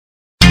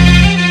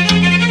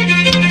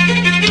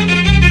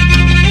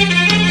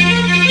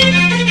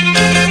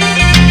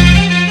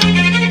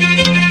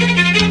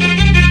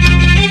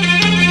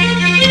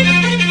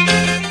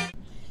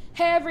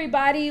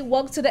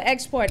welcome to the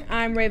Export.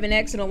 I'm Raven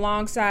X, and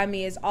alongside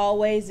me, as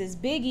always, is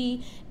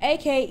Biggie,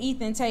 aka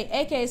Ethan Tate,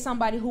 aka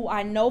somebody who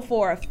I know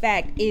for a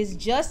fact is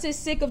just as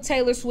sick of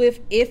Taylor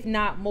Swift, if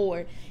not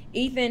more.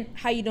 Ethan,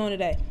 how you doing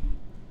today?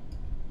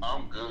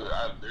 I'm good.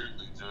 I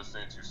literally just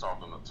sent you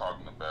something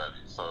talking about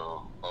it.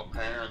 So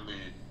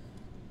apparently,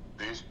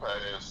 this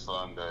past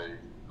Sunday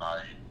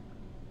night,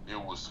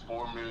 it was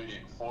 4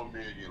 million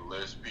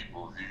less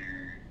people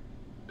viewed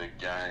the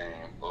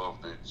game of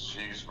the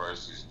Chiefs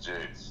versus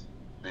Jets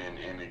than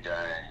any game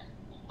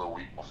the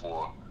week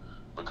before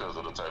because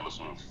of the Taylor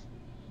Swift.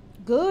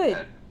 Good.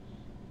 And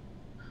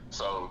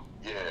so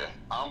yeah,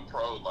 I'm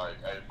pro.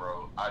 Like, hey,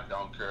 bro, I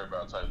don't care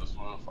about Taylor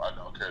Swift. I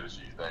don't care that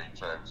she's dating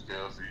Travis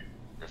Kelce.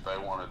 If they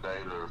want to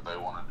date her, if they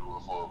want to do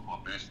it for a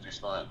publicity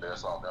stunt,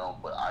 that's on them.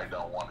 But I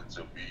don't want it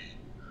to be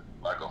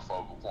like a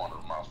focal point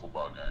of my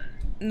football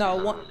game.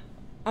 No,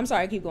 I'm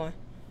sorry. Keep going.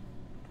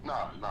 No.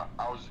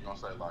 I was just gonna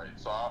say, like,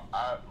 so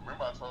I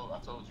remember I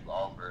told you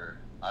off air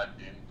I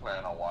didn't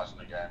plan on watching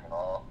the game at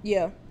all.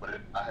 Yeah. But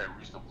I had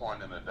reached a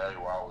point in the day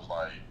where I was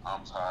like,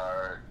 I'm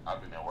tired.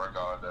 I've been at work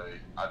all day.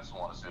 I just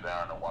want to sit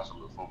down and watch a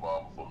little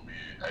football before me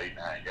and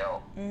Aiden hang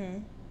out. Mm-hmm.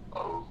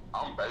 So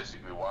I'm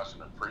basically watching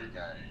the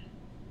pregame,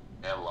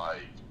 and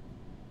like,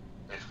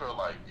 it felt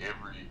like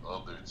every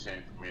other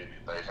 10th minute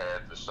they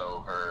had to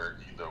show her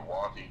either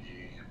walking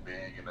in,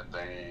 being in a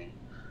thing.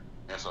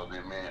 And so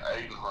then me and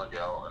Aiden hung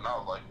out, and I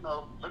was like,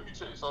 no, let me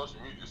check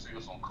social media to see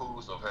if some cool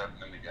stuff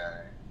happened in the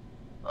game.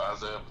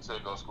 Isaiah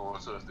Pacheco scored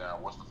a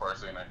touchdown. What's the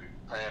first thing they do?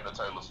 Pan to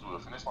Taylor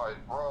Swift. And it's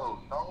like, bro,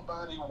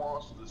 nobody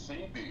wants to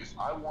see this.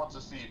 I want to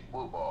see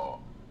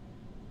football.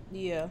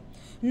 Yeah.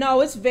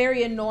 No, it's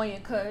very annoying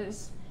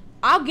because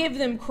I'll give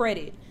them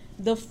credit.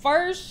 The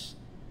first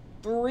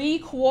 3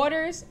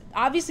 quarters,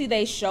 obviously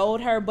they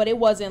showed her, but it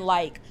wasn't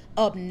like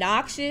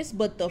obnoxious.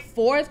 But the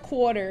fourth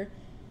quarter,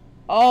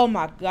 oh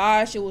my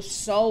gosh, it was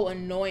so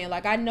annoying.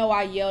 Like, I know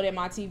I yelled at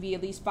my TV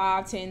at least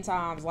 5-10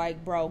 times.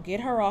 Like, bro,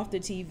 get her off the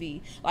TV.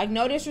 Like,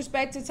 no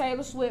disrespect to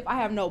Taylor Swift. I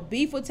have no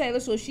beef with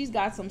Taylor Swift. She's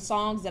got some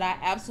songs that I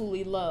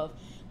absolutely love.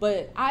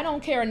 But I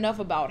don't care enough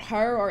about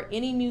her or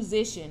any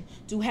musician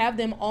to have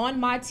them on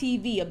my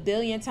TV a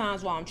billion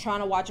times while I'm trying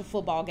to watch a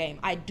football game.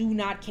 I do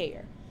not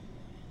care.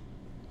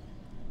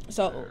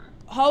 So,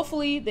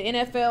 hopefully, the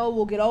NFL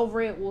will get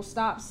over it. We'll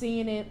stop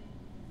seeing it.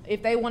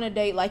 If they want to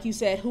date, like you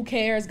said, who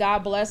cares?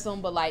 God bless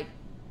them. But, like,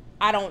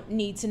 I don't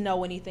need to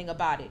know anything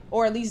about it.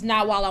 Or at least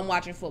not while I'm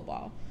watching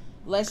football.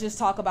 Let's just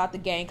talk about the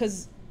game.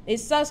 Because it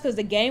sucks because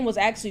the game was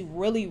actually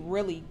really,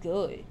 really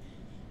good.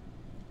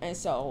 And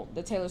so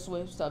the Taylor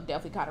Swift stuff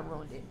definitely kind of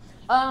ruined it.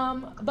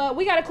 But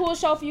we got a cool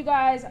show for you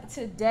guys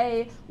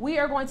today. We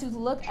are going to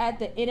look at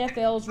the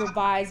NFL's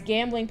revised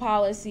gambling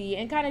policy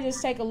and kind of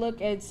just take a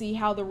look and see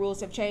how the rules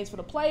have changed for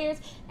the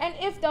players and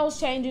if those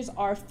changes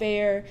are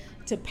fair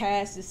to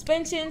pass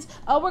suspensions.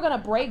 We're going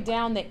to break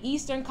down the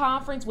Eastern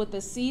Conference with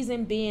the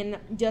season being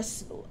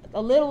just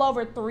a little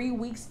over 3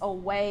 weeks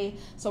away.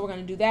 So we're going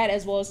to do that,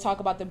 as well as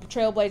talk about the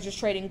Trailblazers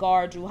trading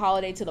guard Drew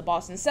Holiday to the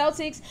Boston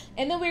Celtics.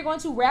 And then we're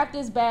going to wrap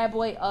this bad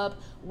boy up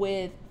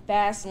with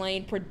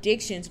Fastlane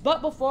predictions.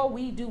 But before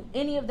we do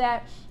any of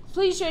that,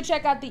 please sure to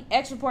check out the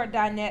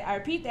xreport.net. I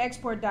repeat, the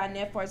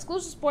xreport.net for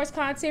exclusive sports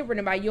content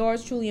written by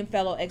yours truly and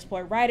fellow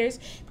Export writers.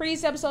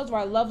 Previous episodes of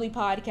our lovely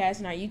podcast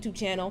and our YouTube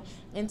channel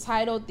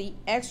entitled The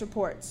X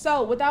Report.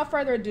 So, without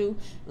further ado,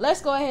 let's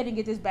go ahead and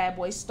get this bad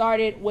boy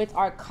started with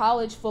our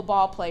college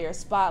football player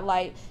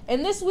spotlight.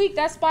 And this week,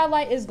 that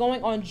spotlight is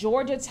going on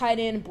Georgia tight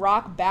end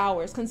Brock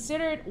Bowers,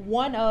 considered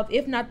one of,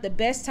 if not the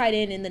best tight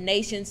end in the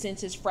nation since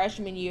his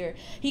freshman year.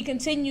 He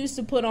continues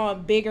to put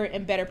on bigger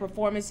and better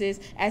performances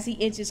as he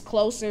inches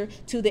closer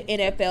to the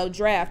NFL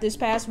draft. This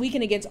past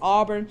weekend against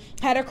Auburn,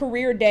 had a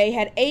career day,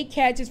 had 8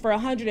 catches for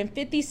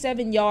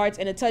 157 yards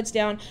and a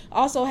touchdown,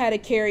 also had a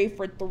carry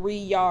for 3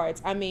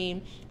 yards. I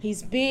mean,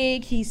 he's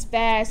big, he's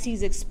fast,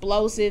 he's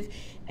explosive,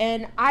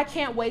 and I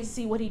can't wait to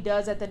see what he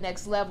does at the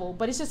next level.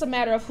 But it's just a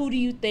matter of who do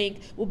you think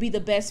will be the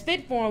best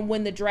fit for him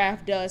when the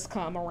draft does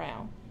come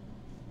around.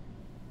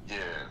 Yeah,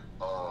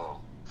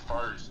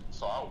 first,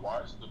 so I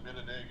watched a bit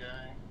of that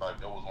game. Like,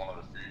 that was one of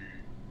the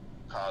few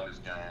college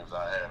games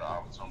I had the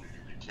opportunity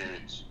to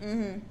catch.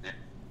 Mm-hmm. It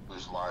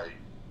was like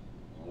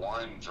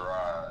one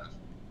drive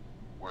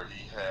where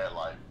he had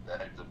like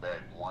back-to-back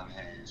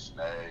one-hand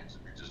snags,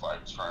 and he just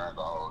like turned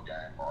the whole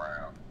game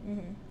around.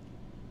 Mm-hmm.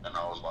 And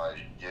I was like,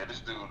 yeah,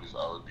 this dude is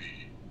OD.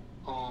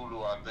 Who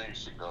do I think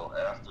should go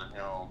after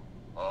him?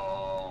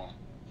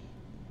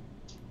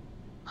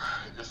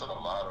 It's a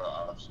lot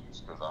of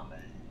options because, I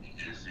mean,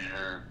 if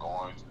you're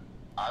going to,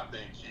 I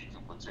think he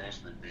could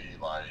potentially be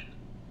like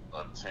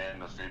a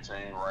 10 to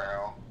 15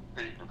 round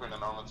pick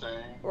depending on the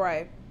team.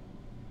 Right.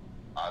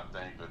 I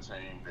think a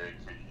team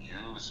that could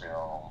use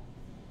him,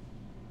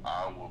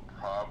 I would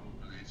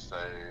probably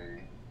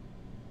say,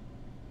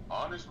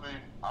 honestly,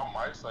 I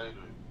might say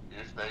that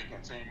if they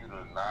continue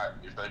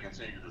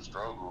to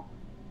struggle,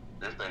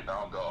 if they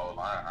don't go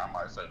O-line, I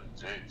might say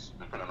the Jets,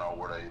 depending on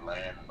where they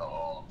land in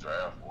the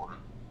draft order.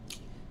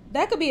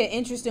 That could be an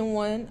interesting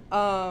one.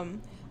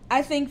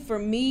 I think for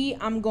me,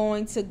 I'm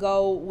going to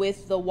go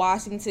with the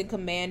Washington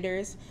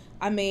Commanders.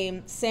 I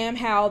mean, Sam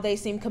Howell, they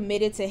seem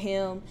committed to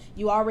him.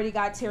 You already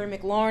got Terry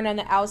McLaurin on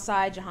the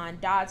outside. Jahan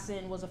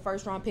Dotson was a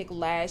first-round pick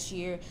last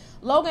year.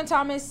 Logan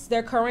Thomas,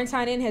 their current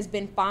tight end, has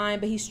been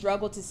fine, but he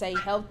struggled to stay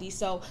healthy.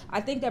 So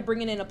I think that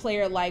bringing in a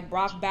player like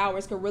Brock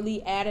Bowers could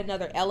really add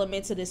another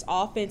element to this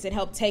offense and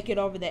help take it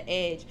over the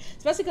edge.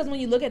 Especially because when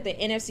you look at the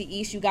NFC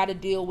East, you got to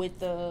deal with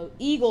the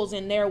Eagles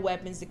and their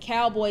weapons, the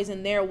Cowboys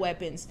and their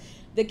weapons.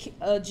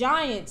 The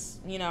Giants,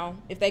 you know,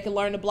 if they can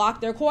learn to block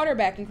their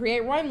quarterback and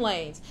create run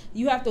lanes,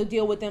 you have to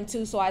deal with them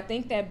too. So I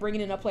think that bringing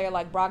in a player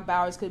like Brock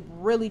Bowers could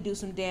really do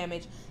some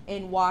damage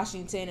in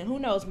Washington. And who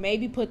knows,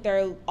 maybe put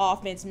their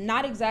offense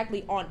not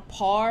exactly on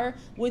par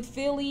with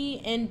Philly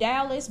and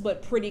Dallas,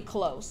 but pretty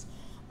close.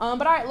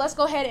 But all right, let's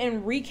go ahead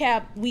and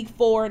recap week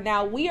 4.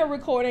 Now, we are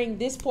recording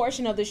this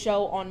portion of the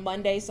show on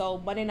Monday, so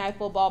Monday Night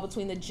Football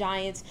between the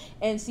Giants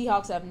and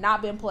Seahawks have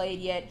not been played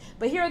yet.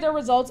 But here are the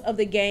results of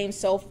the game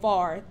so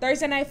far.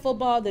 Thursday Night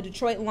Football, the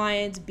Detroit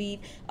Lions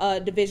beat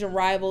division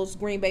rivals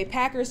Green Bay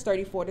Packers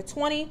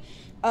 34-20.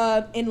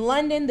 In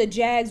London, the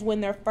Jags win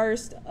their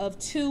first of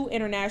 2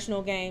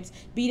 international games,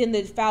 beating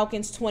the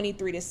Falcons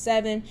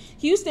 23-7.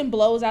 Houston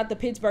blows out the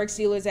Pittsburgh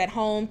Steelers at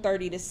home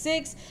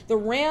 30-6. The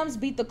Rams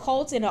beat the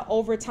Colts in an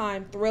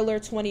overtime thriller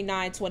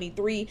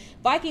 29-23.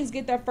 Vikings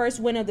get their first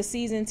win of the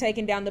season,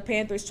 taking down the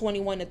Panthers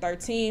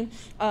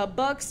 21-13.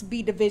 Bucks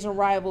beat division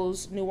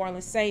rivals New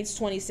Orleans Saints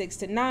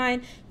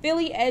 26-9.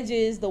 Philly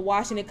edges the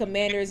Washington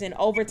Commanders in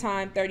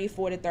overtime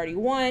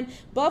 34-31.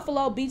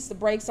 Buffalo beats the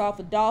brakes off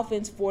of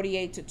Dolphins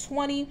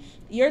 48-20.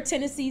 Your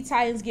Tennessee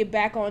Titans get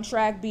back on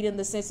track, beating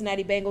the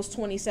Cincinnati Bengals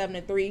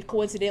 27-3.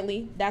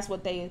 Coincidentally, that's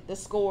what the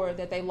score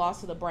that they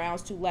lost to the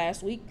Browns to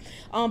last week.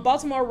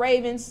 Baltimore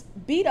Ravens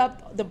beat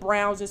up the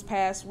Browns this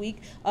past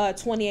week,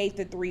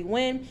 28-3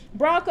 win.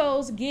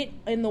 Broncos get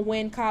in the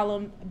win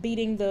column,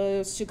 beating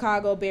the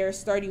Chicago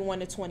Bears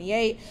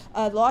 31-28.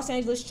 Los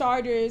Angeles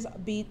Chargers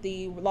beat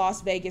the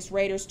Las Vegas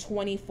Raiders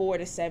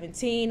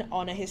 24-17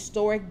 on a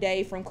historic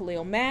day from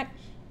Khalil Mack.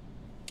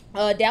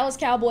 Dallas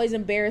Cowboys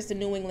embarrassed the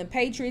New England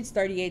Patriots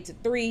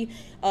 38-3.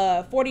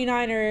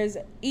 49ers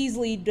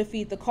easily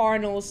defeat the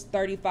Cardinals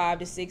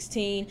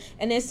 35-16.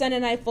 And then Sunday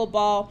Night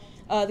Football,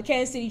 the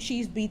Kansas City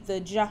Chiefs beat the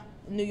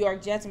New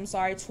York Jets,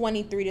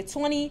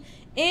 23-20.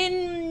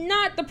 In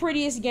not the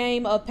prettiest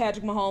game of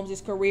Patrick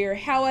Mahomes' career.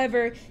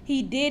 However,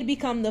 he did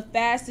become the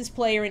fastest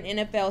player in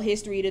NFL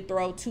history to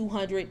throw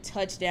 200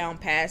 touchdown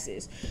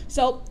passes.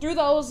 So through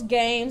those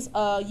games,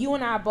 you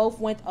and I both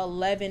went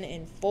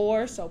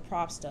 11-4, so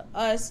props to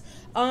us.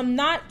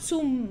 Not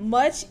too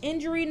much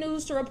injury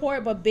news to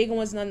report, but big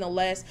ones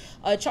nonetheless.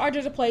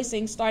 Chargers are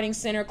placing starting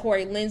center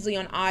Corey Linsley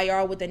on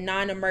IR with a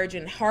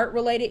non-emergent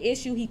heart-related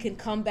issue. He can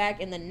come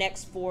back in the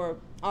next 4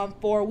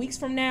 weeks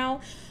from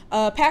now.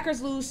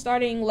 Packers lose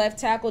starting left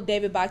tackle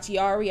David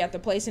Bakhtiari after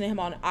placing him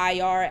on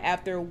IR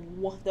after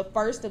the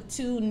first of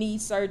 2 knee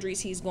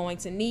surgeries he's going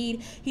to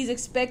need. He's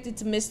expected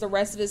to miss the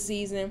rest of the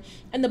season.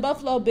 And the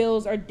Buffalo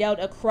Bills are dealt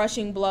a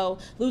crushing blow,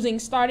 losing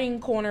starting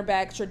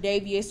cornerback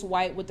Tre'Davious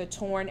White with a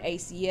torn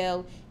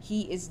ACL.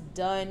 He is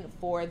done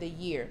for the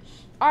year.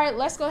 All right,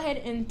 let's go ahead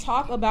and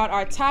talk about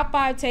our top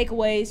 5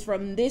 takeaways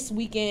from this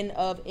weekend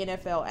of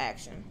NFL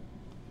action.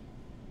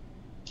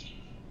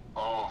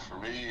 For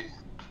me,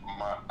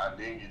 I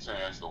didn't get a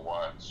chance to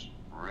watch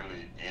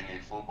really any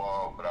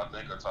football, but I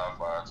think a top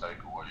 5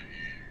 takeaway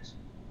is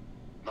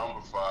number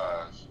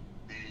 5.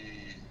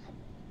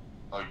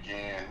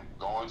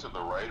 Going to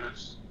the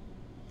Raiders.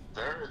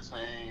 They're a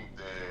team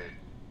that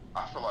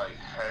I feel like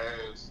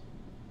has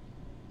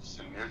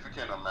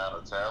significant amount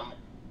of talent.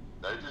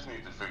 They just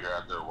need to figure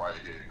out their right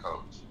head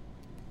coach.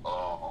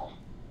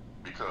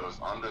 Because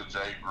under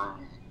Jay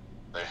Gruden,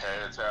 they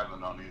had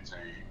talent on their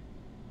team,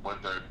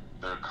 but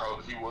their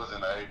coach, he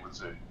wasn't able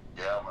to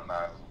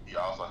galvanize them. He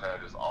also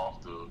had his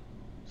off the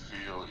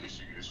field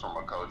issues from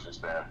a coaching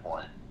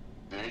standpoint.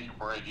 Then you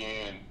bring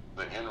in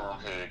the interim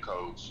head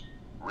coach,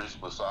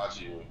 Rich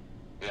Bisaccia,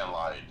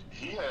 and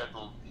he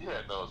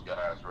had those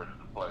guys ready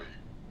to play.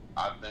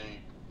 I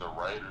think the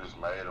Raiders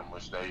made a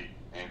mistake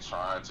in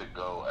trying to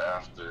go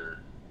after,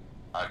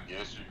 I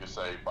guess you could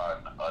say by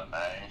a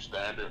name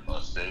standard,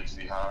 a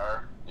sexy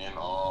hire in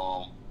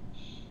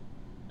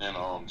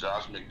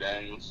Josh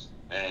McDaniels,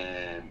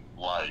 and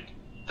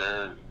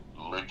they're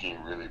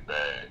looking really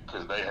bad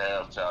because they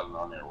have talent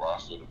on their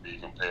roster to be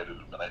competitive,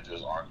 and they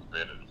just aren't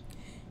competitive.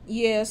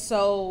 Yeah,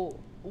 so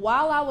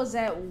while I was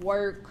at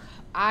work,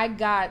 I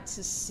got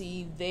to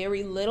see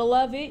very little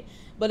of it,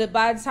 but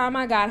by the time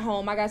I got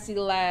home, I got to see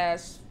the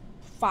last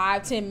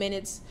 5-10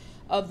 minutes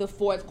of the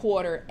fourth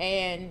quarter,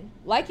 and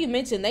like you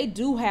mentioned, they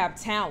do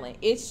have talent.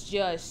 It's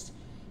just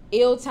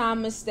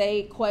ill-timed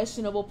mistake,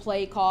 questionable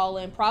play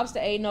calling. Props to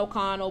Aiden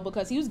O'Connell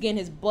because he was getting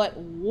his butt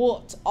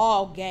whooped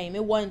all game.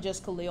 It wasn't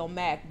just Khalil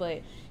Mack,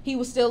 but he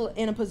was still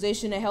in a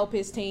position to help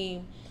his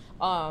team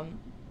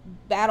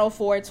battled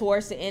for it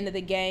towards the end of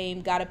the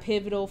game, got a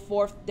pivotal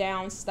fourth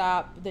down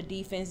stop, the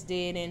defense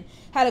did, and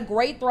had a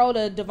great throw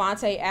to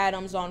Devontae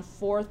Adams on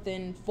 4th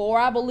and 4,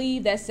 I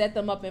believe, that set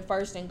them up in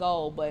 1st and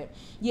goal. But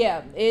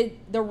yeah,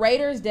 the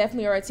Raiders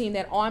definitely are a team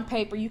that on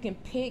paper you can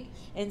pick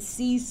and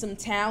see some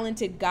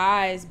talented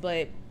guys,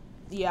 but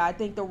yeah, I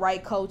think the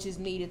right coach is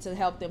needed to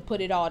help them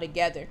put it all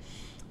together.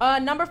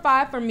 Number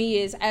 5 for me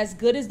is, as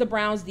good as the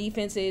Browns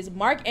defense is,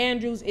 Mark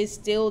Andrews is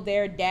still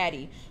their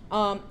daddy.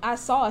 I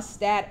saw a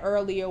stat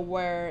earlier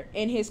where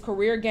in his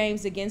career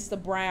games against the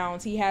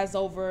Browns, he has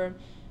over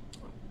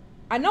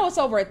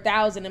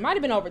 1,000. It might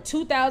have been over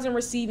 2,000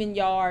 receiving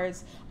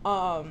yards,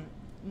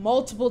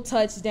 multiple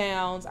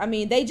touchdowns. I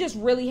mean, they just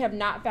really have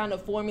not found a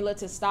formula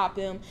to stop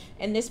him,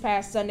 and this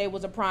past Sunday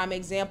was a prime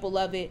example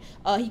of it.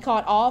 He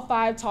caught all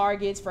 5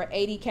 targets for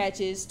 80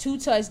 catches, 2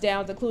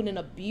 touchdowns, including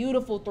a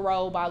beautiful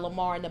throw by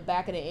Lamar in the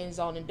back of the end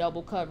zone in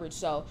double coverage.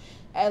 So,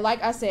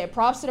 like I said,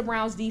 props to the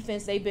Browns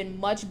defense. They've been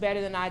much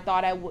better than I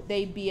thought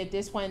they'd be at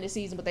this point in the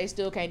season, but they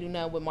still can't do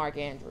nothing with Mark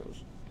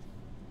Andrews.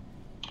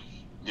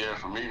 Yeah,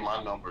 for me,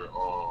 my number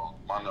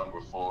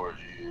 4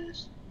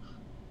 is,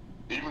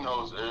 even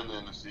though it's early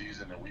in the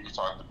season and we've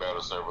talked about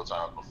it several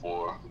times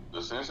before,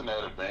 the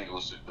Cincinnati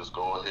Bengals should just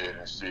go ahead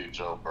and sit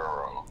Joe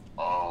Burrow.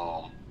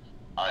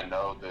 I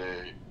know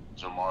that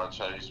Jamar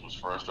Chase was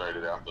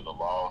frustrated after the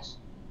loss,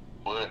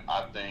 but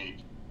I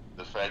think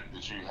the fact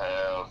that you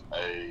have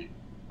a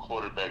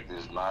quarterback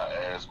that's not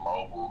as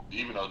mobile,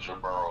 even though Joe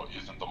Burrow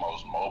isn't the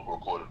most mobile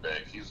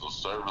quarterback, he's a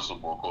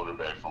serviceable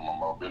quarterback from a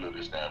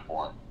mobility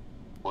standpoint.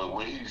 But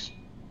when he's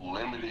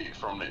limited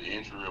from the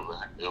injury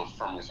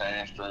from his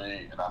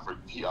hamstring, and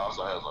he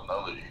also has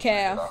another injury.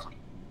 Calf.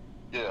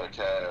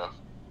 Calf.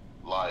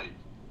 Like,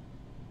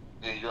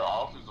 in your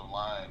offensive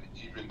line,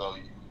 even though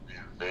you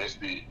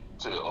invested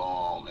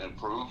to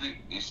improve it,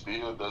 it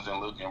still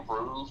doesn't look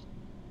improved.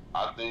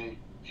 I think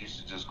you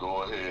should just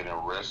go ahead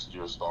and rest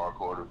your star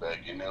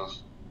quarterback, and if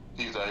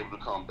he's able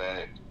to come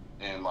back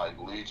and like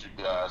lead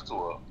you guys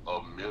to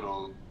a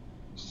middle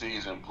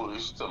season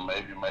push to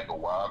maybe make a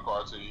wild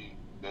card team,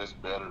 that's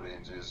better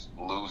than just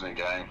losing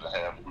games and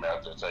having him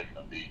out there taking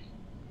a beat.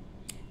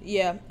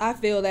 Yeah, I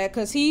feel that,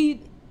 because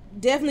he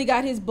definitely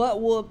got his butt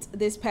whooped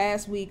this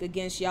past week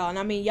against y'all. And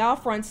I mean, y'all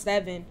front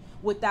 7,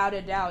 without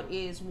a doubt,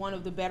 is one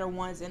of the better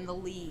ones in the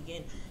league.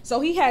 And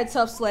so he had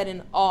tough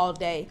sledding all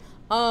day.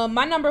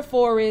 My number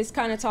 4 is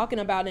kind of talking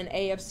about an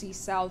AFC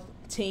South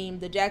team,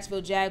 the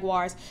Jacksonville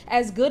Jaguars.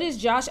 As good as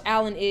Josh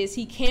Allen is,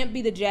 he can't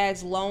be the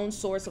Jags' lone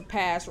source of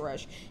pass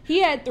rush.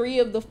 He had 3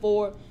 of the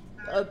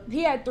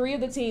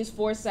team's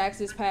 4 sacks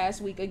this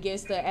past week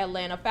against the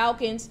Atlanta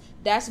Falcons.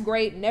 That's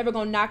great. Never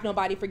gonna knock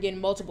nobody for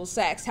getting multiple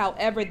sacks.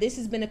 However, this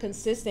has been a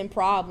consistent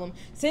problem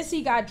since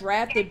he got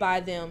drafted by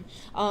them.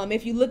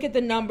 If you look at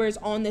the numbers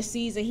on the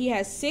season, he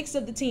has 6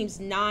 of the team's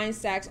 9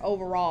 sacks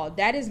overall.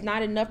 That is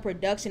not enough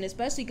production,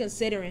 especially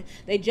considering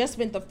they just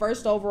spent the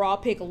 1st overall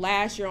pick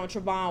last year on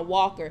Travon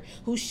Walker,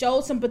 who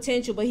showed some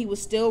potential, but he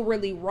was still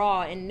really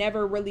raw and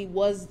never really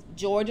was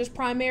Georgia's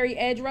primary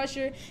edge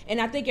rusher.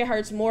 And I think it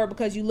hurts more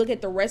because you look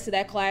at the rest of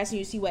that class and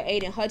you see what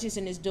Aiden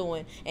Hutchinson is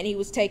doing, and he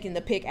was taking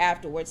the pick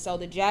afterwards. So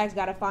the Jags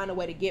got to find a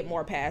way to get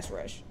more pass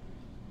rush.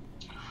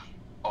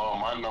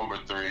 My number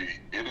 3,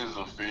 it is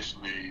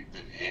officially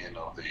the end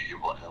of the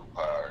evil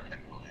empire in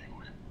New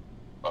England.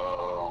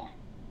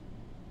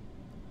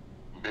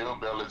 Bill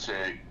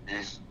Belichick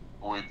is,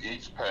 with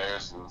each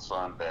passing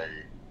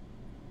Sunday,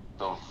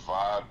 the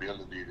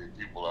viability that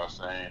people are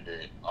saying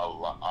that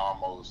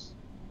almost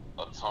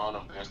a ton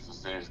of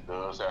instances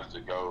does have to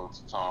go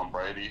to Tom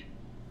Brady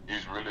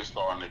is really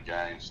starting to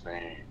gain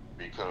steam,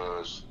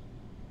 because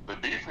the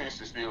defense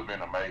has still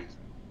been amazing.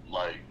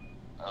 Like,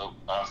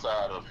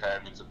 outside of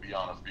having to be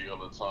on the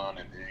field a ton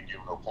and then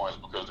giving up points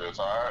because they're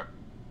tired,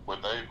 but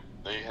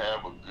they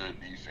have a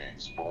good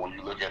defense. But when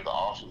you look at the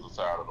offensive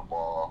side of the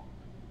ball,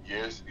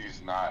 yes,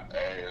 it's not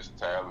as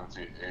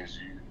talented as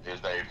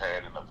they've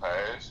had in the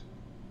past,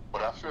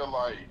 but I feel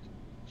like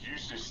you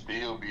should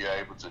still be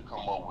able to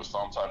come up with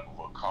some type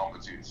of a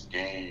competent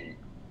scheme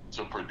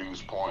to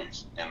produce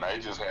points, and they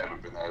just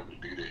haven't been able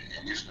to do that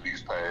in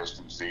these past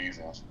 2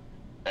 seasons.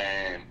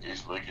 And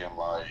it's looking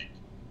like,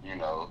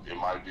 it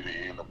might be the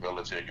end of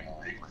Belichick in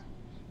New England.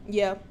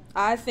 Yeah,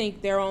 I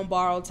think they're on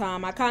borrowed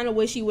time. I kind of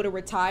wish he would have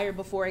retired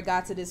before it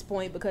got to this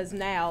point, because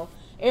now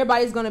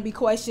everybody's going to be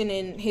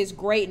questioning his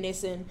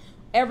greatness, and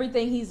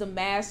everything he's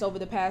amassed over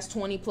the past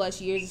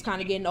 20-plus years is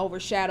kind of getting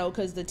overshadowed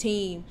because the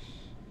team,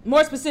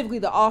 more specifically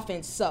the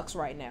offense, sucks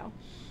right now.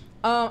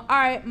 All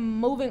right,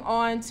 moving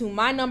on to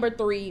my number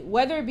 3.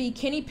 Whether it be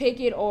Kenny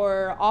Pickett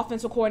or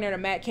offensive coordinator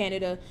Matt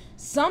Canada,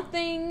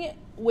 something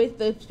with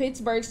the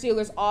Pittsburgh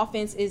Steelers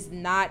offense is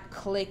not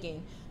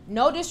clicking.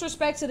 No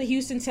disrespect to the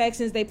Houston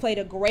Texans. They played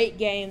a great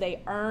game.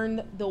 They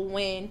earned the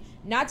win.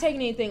 Not taking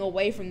anything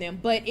away from them,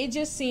 but it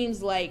just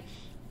seems like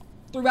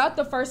throughout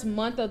the first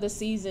month of the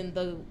season,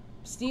 the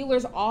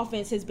Steelers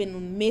offense has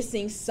been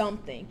missing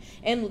something.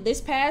 And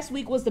this past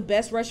week was the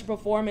best rushing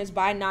performance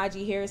by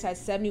Najee Harris, had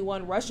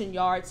 71 rushing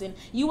yards. And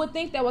you would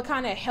think that would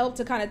kind of help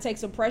to kind of take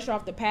some pressure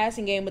off the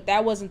passing game, but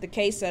that wasn't the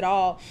case at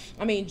all.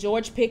 I mean,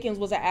 George Pickens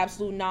was an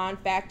absolute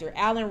non-factor.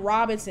 Allen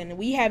Robinson,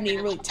 we haven't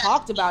even really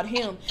talked about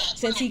him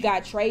since he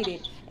got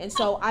traded. And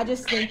so I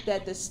just think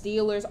that the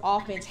Steelers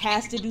offense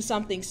has to do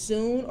something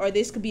soon, or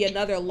this could be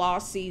another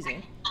lost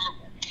season.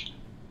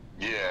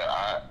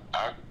 Yeah,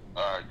 I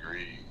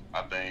agree.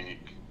 I think,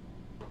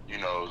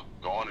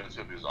 going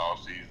into this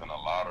offseason,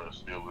 a lot of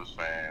Steelers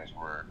fans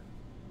were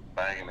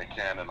banging the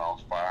cannon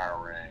on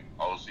firing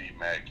OC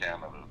Matt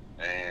Canada.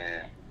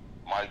 And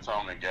Mike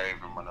Tomlin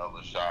gave him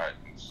another shot.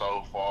 And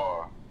so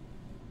far,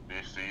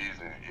 this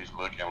season, it's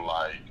looking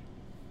like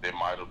they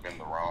might have been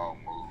the wrong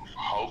move.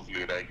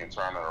 Hopefully they can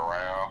turn it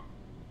around.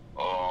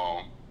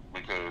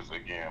 Because,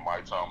 again,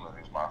 Mike Tomlin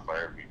is my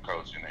favorite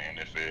coach in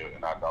the NFL,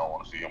 and I don't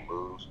want to see him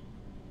lose,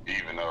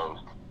 even though,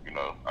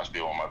 I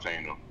still want my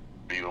team to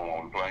beat them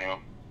when we play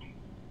them.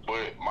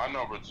 But my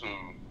number 2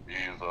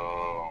 is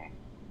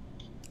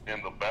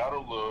in the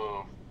battle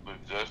of the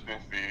Justin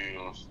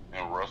Fields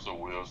and Russell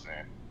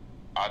Wilson.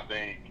 I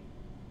think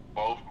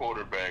both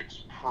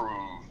quarterbacks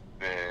prove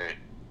that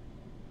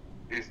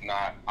it's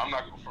not.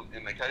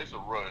 In the case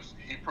of Russ,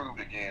 he proved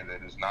again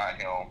that it's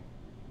not him.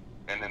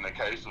 And in the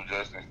case of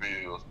Justin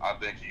Fields, I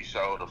think he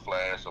showed a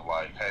flash of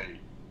like, hey,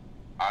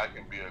 I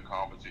can be a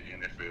competent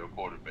NFL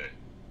quarterback.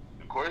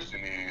 The question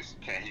is,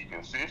 can he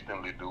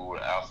consistently do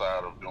it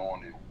outside of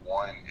doing it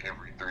one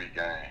every 3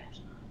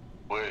 games?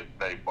 But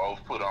they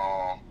both put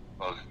on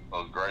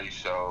a great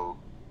show.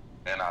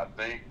 And I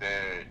think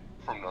that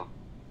from the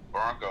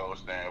Broncos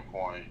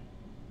standpoint,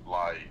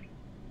 like,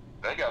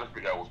 they got to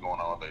figure out what's going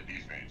on with their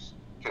defense.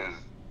 Because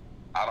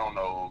I don't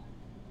know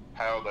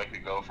how they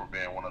could go from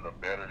being one of the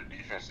better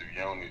defensive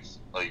units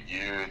a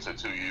year to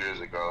 2 years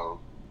ago,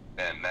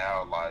 and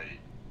now, like,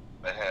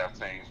 they have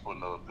teams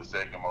putting up the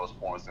second most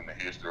points in the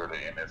history of the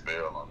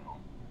NFL on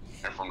them.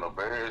 And from the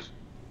Bears,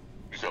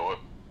 you said what?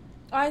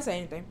 I didn't say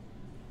anything.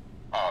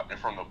 And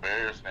from the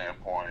Bears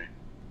standpoint,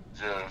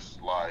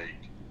 just like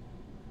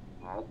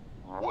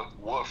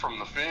what from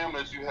the film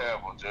that you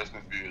have of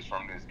Justin Fields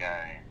from this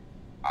game,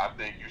 I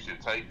think you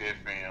should take that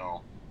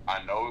film.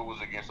 I know it was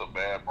against a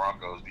bad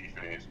Broncos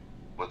defense,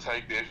 but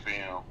take that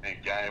film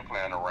and game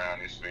plan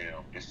around this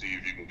film and see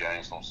if you can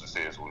gain some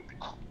success with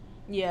it.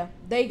 Yeah,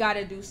 they got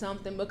to do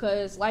something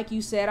because, like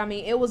you said, I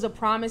mean, it was a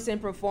promising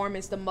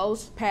performance, the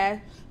most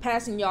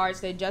passing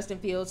yards that Justin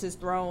Fields has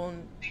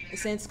thrown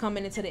since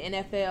coming into the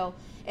NFL.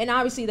 And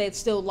obviously, they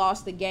still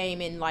lost the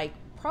game in, like,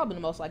 probably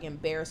the most, like,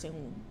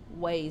 embarrassing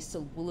ways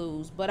to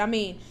lose. But, I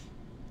mean,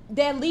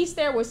 at least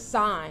there were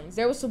signs.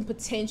 There was some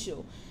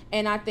potential.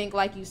 And I think,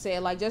 like you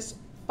said, like, just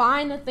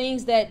find the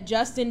things that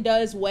Justin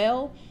does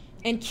well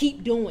and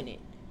keep doing it.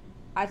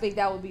 I think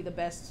that would be the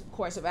best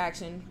course of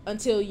action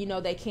until,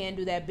 they can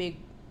do that big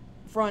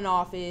front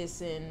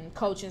office and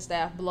coaching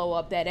staff blow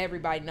up that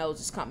everybody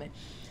knows is coming.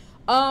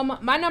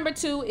 My number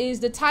 2 is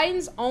the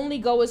Titans only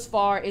go as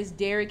far as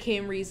Derrick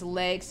Henry's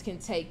legs can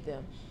take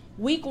them.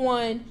 Week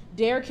 1,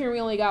 Derrick Henry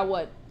only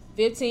got,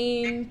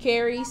 15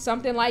 carries,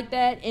 something like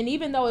that. And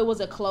even though it was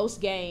a close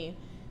game,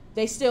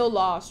 they still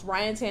lost.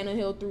 Ryan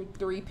Tannehill threw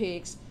 3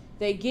 picks.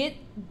 They get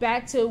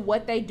back to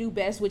what they do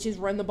best, which is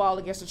run the ball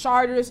against the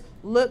Chargers,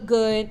 look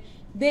good.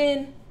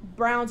 Then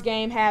Browns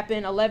game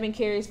happened, 11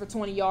 carries for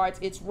 20 yards.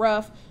 It's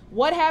rough.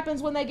 What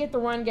happens when they get the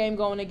run game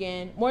going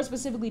again? More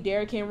specifically,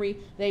 Derrick Henry,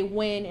 they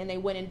win, and they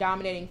win in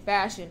dominating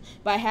fashion.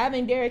 By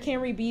having Derrick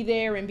Henry be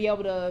there and be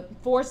able to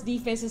force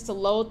defenses to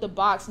load the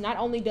box, not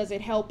only does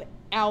it help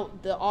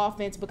out the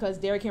offense because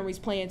Derrick Henry's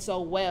playing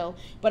so well,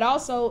 but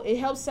also it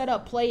helps set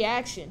up play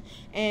action.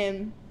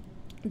 And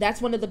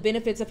that's one of the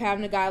benefits of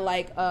having a guy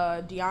like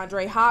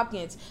DeAndre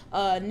Hopkins.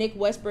 Nick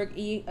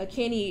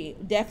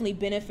Westbrook-Ikhine definitely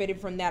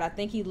benefited from that. I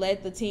think he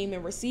led the team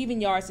in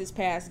receiving yards this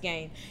past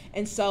game.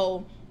 And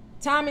so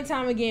time and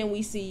time again,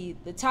 we see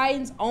the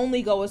Titans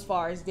only go as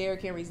far as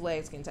Derrick Henry's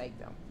legs can take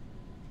them.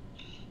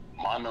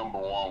 My number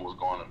 1 was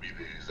going to be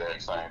the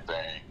exact same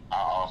thing.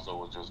 I also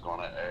was just going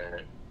to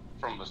add,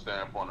 from the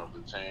standpoint of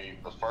the team,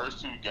 the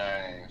first 2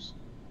 games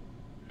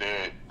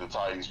that the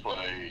Titans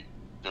played,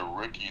 the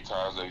rookie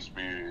Tajay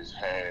Spears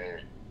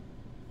had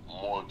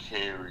more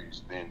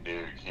carries than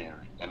Derrick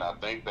Henry. And I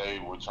think they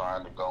were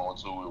trying to go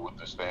into it with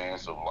the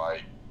stance of,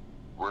 like,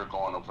 we're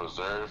going to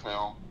preserve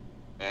him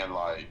and,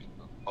 like,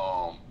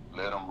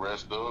 let him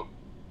rest up.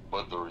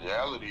 But the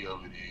reality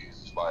of it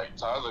is, like,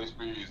 Tajay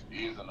Spears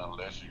is an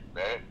electric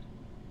back.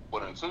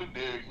 But until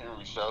Derrick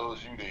Henry shows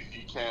you that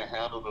he can't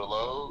handle the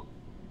load,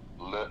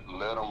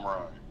 let him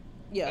run.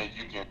 Yeah. And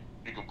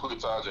you can put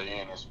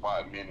Tajay in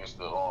spot minutes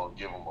to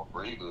give him a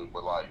breather,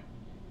 but, like,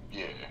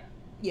 yeah.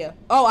 Yeah.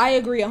 Oh, I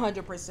agree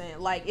 100%.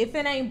 Like, if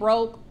it ain't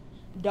broke,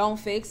 don't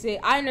fix it.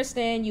 I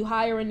understand you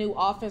hire a new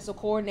offensive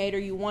coordinator.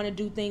 You want to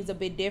do things a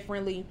bit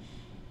differently.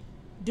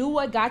 Do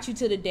what got you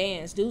to the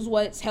dance. Do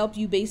what's helped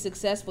you be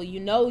successful. You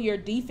know your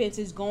defense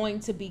is going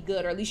to be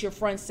good, or at least your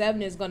front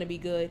 7 is going to be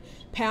good.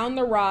 Pound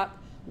the rock.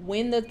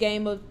 win the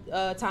game of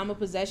time of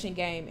possession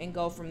game, and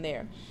go from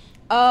there.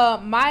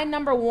 My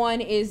number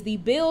one is the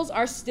Bills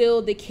are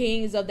still the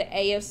kings of the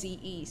AFC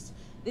East.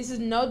 This is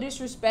no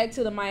disrespect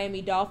to the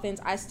Miami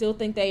Dolphins. I still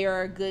think they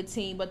are a good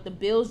team, but the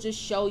Bills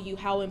just show you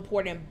how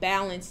important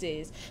balance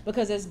is.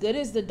 Because as good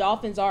as the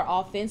Dolphins are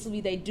offensively,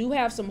 they do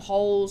have some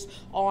holes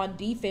on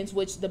defense,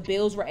 which the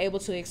Bills were able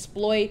to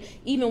exploit.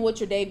 Even with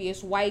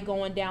Tre'Davious White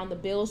going down, the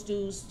Bills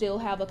do still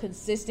have a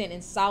consistent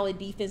and solid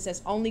defense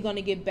that's only going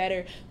to get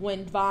better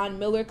when Von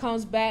Miller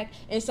comes back.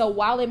 And so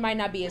while it might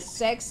not be as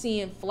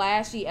sexy and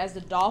flashy as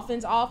the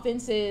Dolphins'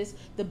 offense is,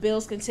 the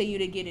Bills continue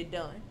to get it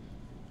done.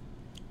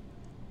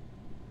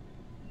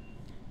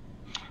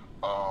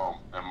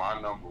 And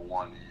my number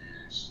one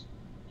is.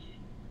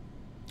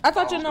 I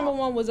thought your number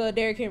one was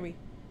Derrick Henry.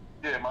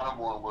 Yeah, my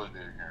number one was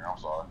Derrick Henry. I'm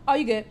sorry. Oh,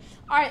 you good.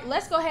 All right,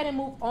 let's go ahead and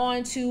move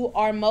on to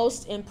our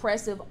most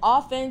impressive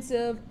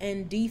offensive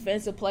and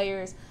defensive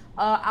players.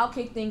 I'll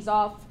kick things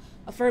off.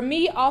 For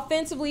me,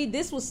 offensively,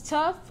 this was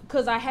tough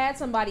because I had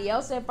somebody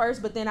else at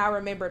first, but then I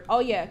remembered, oh,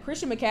 yeah,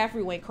 Christian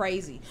McCaffrey went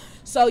crazy.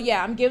 So,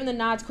 yeah, I'm giving the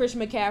nod to Christian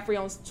McCaffrey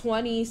on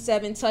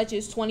 27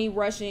 touches, 20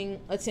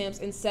 rushing attempts,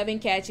 and 7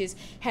 catches.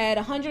 Had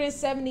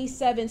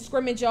 177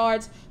 scrimmage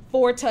yards,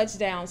 4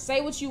 touchdowns.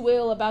 Say what you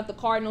will about the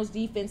Cardinals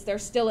defense, they're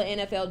still an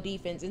NFL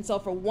defense. And so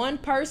for one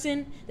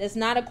person that's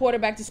not a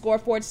quarterback to score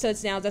 4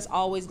 touchdowns, that's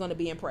always going to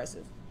be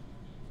impressive.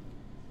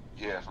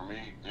 Yeah, for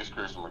me, it's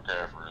Christian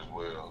McCaffrey as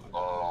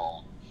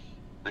well.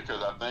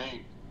 Because I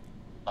think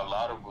a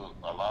lot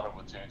of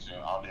attention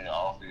on the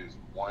offense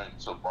went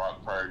to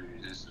Brock Purdy,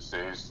 his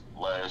success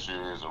last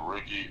year as a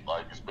rookie,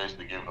 like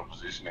especially given the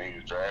position that he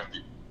was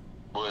drafted.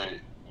 But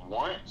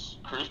once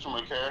Christian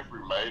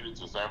McCaffrey made it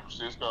to San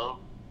Francisco,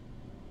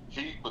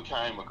 he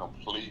became a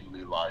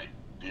completely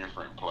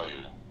different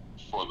player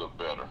for the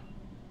better.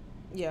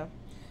 Yeah.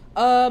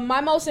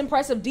 My most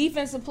impressive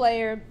defensive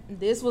player,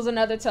 this was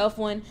another tough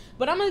one,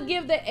 but I'm going to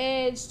give the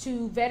edge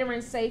to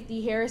veteran safety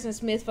Harrison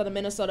Smith for the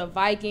Minnesota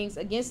Vikings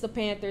against the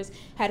Panthers.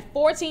 Had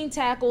 14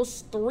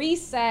 tackles, 3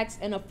 sacks,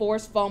 and a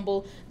forced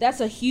fumble. That's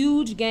a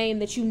huge game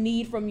that you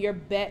need from your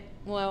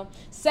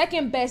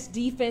second best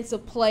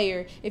defensive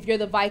player if you're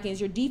the Vikings.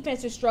 Your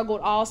defense has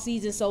struggled all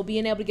season, so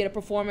being able to get a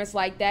performance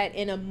like that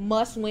in a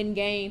must-win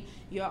game,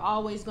 you're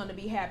always going to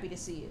be happy to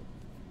see it.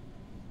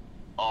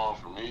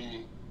 For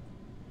me,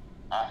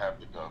 I have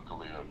to go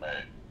Khalil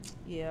Mack.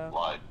 Yeah.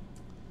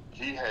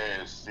 He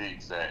has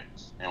 6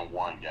 sacks in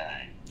one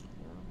game.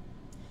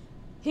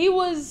 He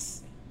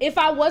was, if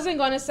I wasn't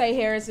going to say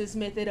Harrison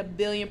Smith, it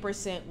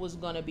 1,000,000,000% was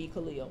going to be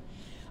Khalil.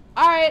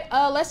 All right,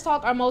 let's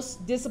talk our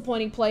most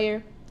disappointing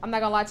player. I'm not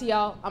going to lie to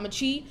y'all. I'm going to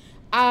cheat.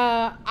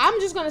 I'm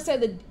just going to say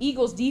the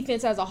Eagles'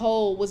 defense as a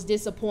whole was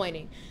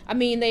disappointing. I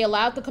mean, they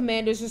allowed the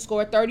Commanders to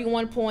score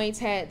 31 points.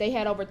 They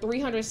had over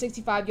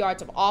 365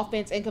 yards of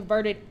offense and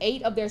converted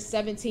 8 of their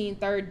 17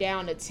 third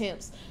down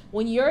attempts.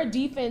 When you're a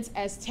defense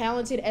as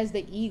talented as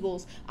the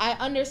Eagles, I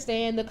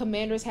understand the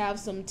Commanders have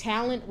some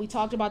talent. We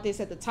talked about this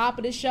at the top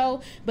of the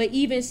show. But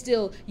even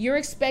still, you're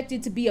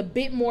expected to be a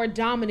bit more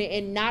dominant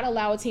and not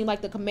allow a team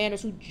like the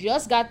Commanders, who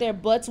just got their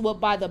butts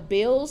whooped by the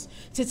Bills,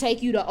 to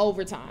take you to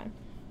overtime.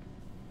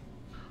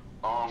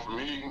 For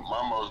me,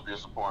 my most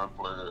disappointing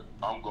player,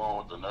 I'm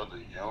going with another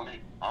unit.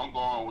 I'm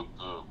going with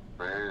the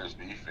Bears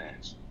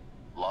defense.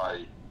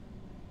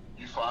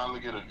 You finally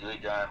get a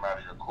good game out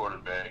of your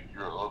quarterback.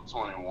 You're up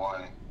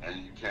 21, and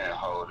you can't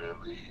hold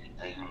that lead,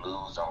 and you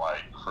lose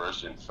in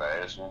crushing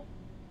fashion.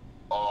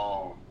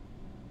 I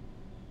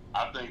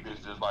think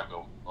it's just a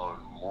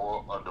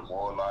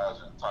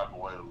demoralizing type of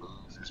way to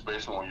lose,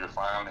 especially when you're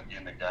finally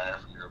getting a game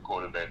from your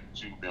quarterback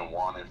that you've been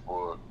wanting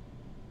for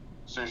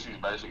since he's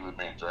basically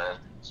been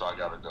drafted. So I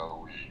got to go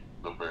with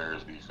the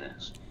Bears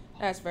defense.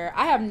 That's fair.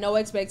 I have no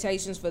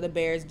expectations for the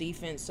Bears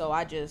defense, so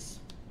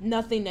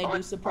nothing they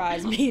do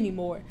surprise me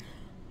anymore.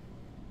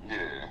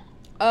 Yeah.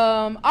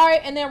 All right,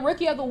 and then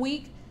Rookie of the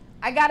Week,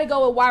 I got to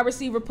go with wide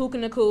receiver Puka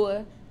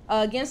Nacua.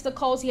 Against the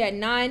Colts, he had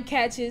 9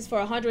 catches for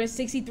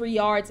 163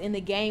 yards in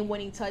the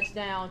game-winning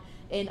touchdown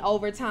in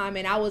overtime,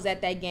 and I was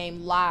at that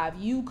game live.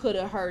 You could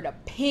have heard a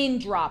pin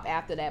drop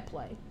after that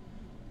play.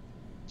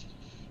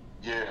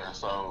 Yeah,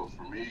 so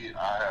for me,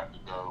 I have to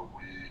go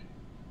with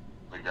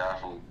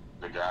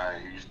the guy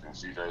in Houston,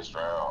 C.J.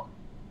 Stroud.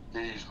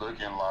 He's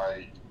looking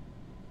like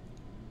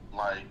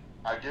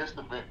I guess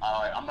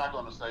I'm not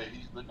gonna say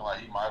he's looking like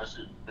he might have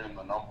been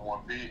the number 1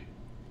 pick,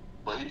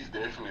 but he's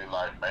definitely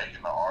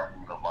making the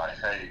argument of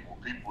hey,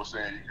 when people were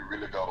saying you can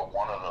really go to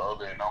one or the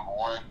other at number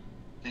 1,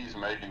 he's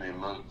making it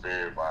look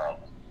very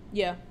viable.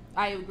 Yeah,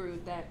 I agree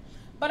with that.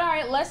 But all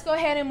right, let's go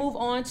ahead and move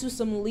on to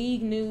some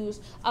league news.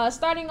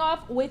 Starting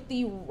off with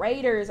the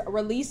Raiders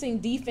releasing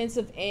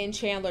defensive end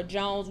Chandler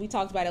Jones. We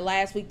talked about it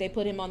last week. They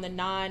put him on the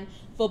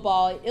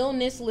non-football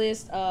illness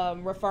list,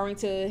 referring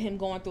to him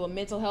going through a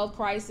mental health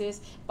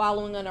crisis.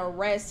 Following an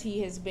arrest,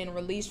 he has been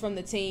released from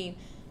the team.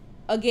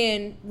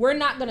 Again, we're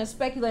not going to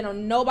speculate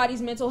on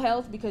nobody's mental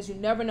health because you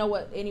never know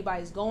what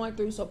anybody's going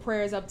through, so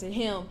prayers up to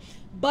him.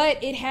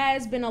 But it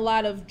has been a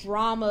lot of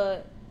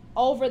drama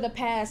over the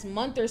past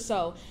month or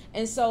so.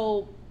 And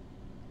so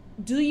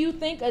Do you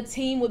think a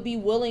team would be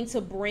willing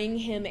to bring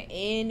him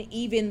in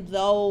even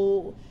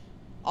though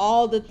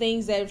all the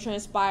things that have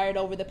transpired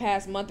over the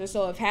past month or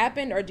so have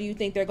happened, or do you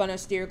think they're going to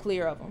steer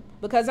clear of him?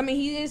 Because, I mean,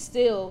 he is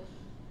still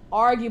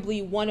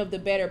arguably one of the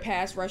better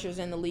pass rushers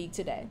in the league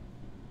today.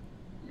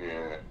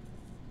 Yeah,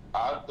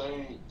 I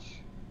think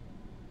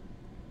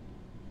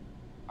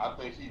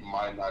he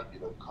might not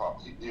get a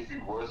call. If he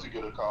was to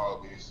get a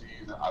call this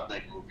season, I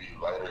think it would be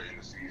later in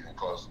the season,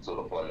 closer to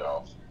the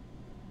playoffs.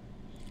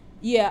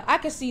 Yeah, I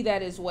could see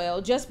that as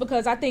well. Just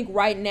because I think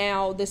right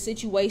now the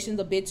situation's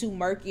a bit too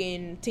murky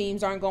and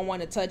teams aren't going to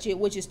want to touch it,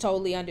 which is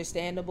totally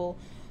understandable.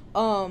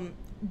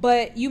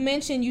 But you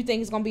mentioned you think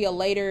it's going to be a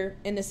later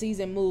in the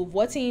season move.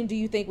 What team do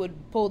you think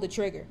would pull the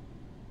trigger?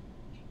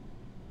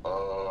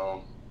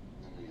 Let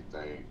me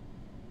think.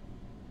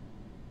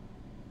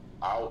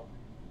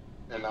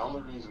 And the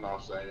only reason I'm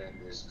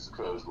saying this is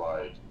because,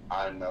 like,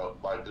 I know,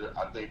 like,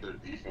 I think their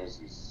defense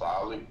is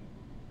solid,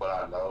 but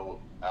I know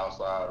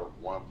outside of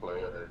one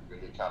player that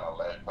really kind of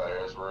lack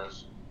pass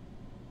rush,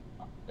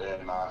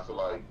 and I feel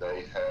like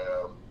they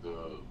have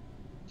the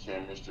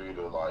chemistry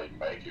to, like,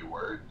 make it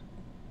work.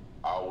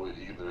 I would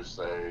either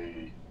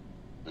say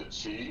the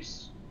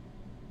Chiefs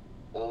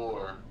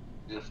or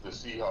if the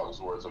Seahawks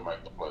were to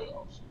make the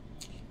playoffs.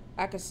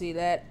 I could see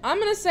that. I'm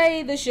going to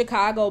say the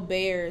Chicago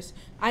Bears.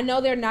 I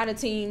know they're not a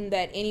team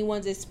that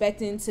anyone's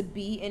expecting to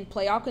be in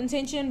playoff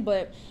contention,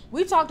 but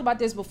we've talked about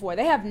this before.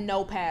 They have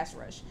no pass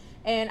rush.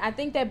 And I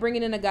think that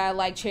bringing in a guy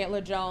like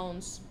Chandler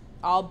Jones,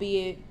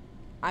 albeit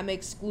I'm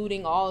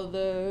excluding all of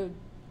the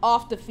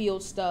off the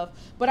field stuff,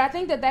 but I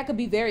think that could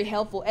be very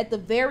helpful. At the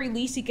very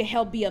least, he could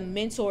help be a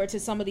mentor to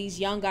some of these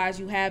young guys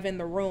you have in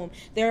the room.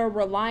 They're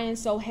relying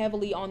so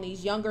heavily on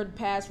these younger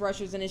pass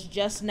rushers, and it's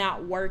just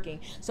not working.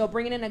 So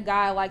bringing in a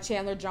guy like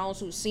Chandler Jones,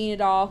 who's seen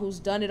it all,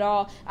 who's done it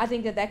all, I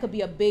think that could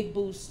be a big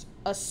boost,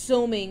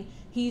 assuming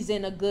he's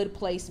in a good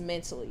place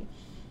mentally.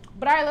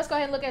 But all right, let's go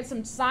ahead and look at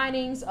some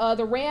signings.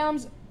 The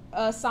Rams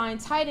signed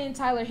tight end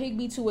Tyler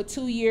Higbee to a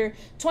 2-year,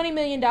 $20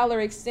 million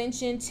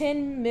extension.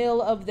 $10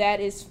 million of that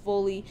is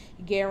fully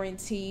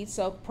guaranteed,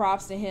 so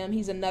props to him.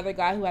 He's another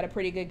guy who had a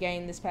pretty good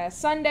game this past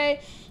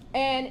Sunday.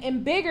 And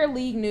in bigger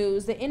league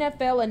news, the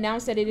NFL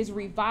announced that it is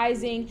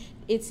revising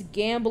its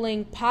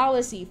gambling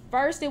policy.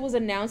 First, it was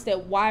announced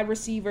that wide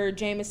receiver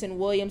Jamison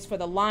Williams for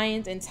the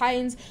Lions and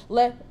Titans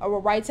left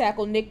right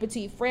tackle Nick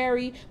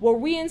Petit-Frere were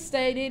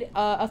reinstated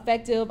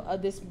effective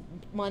this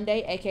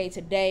Monday, aka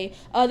today.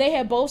 They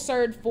had both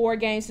served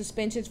 4-game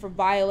suspensions for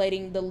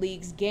violating the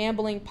league's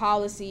gambling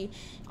policy,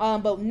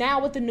 but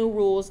now with the new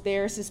rules,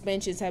 their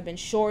suspensions have been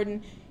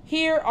shortened.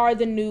 Here are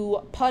the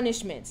new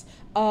punishments.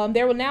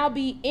 There will now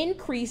be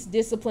increased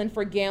discipline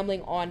for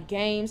gambling on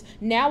games.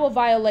 Now a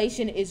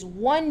violation is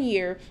 1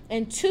 year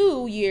and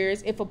 2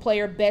 years if a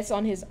player bets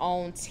on his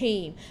own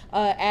team.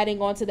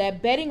 Adding on to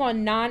that, betting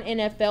on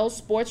non-NFL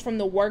sports from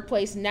the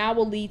workplace now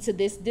will lead to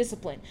this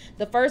discipline.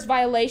 The first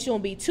violation will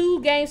be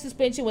 2-game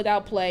suspension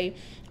without pay.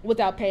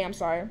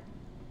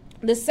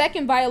 The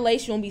second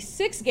violation will be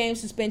 6-game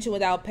suspension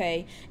without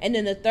pay. And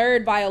then the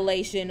third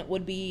violation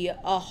would be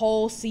a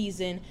whole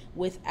season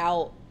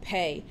without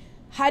pay.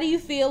 How do you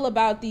feel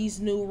about these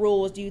new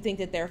rules? Do you think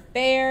that they're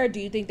fair? Do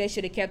you think they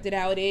should have kept it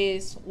how it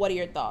is? What are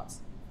your thoughts?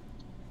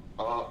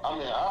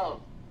 I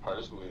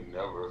personally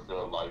never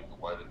felt like the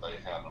way that they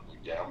handled the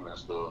gambling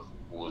stuff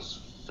was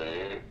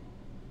fair.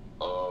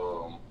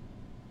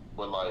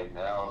 But like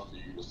now, for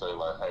you to say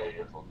like, hey,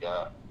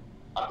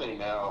 I think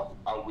now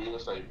I will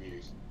say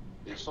this: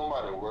 if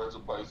somebody were to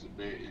place a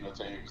bet in a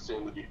team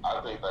facility,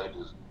 I think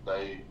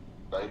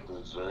they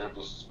deserve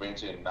the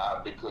suspension,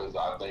 not because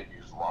I think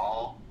it's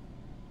wrong,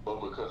 but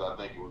because I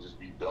think it would just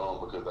be dumb,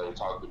 because they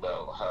talked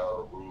about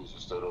how the rules are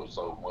set up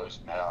so much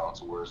now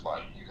to where it's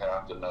like you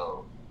have to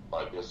know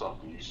like there's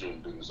something you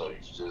shouldn't do, so you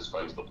should just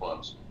face the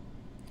punishment.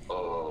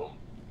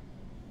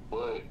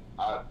 But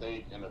I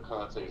think in the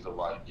context of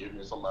like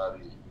giving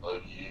somebody a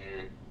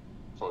year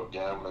for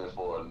gambling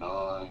for a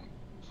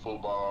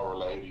non-football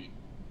related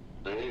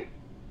bet,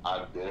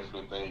 I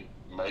definitely think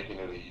making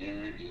it a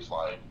year is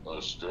like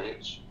a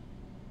stretch,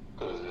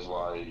 because it's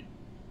like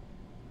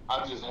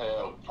I just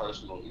have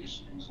personal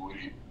issues with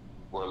it,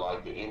 where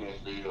like the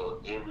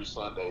NFL every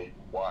Sunday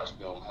watch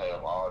them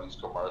have all these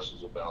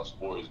commercials about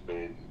sports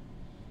betting,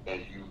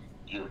 and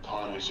you're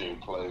punishing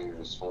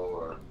players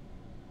for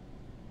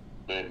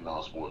betting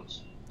on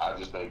sports. I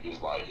just think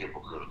it's like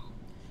hypocritical.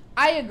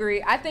 I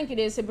agree. I think it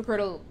is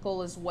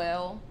hypocritical as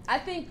well. I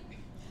think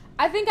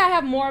I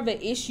have more of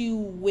an issue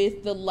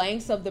with the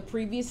lengths of the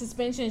previous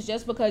suspensions,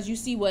 just because you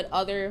see what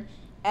other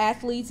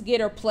athletes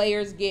get or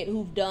players get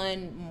who've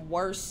done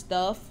worse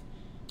stuff.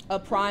 A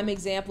prime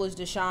example is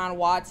Deshaun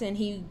Watson.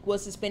 He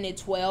was suspended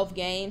 12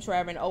 games for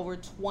having over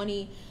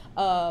 20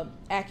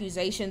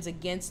 accusations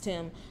against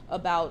him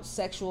about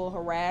sexual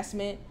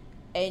harassment,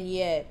 and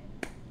yet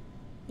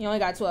He only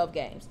got 12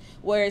 games.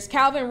 Whereas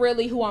Calvin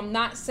Ridley, who I'm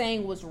not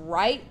saying was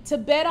right to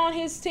bet on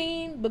his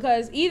team,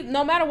 because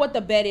no matter what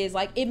the bet is,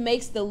 like, it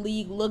makes the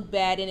league look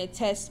bad, and it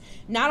tests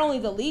not only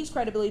the league's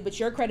credibility, but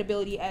your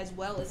credibility as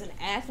well as an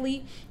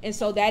athlete. And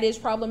so that is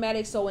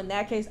problematic. So in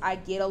that case, I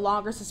get a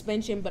longer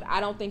suspension, but I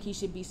don't think he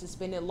should be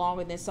suspended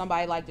longer than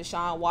somebody like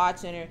Deshaun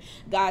Watson or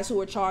guys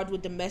who are charged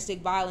with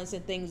domestic violence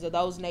and things of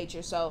those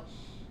nature. So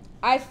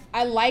I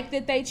like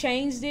that they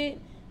changed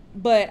it.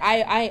 But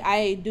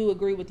I do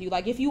agree with you.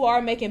 Like, if you are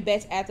making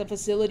bets at the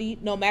facility,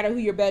 no matter who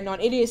you're betting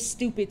on, it is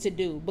stupid to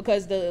do,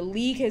 because the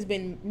league has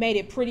made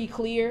it pretty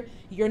clear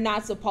you're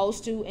not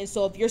supposed to. And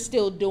so if you're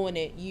still doing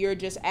it, you're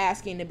just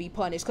asking to be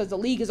punished, because the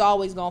league is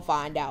always going to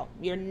find out.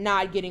 You're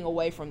not getting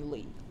away from the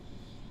league.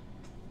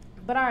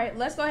 But all right,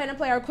 let's go ahead and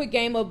play our quick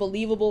game of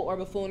believable or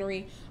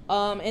buffoonery,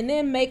 and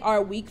then make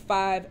our Week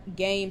 5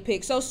 game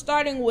pick. So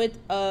starting with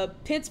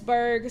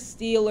Pittsburgh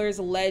Steelers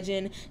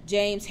legend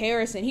James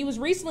Harrison. He was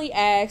recently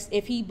asked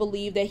if he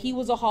believed that he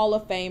was a Hall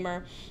of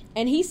Famer,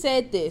 and he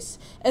said this: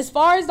 as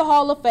far as the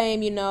Hall of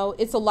Fame,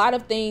 it's a lot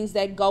of things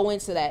that go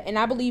into that, and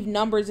I believe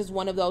numbers is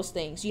one of those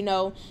things,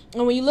 and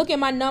when you look at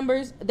my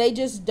numbers, they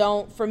just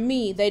don't, for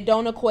me, they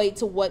don't equate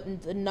to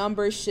what the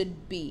numbers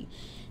should be.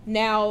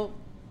 Now,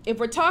 if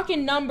we're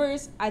talking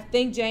numbers, I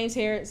think James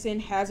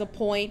Harrison has a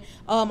point.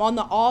 On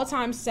the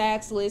all-time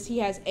sacks list, he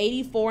has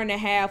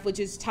 84.5, which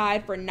is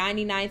tied for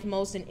 99th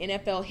most in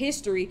NFL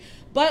history.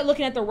 But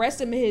looking at the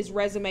rest of his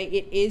resume,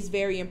 it is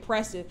very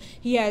impressive.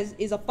 He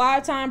is a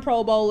 5-time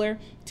Pro Bowler,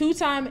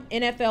 2-time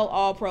NFL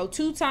All-Pro,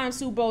 2-time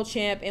Super Bowl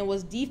champ, and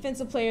was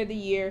Defensive Player of the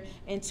Year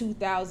in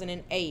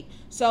 2008.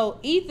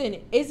 So, Ethan,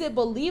 is it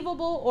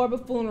believable or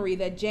buffoonery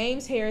that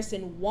James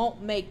Harrison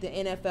won't make the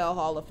NFL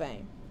Hall of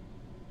Fame?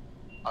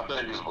 I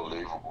think it's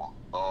believable.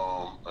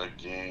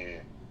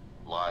 Again,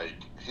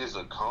 like, his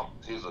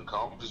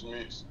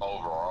accomplishments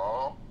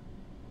overall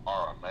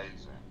are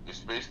amazing,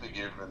 especially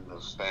given the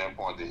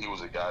standpoint that he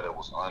was a guy that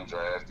was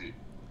undrafted,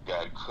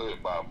 got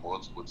cut by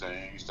multiple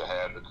teams to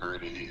have the career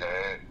that he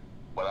had.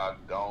 But I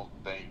don't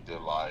think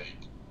that, like,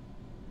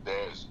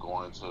 that's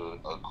going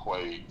to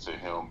equate to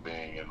him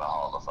being in the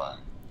Hall of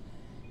Fame.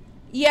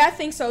 Yeah, I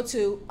think so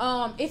too.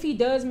 If he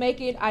does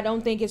make it, I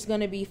don't think it's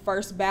going to be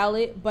first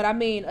ballot. But I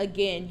mean,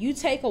 again, you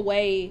take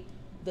away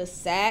the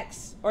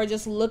sacks or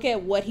just look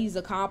at what he's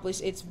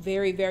accomplished, it's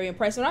very, very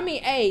impressive. I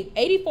mean,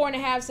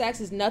 84.5 sacks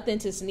is nothing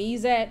to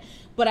sneeze at.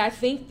 But I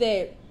think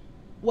that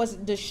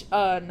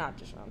TJ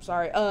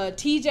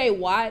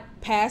Watt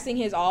passing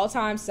his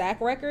all-time sack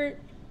record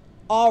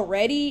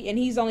already, and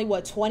he's only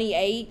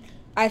 28.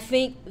 I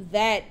think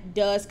that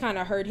does kind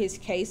of hurt his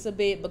case a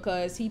bit,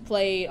 because he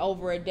played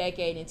over a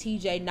decade and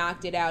TJ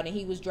knocked it out, and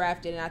he was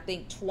drafted in, I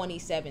think,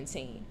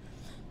 2017.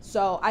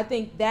 So I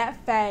think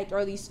that fact, or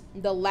at least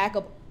the lack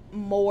of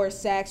more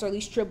sacks, or at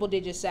least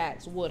triple-digit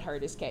sacks, would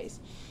hurt his case.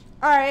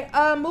 All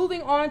right,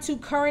 moving on to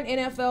current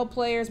NFL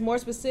players, more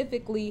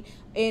specifically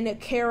in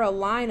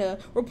Carolina.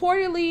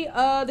 Reportedly,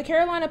 the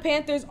Carolina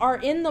Panthers are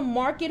in the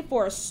market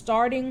for a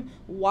starting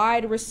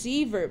wide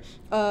receiver.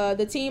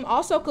 The team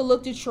also could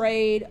look to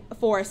trade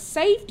for a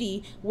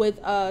safety,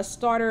 with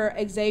starter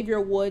Xavier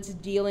Woods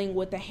dealing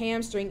with a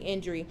hamstring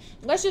injury.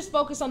 Let's just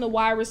focus on the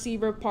wide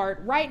receiver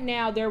part. Right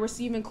now, their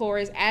receiving core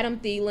is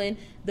Adam Thielen,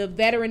 the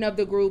veteran of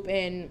the group,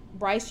 and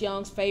Bryce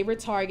Young's favorite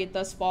target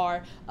thus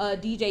far,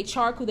 DJ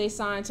Chark, who they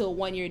signed to a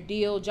one-year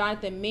deal,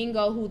 Jonathan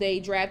Mingo, who they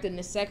drafted in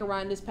the second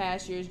round this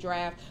past year's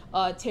draft,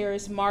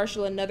 Terrace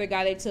Marshall, another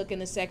guy they took in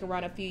the second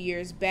round a few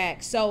years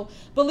back. So,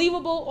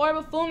 believable or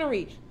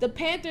buffoonery, the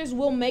Panthers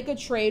will make a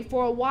trade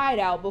for a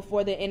wideout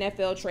before the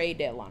NFL trade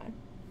deadline.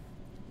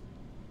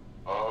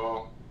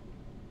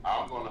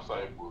 I'm going to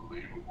say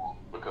believable,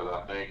 because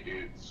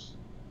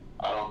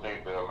I don't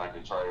think they'll make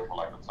a trade for,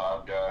 like, a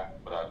top guy,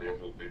 but I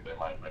definitely think they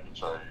might make a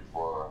trade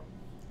for,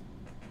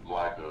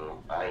 like,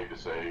 I hate to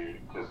say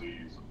it because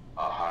he's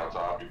a high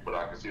topic, but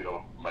I can see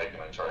them making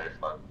a trade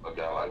for, like, a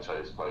guy like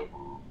Chase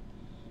Claypool.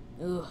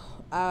 Ugh,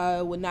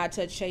 I would not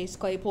touch Chase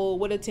Claypool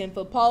with a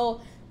 10-foot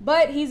pole,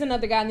 but he's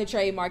another guy in the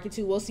trade market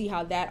too. We'll see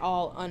how that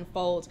all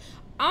unfolds.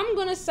 I'm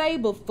going to say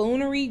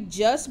buffoonery,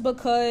 just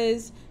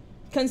because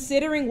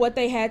considering what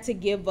they had to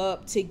give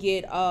up to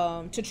get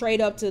to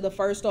trade up to the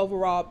first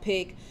overall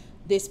pick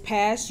this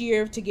past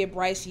year to get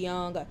Bryce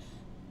Young,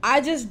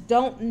 I just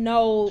don't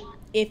know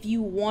if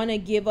you want to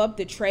give up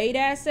the trade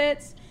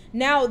assets.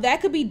 Now,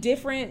 that could be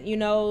different.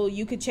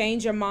 You could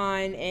change your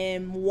mind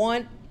and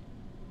want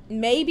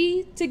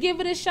maybe to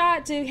give it a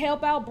shot to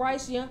help out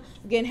Bryce Young,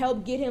 again,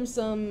 help get him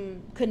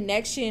some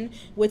connection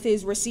with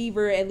his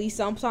receiver at least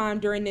sometime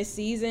during this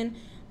season.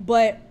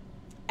 But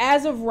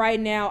as of right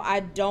now,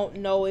 I don't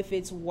know if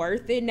it's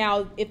worth it.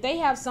 Now, if they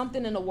have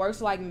something in the works,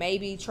 like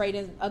maybe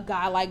trading a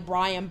guy like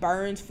Brian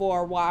Burns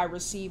for a wide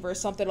receiver,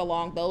 something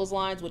along those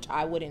lines, which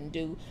I wouldn't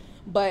do,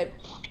 but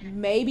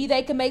maybe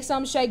they could make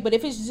some shake. But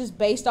if it's just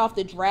based off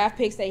the draft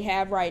picks they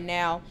have right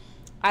now,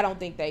 I don't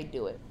think they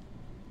do it.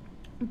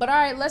 But all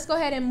right, let's go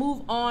ahead and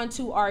move on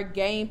to our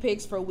game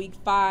picks for Week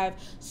 5.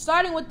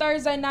 Starting with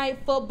Thursday Night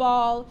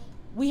Football,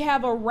 We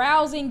have a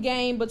rousing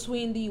game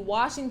between the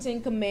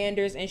Washington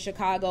Commanders and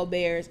Chicago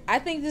Bears. I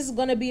think this is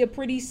going to be a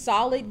pretty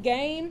solid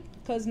game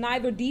because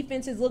neither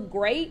defenses look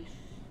great,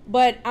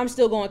 but I'm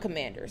still going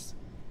Commanders.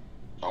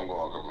 I'm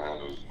going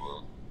Commanders as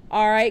well.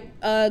 All right,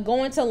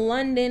 going to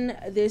London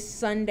this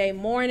Sunday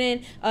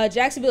morning.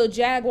 Jacksonville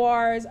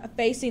Jaguars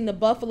facing the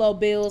Buffalo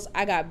Bills.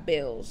 I got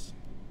Bills.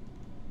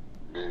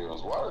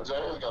 Bills. Why the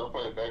Jags got to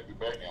play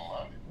back-to-back in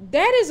London?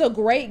 That is a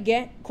great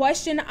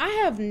question. I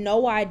have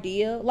no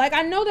idea. Like,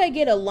 I know they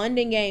get a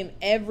London game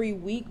every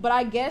week, but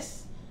I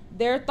guess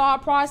their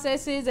thought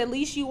process is at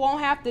least you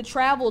won't have to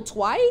travel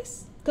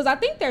twice. Because I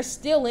think they're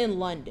still in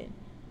London.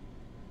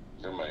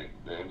 I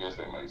guess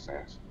that makes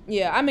sense.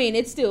 Yeah, I mean,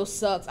 it still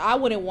sucks. I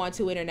wouldn't want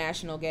 2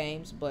 international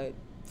games, but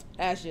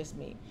that's just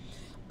me.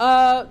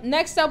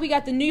 Next up, we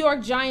got the New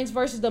York Giants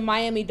versus the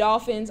Miami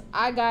Dolphins.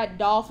 I got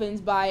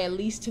Dolphins by at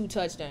least 2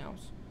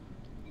 touchdowns.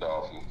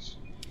 Dolphins.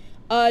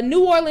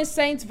 New Orleans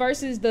Saints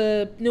versus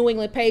the New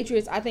England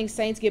Patriots. I think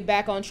Saints get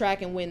back on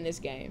track and win this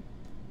game.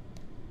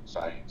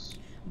 Saints.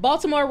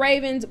 Baltimore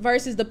Ravens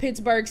versus the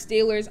Pittsburgh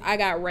Steelers. I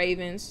got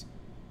Ravens.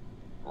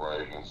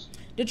 Ravens.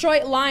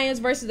 Detroit Lions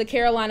versus the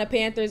Carolina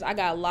Panthers. I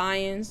got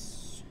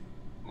Lions.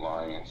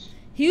 Lions.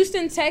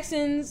 Houston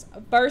Texans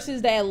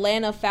versus the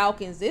Atlanta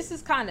Falcons. This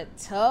is kind of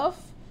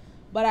tough,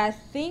 but I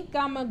think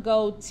I'm going to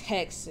go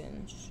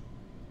Texans.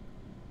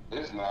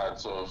 It's not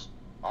tough.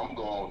 I'm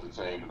going with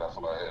the team that I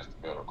feel like has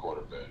the better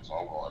quarterback, so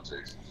I'm going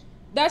Texans.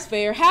 That's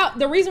fair.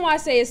 The reason why I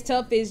say it's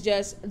tough is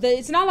just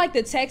it's not like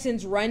the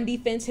Texans' run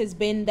defense has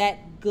been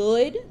that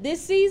good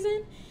this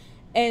season.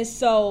 And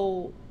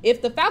so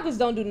if the Falcons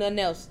don't do nothing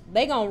else,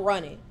 they going to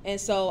run it. And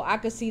so I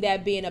could see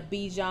that being a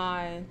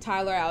Bijan,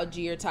 Tyler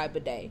Algier type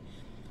of day.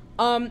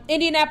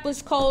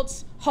 Indianapolis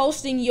Colts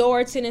hosting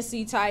your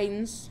Tennessee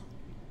Titans.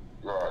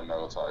 You already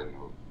know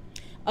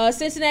Titans.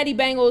 Cincinnati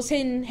Bengals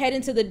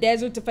heading to the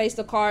desert to face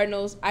the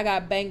Cardinals. I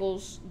got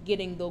Bengals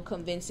getting the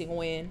convincing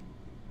win.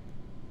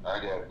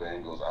 I got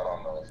Bengals. I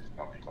don't know if it's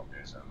going to be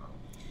convincing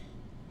though.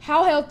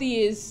 How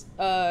healthy is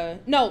no,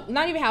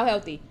 not even how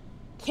healthy.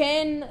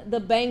 Can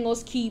the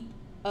Bengals keep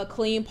a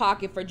clean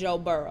pocket for Joe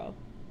Burrow?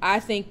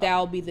 I think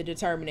that'll be the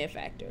determinant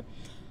factor.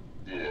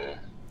 Yeah.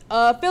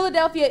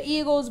 Philadelphia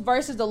Eagles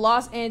versus the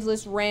Los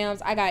Angeles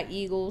Rams. I got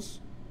Eagles.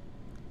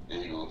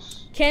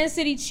 Eagles. Kansas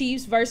City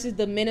Chiefs versus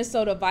the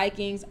Minnesota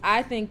Vikings.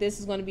 I think this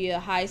is going to be a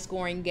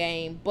high-scoring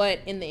game, but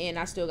in the end,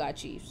 I still got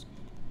Chiefs.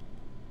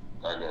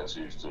 I got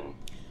Chiefs, too.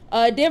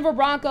 Denver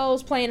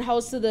Broncos playing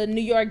host to the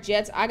New York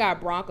Jets. I got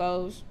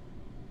Broncos.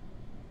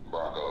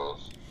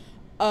 Broncos.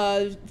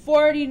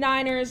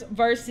 49ers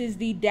versus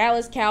the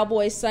Dallas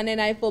Cowboys Sunday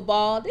Night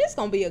Football. This is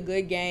going to be a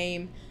good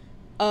game.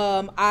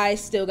 I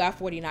still got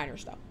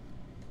 49ers, though.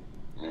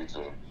 Me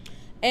too.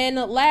 And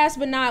last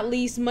but not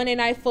least, Monday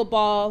Night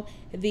Football.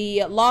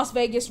 The Las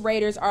Vegas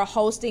Raiders are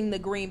hosting the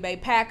Green Bay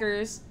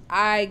Packers.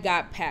 I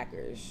got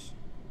Packers.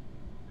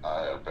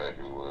 I have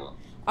Packers well.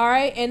 All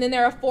right, and then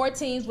there are 4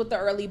 teams with the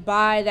early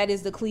bye. That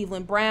is the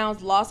Cleveland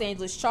Browns, Los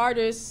Angeles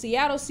Chargers,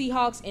 Seattle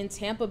Seahawks, and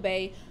Tampa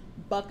Bay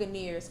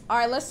Buccaneers. All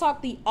right, let's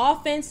talk the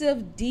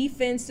offensive,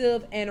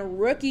 defensive, and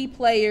rookie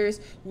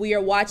players we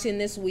are watching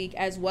this week,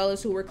 as well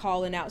as who we're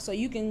calling out. So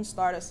you can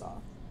start us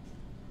off.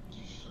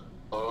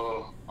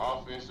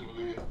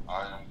 Offensively,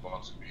 I am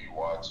going to be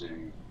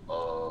watching.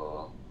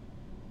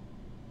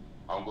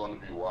 I'm going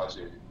to watch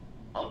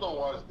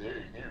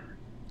Derrick Henry.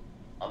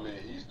 I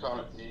mean, he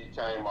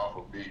came off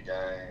a big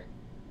game.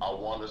 I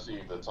want to see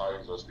if the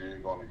Titans are still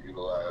going to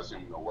utilize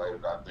him in the way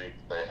that I think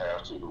they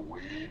have to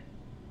win.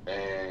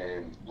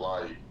 And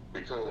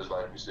because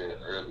like we said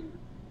earlier,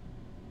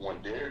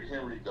 when Derrick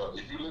Henry goes,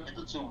 if you look at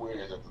the 2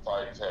 wins that the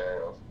Titans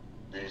have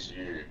this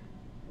year,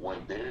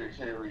 when Derrick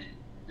Henry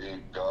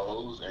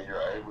goes and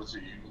you're able to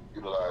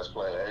utilize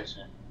play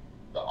action,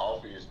 the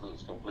offense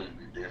looks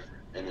completely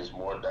different and it's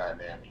more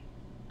dynamic.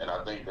 And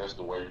I think that's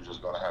the way you're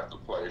just going to have to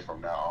play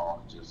from now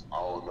on, just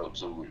own up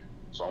to it.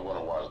 So I'm going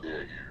to watch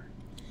Derrick Henry.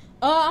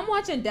 I'm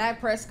watching Dak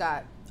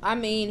Prescott. I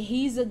mean,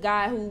 he's a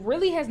guy who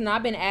really has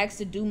not been asked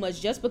to do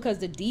much just because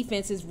the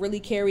defense has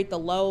really carried the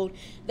load.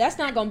 That's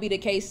not going to be the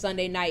case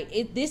Sunday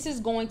night. This is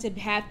going to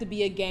have to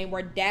be a game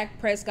where Dak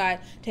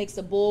Prescott takes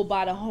the bull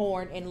by the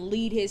horn and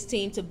lead his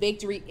team to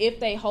victory if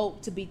they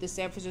hope to beat the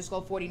San Francisco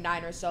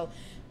 49ers. So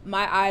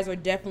my eyes are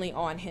definitely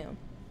on him.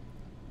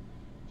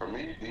 For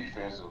me,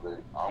 defensively,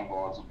 I'm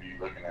going to be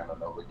looking at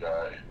another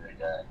guy in that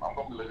game. I'm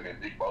going to be looking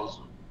at Nick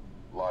Bosa.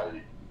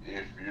 Like,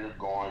 if you're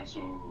going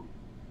to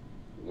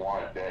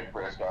want Dak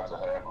Prescott to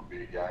have a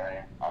big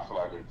game, I feel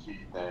like a key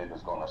thing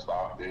that's going to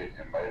stop that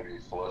and maybe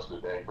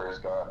fluster Dak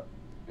Prescott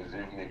is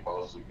if Nick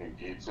Bosa can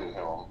get to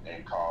him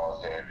and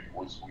cause havoc,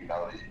 which we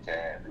know that he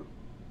can do.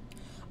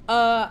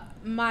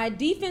 My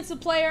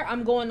defensive player,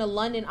 I'm going to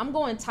London. I'm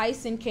going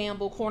Tyson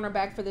Campbell,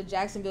 cornerback for the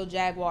Jacksonville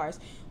Jaguars.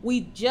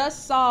 We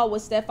just saw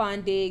what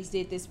Stephon Diggs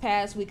did this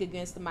past week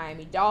against the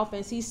Miami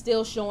Dolphins. He's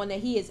still showing that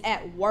he is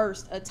at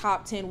worst a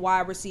top 10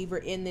 wide receiver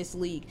in this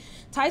league.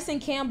 Tyson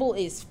Campbell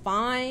is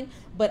fine,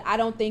 but I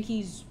don't think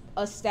he's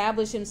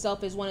establish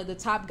himself as one of the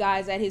top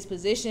guys at his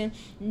position,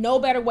 no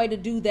better way to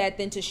do that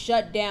than to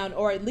shut down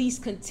or at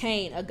least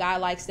contain a guy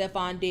like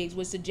Stephon Diggs,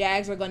 which the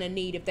Jags are going to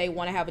need if they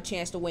want to have a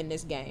chance to win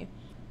this game.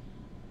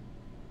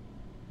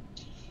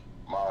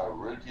 My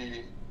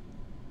rookie,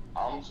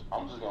 I'm just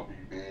gonna be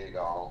big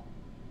on.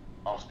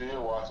 I'm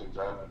still watching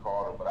Jalen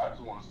Carter, but I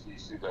just want to see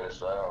C.J.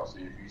 Stroud,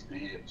 see if he's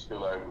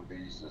still able to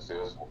be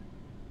successful.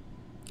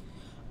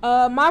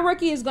 My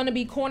rookie is going to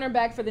be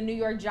cornerback for the New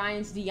York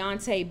Giants,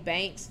 Deonte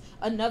Banks,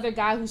 another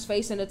guy who's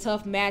facing a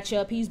tough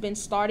matchup. He's been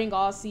starting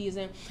all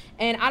season,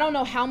 and I don't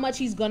know how much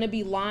he's going to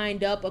be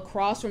lined up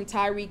across from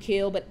Tyreek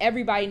Hill, but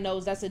everybody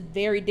knows that's a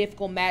very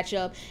difficult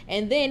matchup.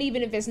 And then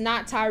even if it's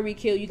not Tyreek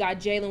Hill, you got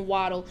Jalen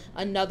Waddle,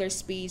 another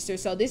speedster.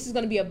 So this is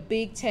going to be a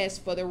big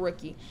test for the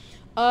rookie.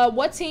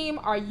 What team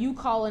are you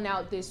calling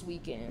out this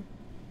weekend?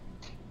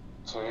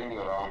 Team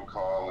that I'm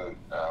calling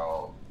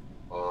out,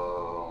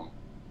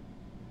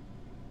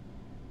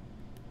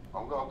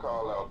 I'm gonna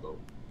call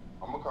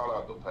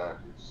out the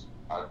Packers.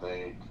 I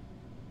think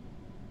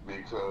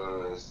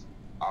because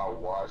I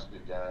watched the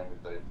game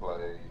that they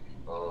played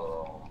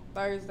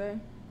Thursday,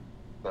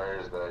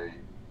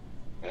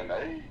 and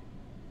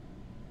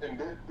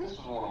this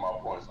was one of my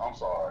points. I'm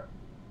sorry,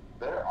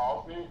 their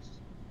offense,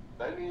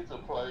 they need to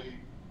play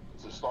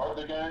to start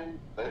the game.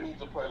 They need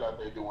to play like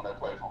they do when they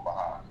play from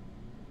behind,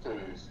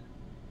 because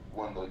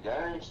when the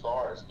game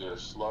starts, they're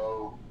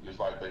slow. It's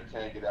like they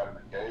can't get out of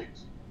the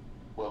gates.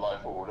 But,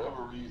 like, for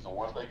whatever reason,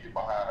 once they get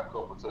behind a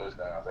couple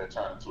touchdowns, they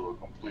turn into a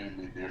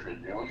completely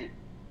different unit.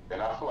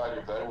 And I feel like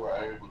if they were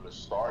able to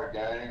start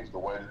games the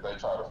way that they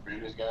try to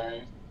finish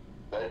games,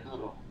 they could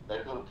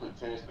have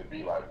potentially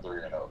be like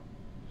 3-0.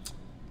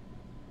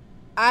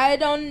 I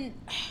don't,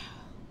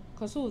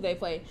 because who have they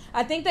played?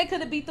 I think they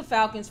could have beat the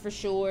Falcons for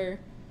sure.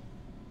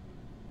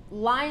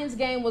 Lions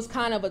game was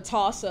kind of a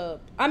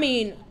toss-up. I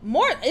mean,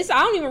 I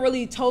don't even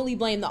really totally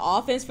blame the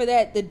offense for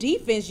that. The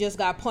defense just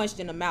got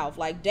punched in the mouth.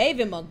 Like,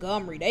 David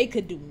Montgomery, they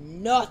could do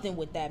nothing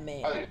with that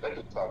man. I think they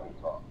could talk him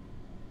talk.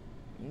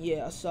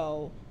 Yeah,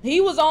 so he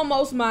was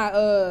almost my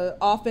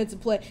offensive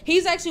player.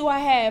 He's actually who I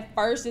had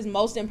first as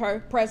most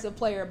impressive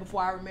player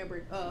before I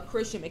remembered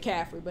Christian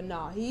McCaffrey. But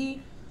no,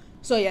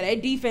 their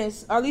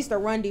defense, or at least their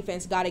run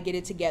defense, got to get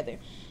it together.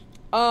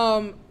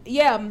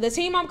 The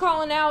team I'm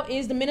calling out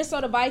is the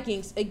Minnesota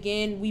Vikings.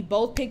 Again, we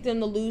both picked them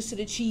to lose to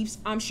the Chiefs.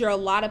 I'm sure a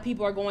lot of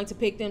people are going to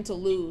pick them to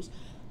lose.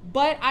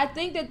 But I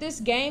think that this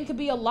game could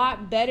be a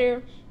lot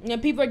better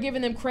than people are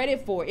giving them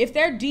credit for. If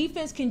their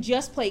defense can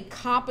just play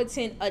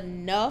competent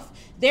enough,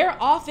 their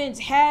offense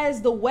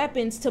has the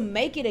weapons to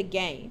make it a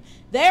game.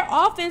 Their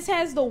offense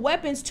has the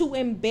weapons to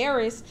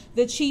embarrass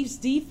the Chiefs'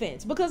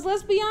 defense. Because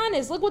let's be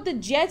honest, look what the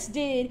Jets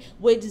did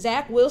with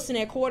Zach Wilson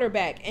at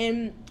quarterback.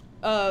 And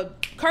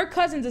Kirk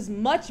Cousins is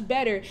much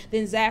better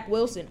than Zach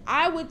Wilson.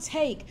 I would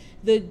take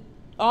the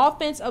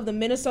offense of the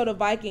Minnesota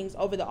Vikings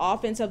over the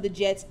offense of the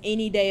Jets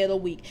any day of the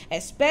week,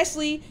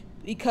 especially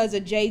because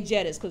of Jay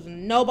Jettis, because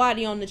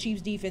nobody on the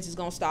Chiefs defense is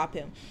going to stop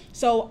him.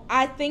 So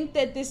I think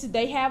that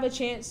they have a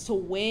chance to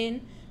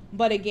win,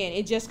 but again,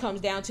 it just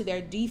comes down to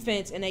their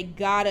defense, and they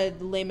got to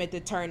limit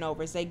the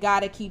turnovers. They got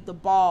to keep the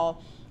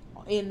ball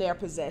in their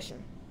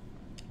possession.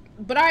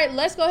 But all right,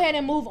 let's go ahead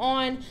and move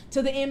on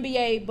to the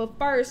NBA. But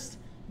first,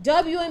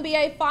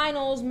 WNBA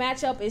Finals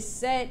matchup is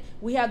set.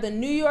 We have the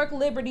New York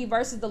Liberty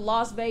versus the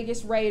Las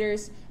Vegas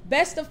Raiders.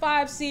 Best of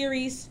 5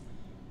 series.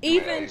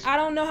 Even, I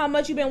don't know how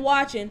much you've been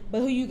watching,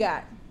 but who you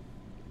got?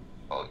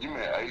 Oh, you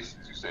meant Aces.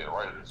 You said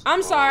Raiders.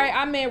 I'm sorry.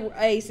 I meant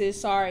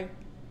Aces. Sorry.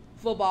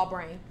 Football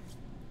brain.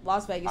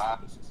 Las Vegas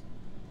Raiders.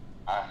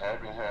 I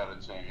haven't had a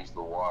chance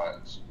to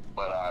watch,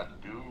 but I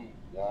do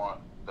want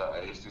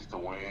the Aces to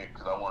win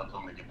because I want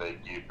them to get their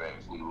get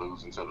back from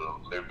losing to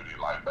the Liberty,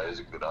 like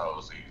basically the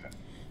whole season.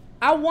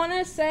 I want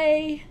to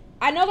say,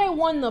 I know they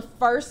won the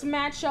first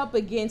matchup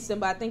against them,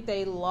 but I think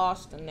they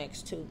lost the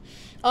next two.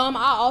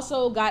 I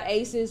also got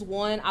Aces.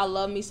 One, I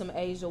love me some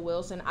Asia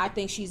Wilson. I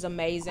think she's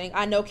amazing.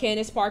 I know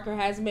Candace Parker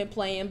hasn't been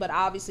playing, but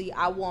obviously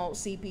I want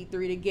CP3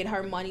 to get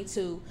her money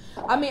too.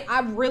 I mean,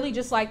 I really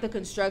just like the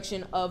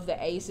construction of the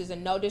Aces,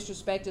 and no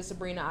disrespect to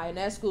Sabrina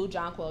Ionescu,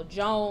 Jonquel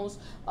Jones,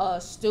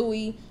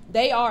 Stewie.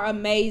 They are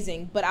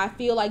amazing, but I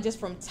feel like just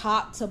from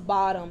top to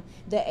bottom,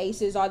 the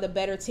Aces are the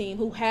better team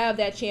who have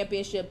that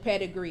championship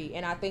pedigree,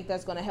 and I think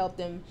that's going to help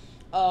them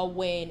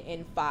win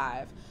in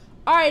 5.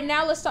 All right,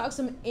 now let's talk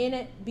some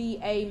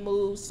NBA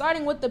moves.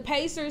 Starting with the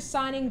Pacers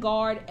signing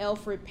guard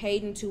Elfrid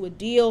Payton to a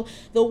deal.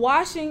 The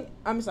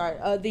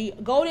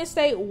Golden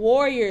State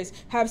Warriors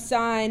have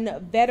signed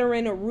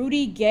veteran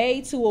Rudy Gay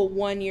to a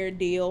 1-year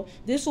deal.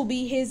 This will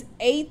be his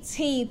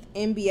 18th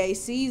NBA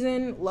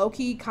season.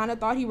 Low-key kind of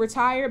thought he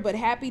retired, but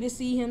happy to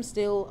see him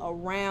still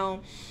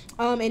around.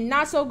 And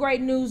not so great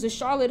news, the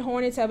Charlotte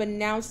Hornets have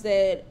announced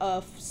that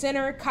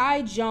center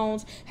Kai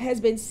Jones has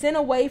been sent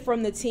away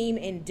from the team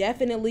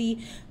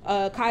indefinitely.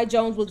 Kai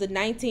Jones was the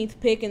 19th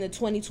pick in the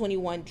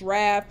 2021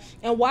 draft.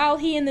 And while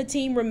he and the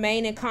team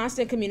remain in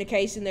constant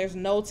communication, there's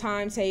no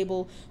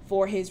timetable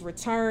for his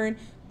return.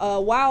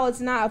 While it's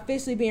not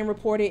officially being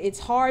reported, it's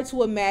hard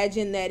to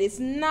imagine that it's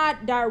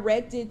not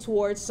directed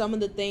towards some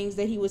of the things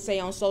that he would say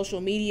on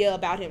social media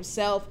about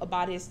himself,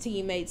 about his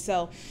teammates.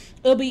 So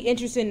it'll be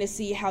interesting to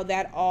see how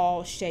that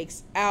all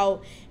shakes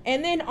out.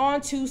 And then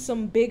on to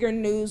some bigger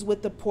news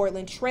with the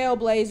Portland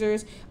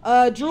Trailblazers.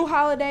 Drew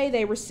Holiday,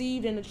 they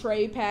received in a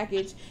trade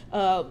package,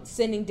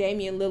 sending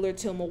Damian Lillard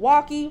to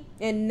Milwaukee.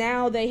 And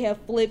now they have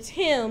flipped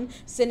him,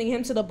 sending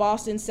him to the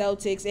Boston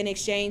Celtics in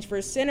exchange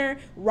for center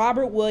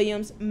Robert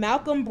Williams,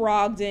 Malcolm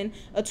Brogdon,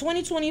 a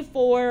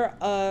 2024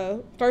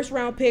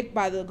 first-round pick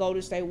by the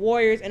Golden State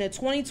Warriors, and a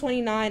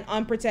 2029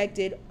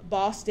 unprotected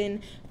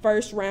Boston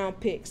first-round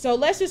pick. So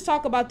let's just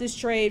talk about this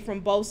trade from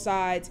both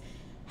sides.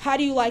 How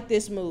do you like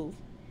this move?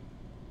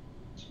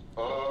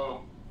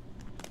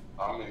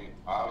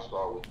 I'll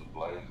start with the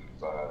Blazers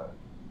side.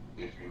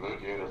 If you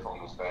look at it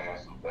from the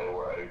stance of they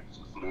were able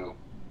to flip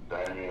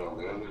Damian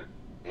Lillard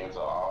into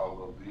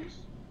all of this,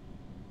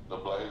 the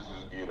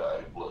Blazers get an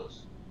A+.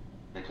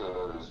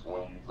 Because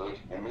when you look,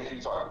 and me and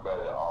you talk about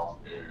it off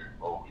air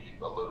a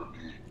little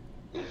bit,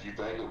 if you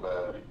think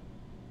about it,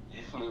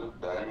 you flip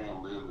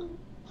Damian Lillard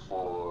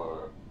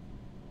for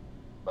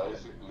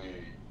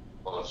basically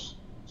a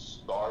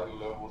starting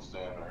level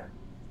center,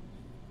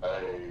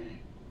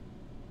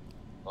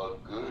 a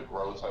good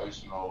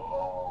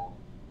rotational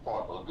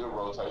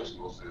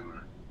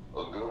center,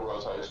 a good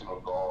rotational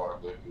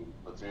guard that could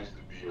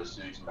potentially be a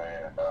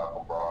 6-man,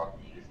 Malcolm Brogdon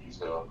if he's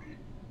healthy.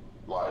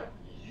 Like,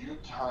 you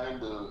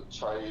kind of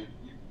trade,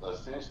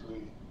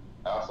 essentially,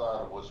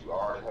 outside of what you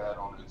already had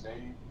on the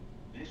team,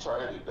 you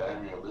traded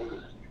Damian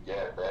Lillard. You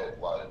got back,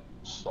 like,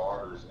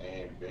 starters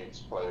and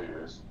bench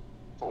players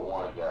for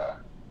one guy.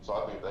 So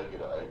I think they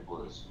get an A+.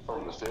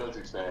 From the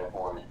Celtics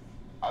standpoint,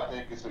 I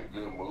think it's a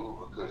good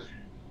move because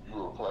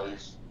you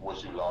replace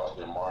what you lost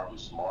in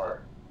Marcus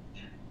Smart.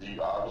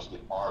 You obviously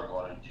are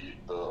going to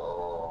get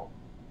the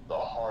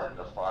heart and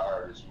the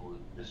fire that you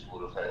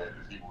would have had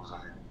if he was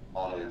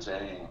on your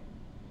team.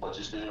 But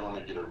you still want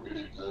to get a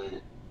really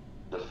good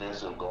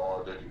defensive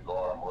guard that can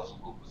guard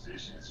multiple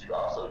positions. You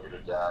also get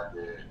a guy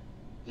that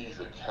he's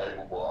a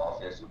capable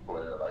offensive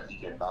player. Like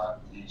he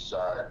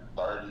shot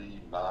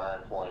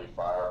 39.5%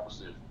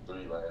 from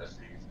three last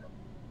season.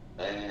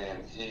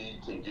 And he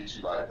can get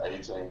you like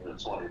 18 to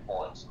 20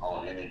 points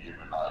on any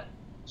given night.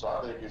 So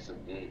I think it's a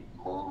good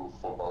move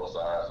for both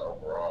sides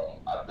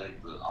overall. I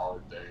think the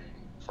only thing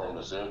from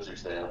the Celtics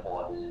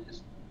standpoint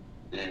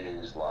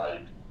is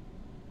like,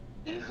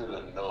 is it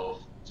enough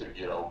to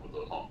get over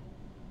the hump?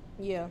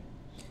 Yeah.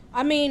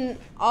 I mean,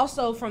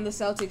 also from the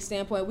Celtics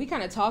standpoint, we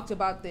kind of talked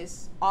about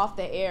this off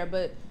the air,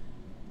 but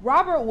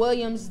Robert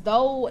Williams,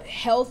 though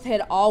health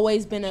had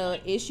always been an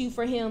issue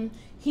for him,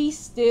 he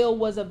still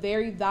was a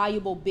very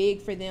valuable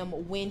big for them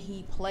when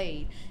he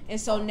played.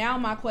 And so now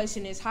my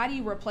question is, how do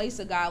you replace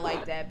a guy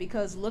like that?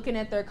 Because looking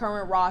at their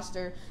current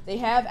roster, they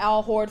have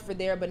Al Horford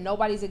there, but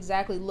nobody's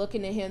exactly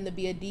looking at him to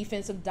be a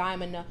defensive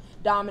domino.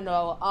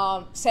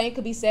 Same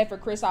could be said for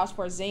Kristaps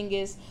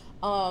Porzingis.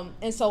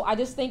 And so I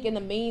just think in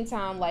the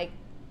meantime, like,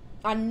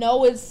 I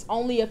know it's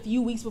only a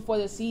few weeks before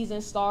the season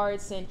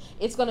starts and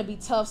it's going to be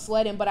tough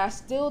sledding, but I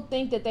still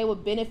think that they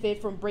would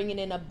benefit from bringing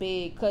in a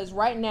big, because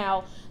right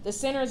now the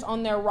centers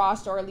on their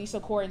roster, or at least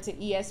according to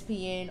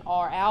ESPN,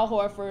 are Al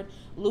Horford,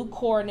 Luke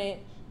Kornet,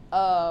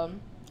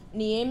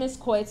 Neemias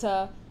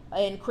Queta,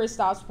 and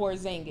Kristaps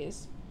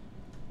Porzingis.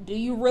 Do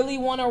you really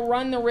want to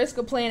run the risk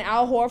of playing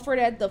Al Horford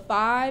at the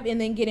 5 and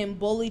then getting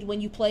bullied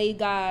when you play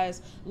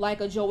guys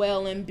like a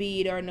Joel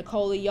Embiid or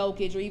Nikola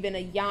Jokic or even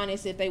a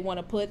Giannis if they want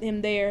to put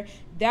him there?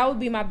 That would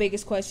be my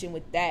biggest question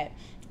with that.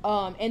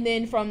 And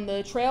then from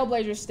the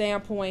Trailblazers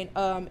standpoint,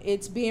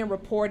 it's being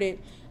reported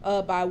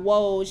by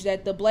Woj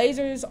that the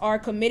Blazers are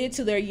committed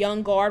to their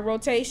young guard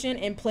rotation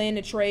and plan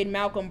to trade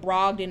Malcolm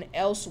Brogdon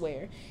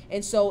elsewhere.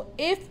 And so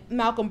if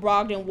Malcolm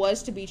Brogdon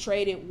was to be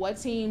traded,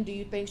 what team do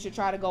you think should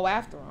try to go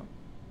after him?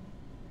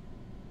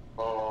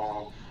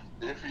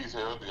 If he's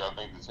healthy, I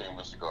think the team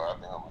that should go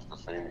after him is the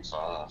Phoenix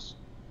Suns,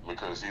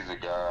 because he's a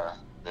guy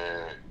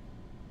that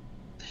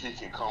he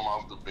can come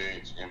off the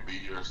bench and be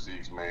your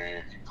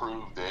 6-man. He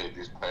proved that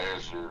this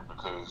past year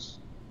because,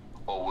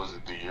 or was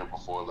it the year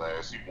before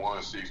last? He won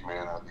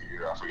 6-man of the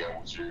year. I forgot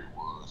what year it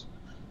was.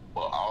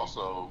 But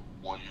also,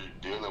 when you're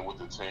dealing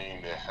with a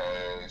team that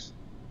has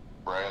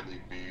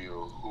Bradley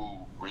Beal,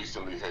 who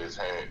recently has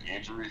had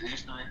injury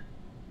history,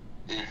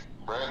 if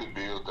Bradley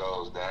Beal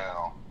goes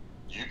down,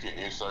 you can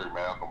insert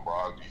Malcolm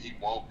Brogdon. He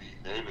won't be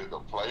nearly the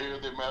player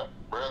that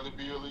Bradley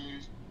Beal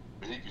is,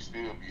 but he can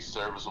still be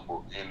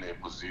serviceable in that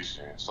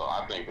position. So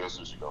I think that's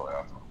what you go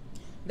after.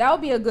 That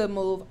would be a good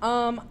move.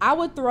 I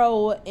would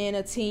throw in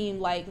a team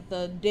like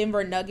the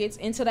Denver Nuggets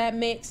into that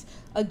mix.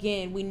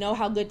 Again, we know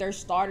how good their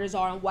starters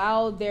are, and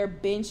while their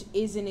bench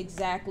isn't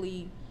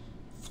exactly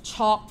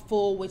chock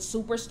full with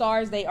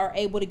superstars, they are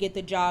able to get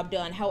the job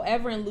done.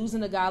 However, in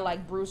losing a guy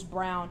like Bruce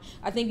Brown,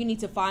 I think you need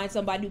to find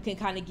somebody who can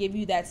kind of give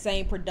you that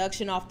same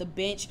production off the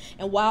bench.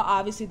 And while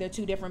obviously they're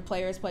two different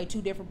players, play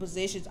two different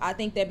positions, I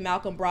think that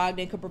Malcolm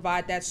Brogdon could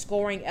provide that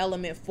scoring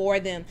element for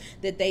them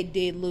that they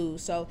did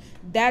lose. So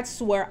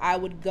that's where I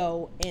would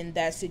go in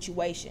that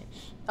situation.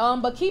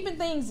 But keeping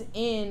things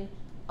in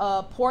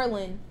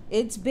Portland,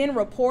 it's been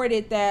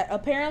reported that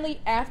apparently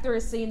after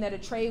it seemed that a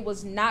trade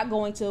was not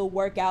going to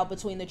work out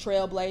between the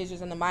Trail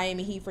Blazers and the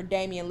Miami Heat for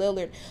Damian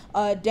Lillard,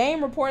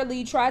 Dame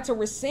reportedly tried to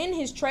rescind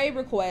his trade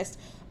request.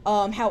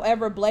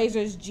 However,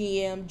 Blazers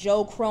GM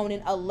Joe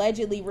Cronin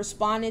allegedly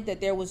responded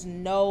that there was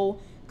no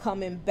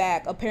coming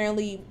back.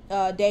 Apparently,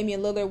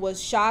 Damian Lillard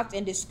was shocked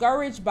and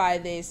discouraged by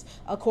this,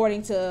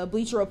 according to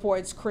Bleacher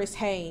Report's Chris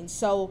Haynes.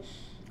 So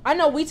I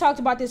know we talked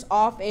about this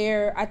off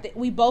air. I think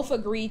we both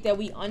agreed that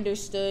we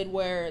understood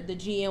where the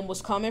GM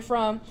was coming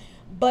from.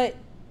 But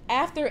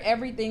after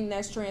everything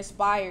that's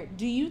transpired,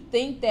 do you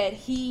think that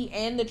he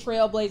and the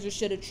Trailblazers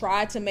should have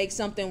tried to make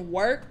something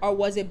work, or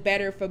was it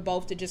better for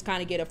both to just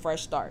kind of get a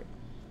fresh start?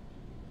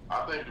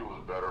 I think it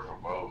was better for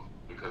both,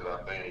 because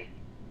I think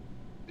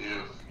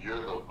if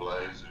you're the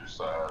Blazers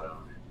side of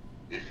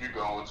it, if you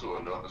go into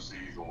another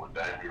season with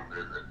Damian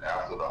Lillard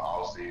after the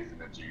off season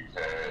that you've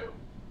had,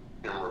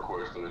 him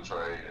requesting a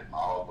trade and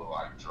all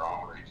the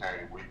drama that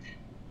came with it,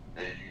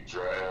 and you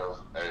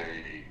draft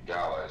a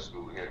guy like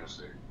Scoot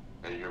Henderson,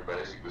 and you're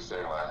basically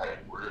saying hey,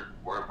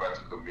 we're about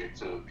to commit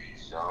to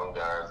these young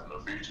guys in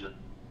the future.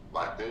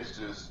 This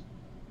just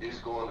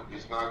it's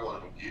not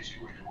going to get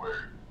you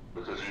anywhere,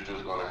 because you're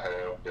just going to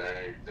have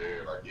Dame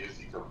there. If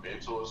he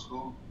commit to a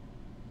Scoot,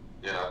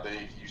 then I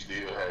think you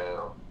still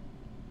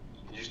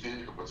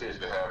could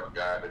potentially have a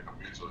guy that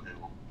commits to him.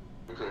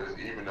 Because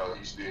even though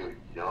he's still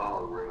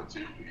young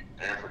relatively,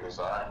 Anthony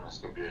Simons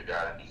could be a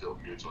guy that can help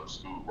you into a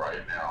Scoot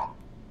right now.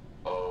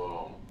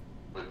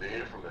 But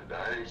then from the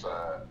Dame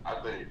side,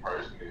 I think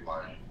personally,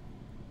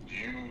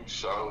 you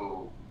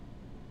show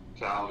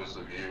countless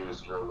of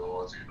years your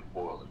loyalty to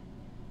Portland.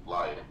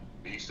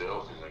 Be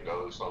selfish and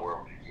go somewhere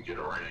where you can get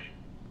a ring.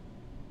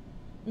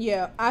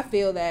 Yeah, I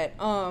feel that.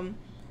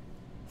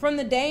 From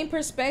the Dame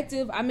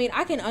perspective,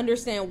 I can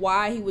understand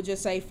why he would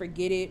just say,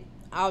 forget it,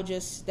 I'll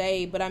just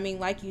stay. But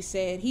like you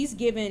said, he's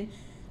given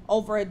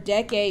over a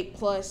decade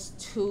plus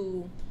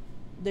to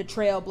the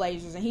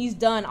Trailblazers, and he's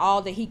done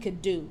all that he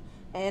could do.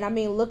 And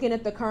looking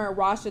at the current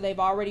roster, they've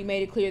already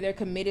made it clear they're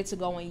committed to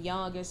going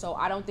young, and so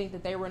I don't think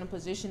that they were in a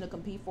position to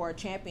compete for a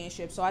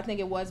championship. So I think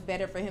it was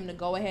better for him to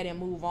go ahead and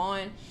move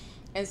on.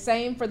 And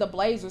same for the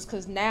Blazers,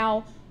 because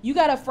now you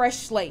got a fresh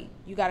slate.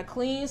 You got a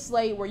clean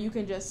slate where you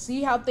can just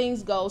see how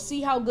things go,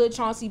 see how good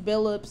Chauncey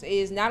Billups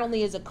is, not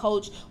only as a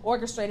coach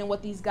orchestrating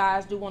what these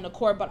guys do on the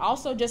court, but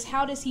also just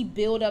how does he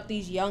build up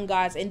these young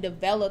guys and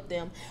develop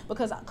them,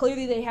 because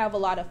clearly they have a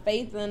lot of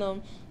faith in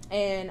them.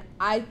 And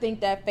I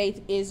think that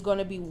faith is going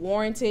to be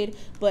warranted.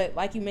 But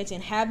like you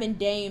mentioned, having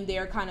Dame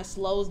there kind of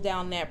slows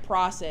down that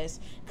process,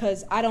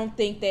 because I don't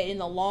think that in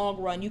the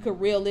long run you could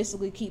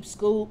realistically keep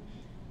Scoot,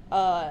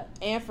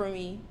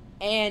 Anthony,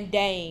 and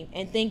Dame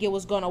and think it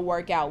was going to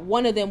work out.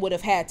 One of them would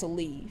have had to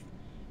leave.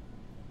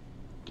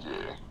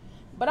 Yeah.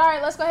 But all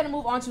right, let's go ahead and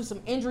move on to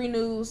some injury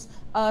news.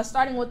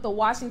 Starting with the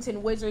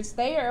Washington Wizards,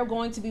 they are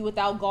going to be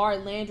without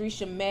guard Landry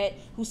Shamet,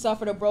 who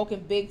suffered a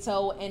broken big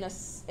toe, and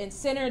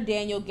center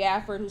Daniel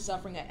Gafford, who's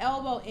suffering an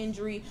elbow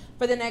injury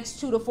for the next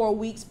 2 to 4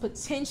 weeks,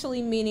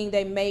 potentially meaning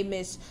they may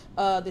miss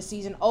the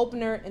season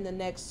opener in the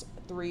next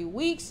 3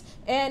 weeks.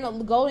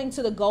 And going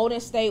to the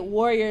Golden State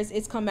Warriors,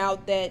 it's come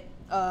out that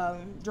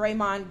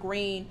Draymond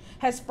Green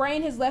has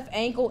sprained his left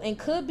ankle and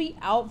could be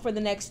out for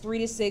the next 3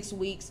 to 6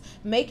 weeks,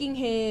 making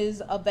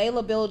his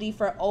availability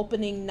for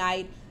opening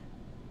night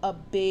a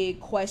big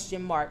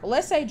question mark.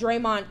 Let's say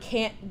Draymond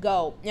can't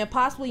go and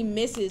possibly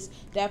misses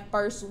that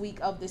first week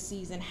of the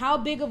season. How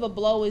big of a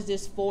blow is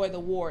this for the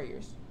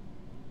Warriors?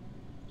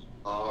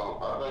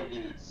 I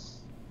think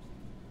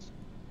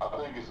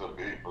it's a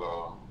big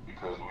blow,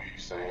 because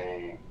we've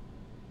seen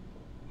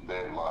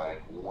that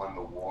when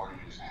the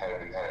Warriors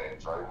haven't had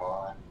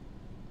Draymond,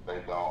 they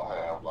don't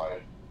have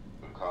the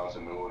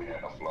continuity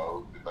and the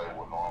flow that they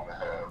would normally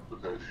have,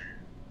 because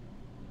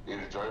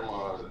if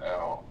Draymond's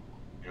out,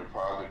 you're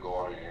probably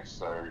going to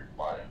insert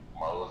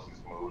Moses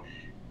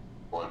Moody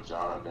or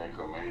Jonathan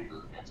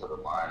Kuminga into the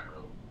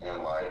lineup.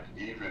 And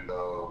even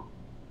though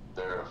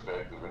they're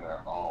effective in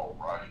their own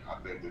right, I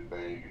think the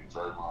thing that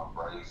Draymond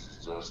brings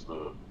is just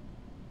the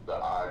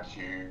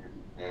IQ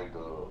and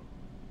the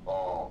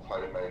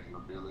playmaking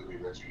ability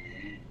that you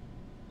need.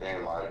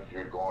 And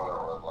you're going to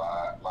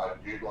rely,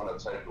 you're going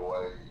to take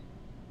away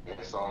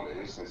in some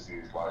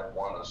instances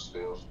one of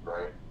Steph's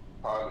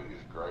probably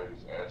his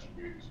greatest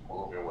attribute is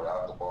moving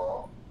without the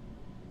ball,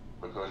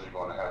 because you're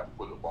going to have to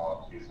put the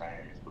ball in his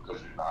hands,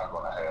 because you're not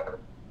going to have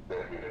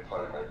that many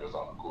playmakers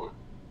on the court.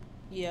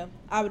 Yeah,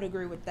 I would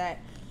agree with that.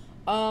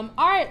 All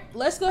right,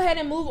 let's go ahead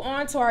and move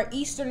on to our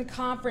Eastern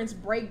Conference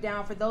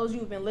breakdown. For those of you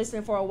who've been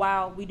listening for a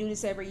while, we do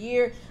this every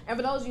year. And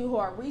for those of you who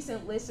are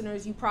recent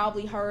listeners, you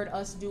probably heard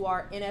us do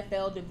our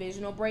NFL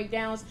divisional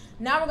breakdowns.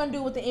 Now we're going to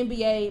do it with the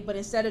NBA, but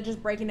instead of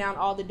just breaking down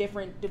all the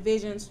different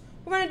divisions,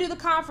 we're going to do the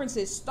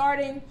conferences,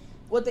 starting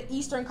with the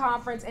Eastern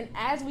Conference. And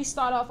as we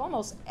start off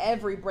almost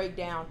every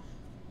breakdown,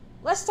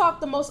 let's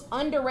talk the most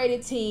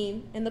underrated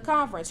team in the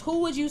conference.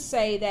 Who would you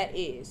say that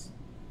is?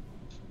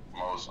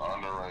 Most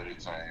underrated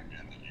team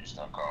in the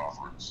Eastern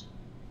Conference.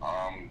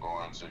 I'm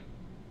going to.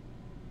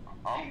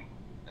 I'm.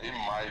 It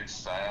might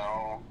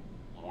sound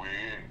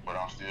weird, but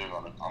I'm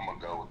gonna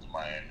go with the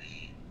Miami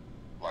Heat.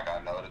 Like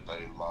I know that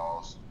they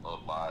lost a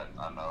lot.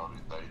 I know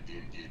that they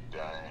did get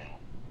down,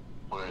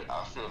 but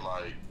I feel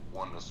like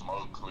when the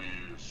smoke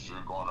clears,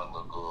 you're gonna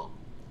look up,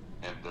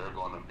 and they're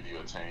gonna be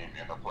a team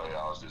in the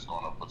playoffs that's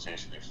gonna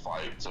potentially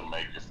fight to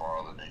make it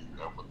farther than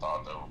you ever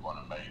thought they were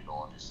gonna make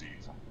during this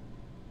season.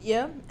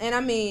 Yeah, and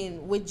I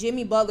mean, with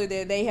Jimmy Butler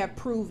there, they have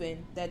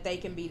proven that they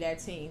can be that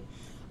team.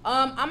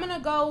 I'm going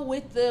to go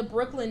with the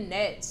Brooklyn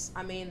Nets.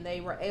 I mean,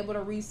 they were able to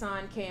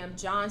re-sign Cam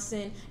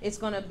Johnson. It's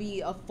going to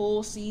be a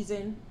full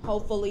season,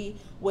 hopefully,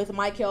 with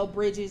Mikal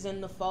Bridges in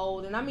the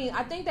fold. And, I mean,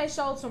 I think they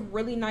showed some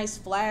really nice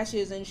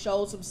flashes and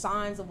showed some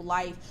signs of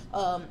life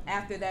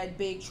after that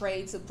big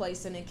trade took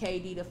place in the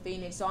KD to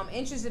Phoenix. So I'm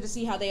interested to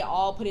see how they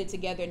all put it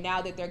together now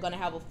that they're going to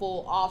have a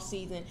full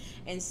offseason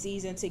and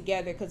season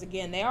together. Because,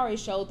 again, they already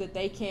showed that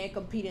they can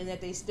compete and that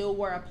they still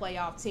were a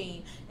playoff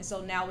team. And so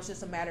now it's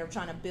just a matter of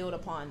trying to build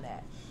upon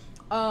that.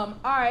 All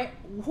right,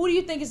 who do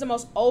you think is the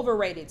most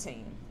overrated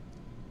team?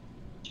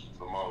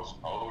 The most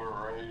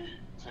overrated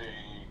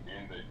team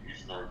in the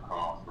Eastern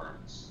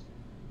Conference.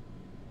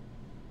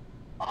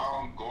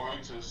 I'm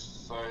going to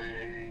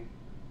say,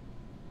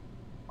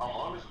 I'm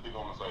honestly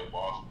going to say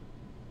Boston.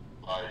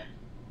 Like,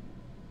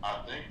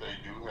 I think they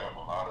do have a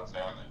lot of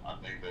talent. I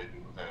think they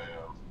do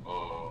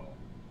have,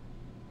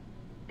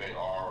 they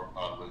are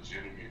a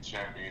legitimate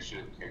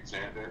championship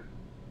contender.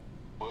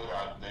 But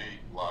I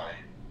think, like,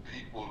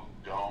 people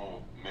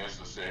don't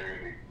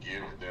necessarily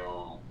give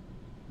them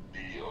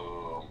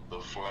the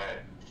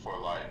flat for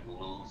like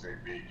losing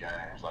big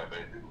games like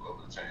they do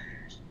other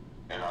teams.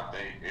 And I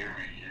think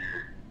every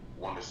year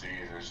when the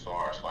season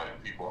starts,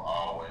 like people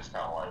always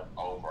kind of like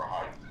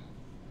overhype them.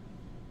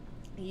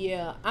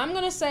 Yeah, I'm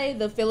going to say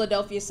the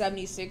Philadelphia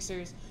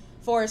 76ers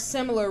for a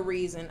similar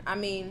reason. I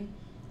mean,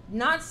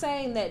 not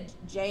saying that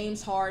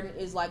James Harden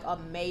is like a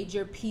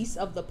major piece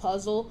of the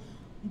puzzle,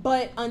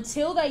 but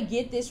until they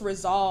get this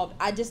resolved,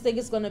 I just think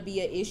it's going to be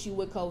an issue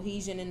with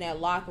cohesion in that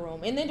locker room.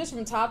 And then just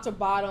from top to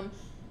bottom,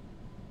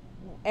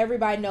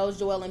 everybody knows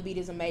Joel Embiid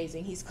is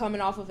amazing. He's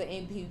coming off of an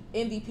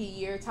MVP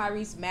year.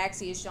 Tyrese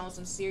Maxey has shown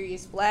some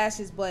serious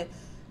flashes, but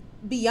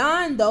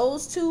beyond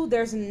those two,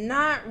 there's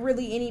not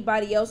really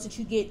anybody else that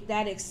you get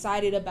that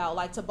excited about.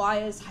 Like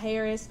Tobias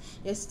Harris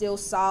is still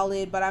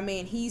solid, but I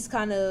mean, he's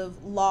kind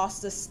of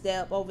lost a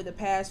step over the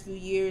past few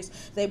years.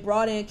 They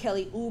brought in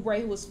Kelly Oubre,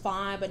 who was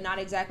fine, but not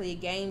exactly a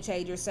game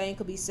changer. Same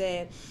could be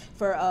said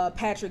for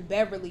Patrick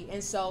Beverley.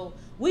 And so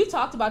we've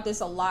talked about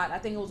this a lot. I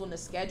think it was when the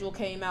schedule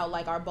came out,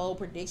 like our bold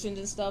predictions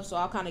and stuff. So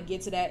I'll kind of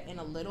get to that in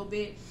a little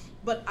bit.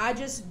 But I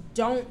just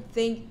don't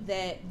think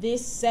that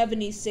this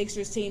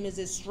 76ers team is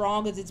as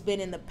strong as it's been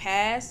in the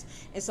past.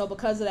 And so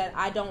because of that,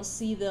 I don't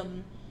see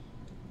them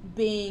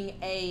being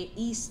a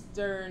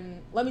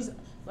Eastern... Let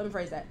me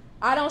phrase that.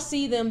 I don't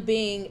see them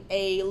being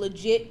a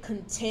legit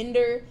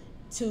contender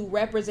to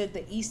represent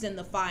the East in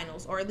the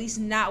finals, or at least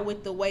not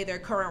with the way their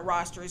current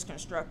roster is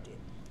constructed.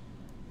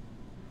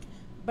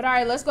 But all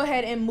right, let's go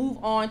ahead and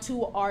move on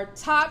to our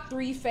top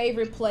 3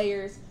 favorite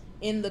players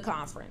in the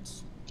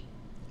conference.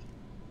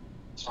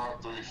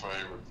 Top 3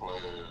 favorite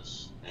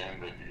players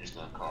in the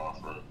Eastern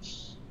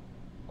Conference.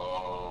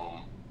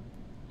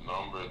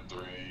 Number 3,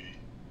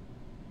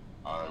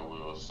 I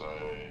will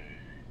say,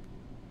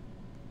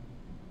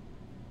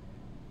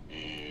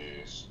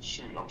 is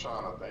I'm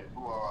trying to think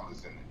who all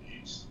is in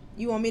the East.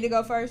 You want me to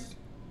go first?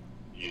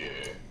 Yeah.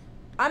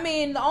 I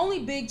mean, the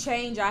only big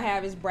change I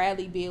have is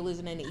Bradley Beal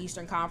isn't in the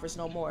Eastern Conference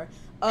no more.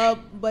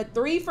 But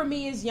 3 for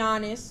me is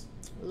Giannis.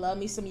 Love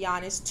me some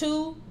Giannis.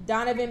 2,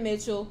 Donovan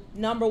Mitchell.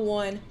 Number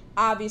 1,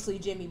 obviously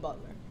Jimmy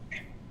Butler.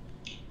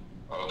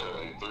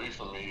 Okay, 3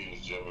 for me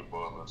is Jimmy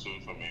Butler. 2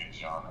 for me is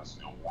Giannis,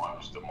 and 1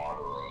 is DeMar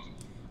DeRozan.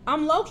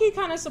 I'm low-key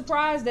kind of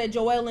surprised that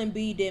Joel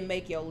Embiid didn't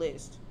make your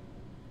list.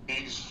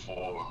 He's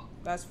 4.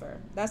 That's fair.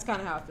 That's kind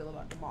of how I feel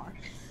about DeMar.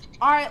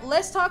 All right,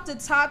 let's talk to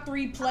top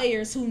 3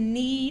 players who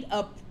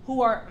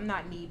are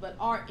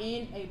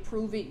in a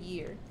prove-it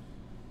year.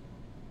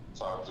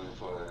 Top 3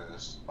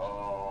 players.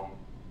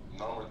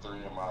 Number 3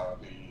 in my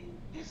opinion,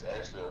 it's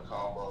actually a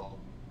combo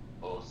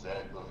of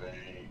Zach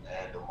LaVine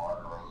and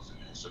DeMar DeRozan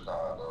in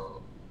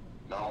Chicago.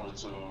 Number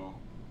 2,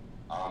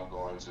 I'm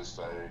going to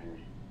say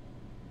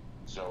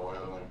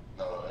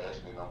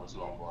number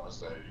 2, I'm going to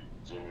say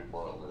Jimmy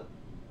Butler.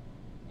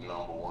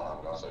 Number 1,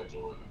 I'm going to say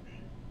Joel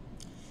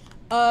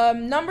Embiid.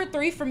 Number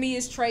 3 for me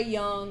is Trae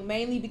Young,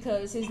 mainly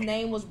because his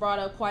name was brought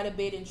up quite a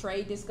bit in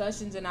trade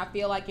discussions, and I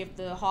feel like if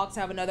the Hawks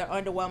have another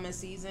underwhelming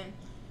season,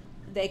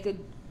 they could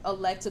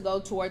elect to go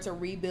towards a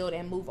rebuild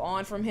and move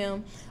on from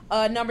him.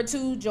 Number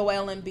 2,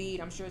 Joel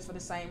Embiid. I'm sure it's for the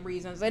same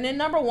reasons. And then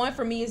number 1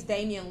 for me is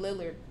Damian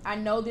Lillard. I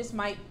know this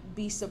might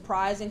be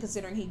surprising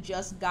considering he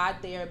just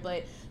got there,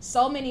 but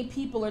so many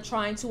people are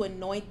trying to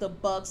anoint the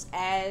Bucks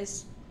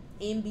as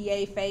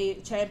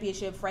NBA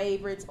championship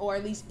favorites, or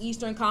at least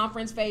Eastern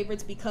Conference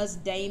favorites, because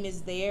Dame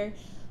is there.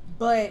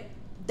 But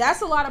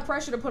that's a lot of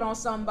pressure to put on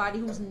somebody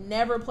who's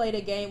never played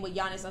a game with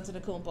Giannis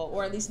Antetokounmpo,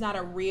 or at least not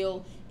a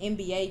real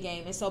NBA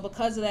game. And so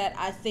because of that,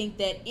 I think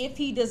that if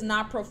he does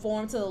not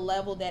perform to the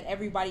level that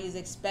everybody is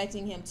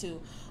expecting him to,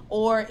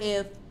 or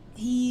if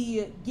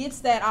he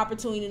gets that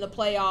opportunity in the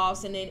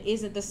playoffs and then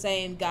isn't the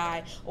same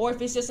guy, or if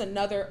it's just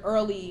another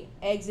early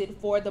exit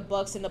for the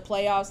Bucks in the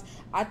playoffs,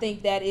 I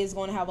think that is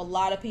going to have a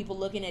lot of people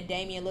looking at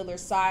Damian Lillard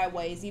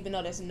sideways, even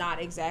though that's not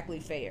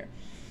exactly fair.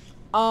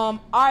 All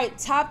right,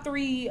 top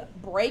 3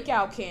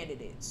 breakout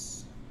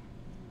candidates.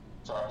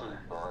 Top 3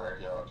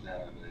 breakout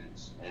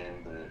candidates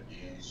in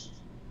the East.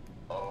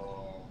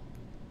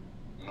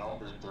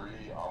 Number 3,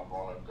 I'm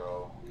gonna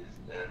go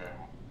with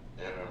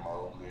Evan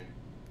Mobley.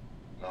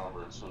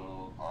 Number 2,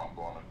 I'm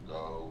gonna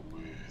go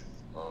with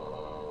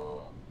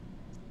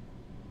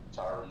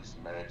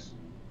Tyrese Maxey.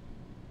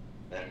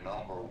 And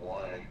number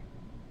 1,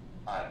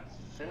 I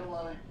feel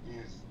like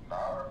it's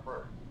not a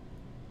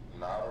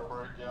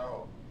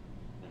breakout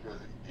because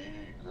he did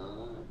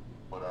good,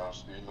 but I'm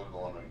still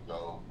gonna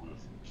go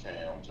with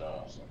Cam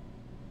Johnson.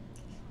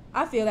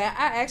 I feel that.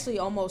 I actually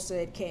almost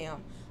said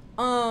Cam.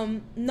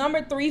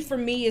 Number 3 for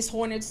me is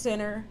Hornets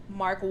center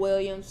Mark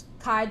Williams.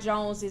 Kai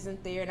Jones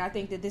isn't there, and I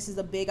think that this is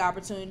a big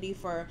opportunity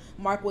for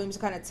Mark Williams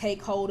to kind of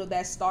take hold of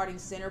that starting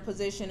center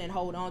position and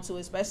hold on to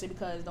it, especially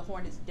because the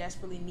Hornets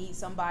desperately need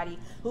somebody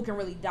who can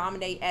really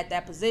dominate at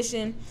that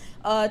position.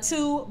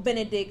 2,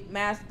 Benedict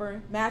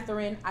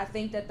Mathurin. I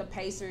think that the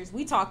Pacers,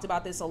 we talked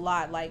about this a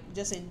lot, like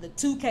just in the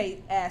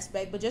 2K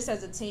aspect, but just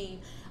as a team,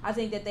 I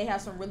think that they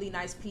have some really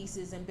nice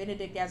pieces, and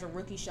Benedict as a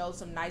rookie showed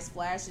some nice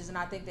flashes, and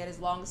I think that as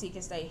long as he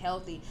can stay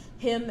healthy,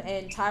 him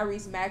and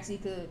Tyrese Maxey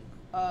could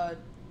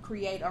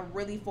create a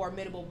really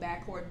formidable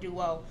backcourt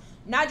duo,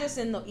 not just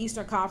in the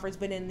Eastern Conference,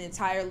 but in the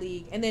entire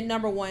league. And then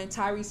number 1,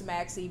 Tyrese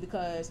Maxey,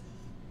 because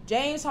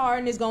James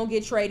Harden is going to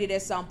get traded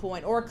at some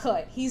point or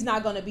cut. He's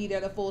not going to be there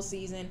the full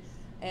season.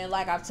 And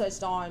like I've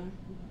touched on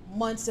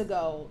months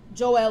ago,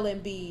 Joel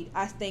Embiid,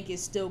 I think,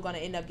 is still going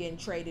to end up getting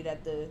traded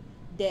at the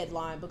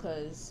deadline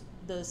because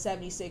the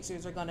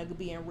 76ers are going to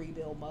be in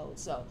rebuild mode.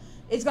 So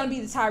it's going to be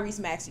the Tyrese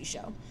Maxey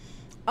show.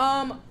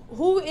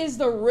 Who is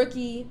the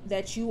rookie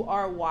that you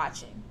are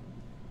watching?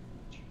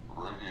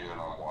 Rookie that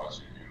I'm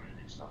watching in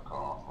the Eastern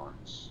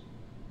Conference,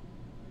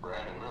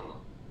 Brandon Miller.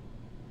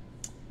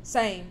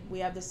 Same. We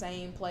have the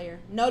same player.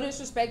 No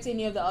disrespect to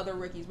any of the other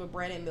rookies, but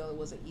Brandon Miller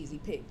was an easy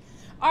pick.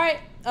 All right,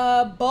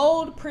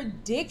 bold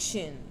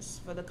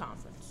predictions for the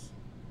conference.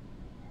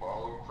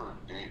 Bold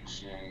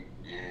prediction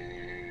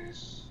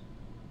is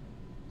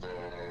that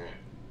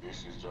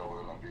this is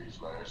Joel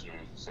Embiid's last year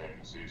as the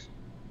second season.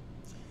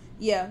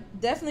 Yeah,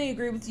 definitely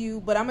agree with you,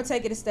 but I'm going to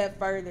take it a step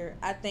further.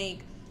 I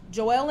think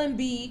Joel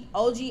Embiid,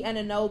 OG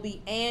Anunoby,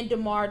 and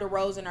DeMar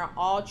DeRozan are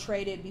all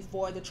traded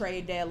before the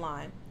trade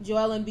deadline.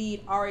 Joel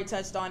Embiid already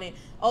touched on it.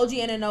 OG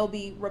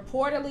Anunoby,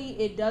 reportedly,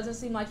 it doesn't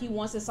seem like he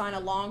wants to sign a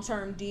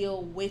long-term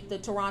deal with the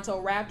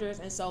Toronto Raptors.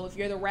 And so if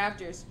you're the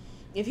Raptors,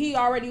 if he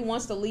already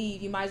wants to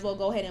leave, you might as well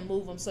go ahead and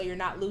move him so you're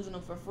not losing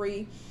him for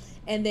free.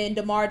 And then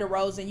DeMar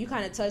DeRozan, you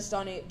kind of touched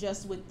on it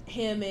just with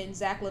him and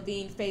Zach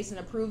LaVine facing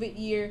a prove-it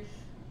year.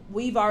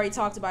 We've already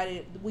talked about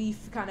it. We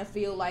kind of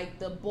feel like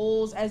the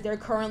Bulls, as they're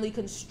currently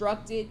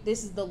constructed,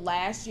 this is the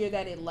last year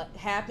that it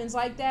happens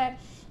like that.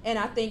 And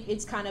I think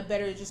it's kind of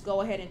better to just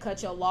go ahead and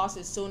cut your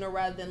losses sooner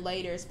rather than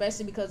later,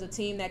 especially because a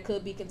team that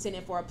could be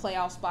contending for a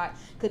playoff spot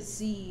could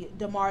see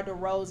DeMar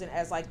DeRozan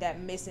as like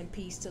that missing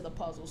piece to the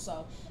puzzle.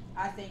 So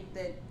I think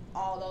that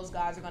all those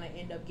guys are going to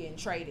end up getting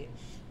traded.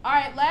 All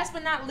right, last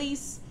but not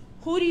least,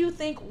 who do you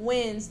think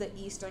wins the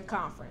Eastern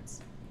Conference?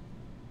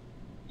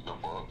 The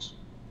Bucks.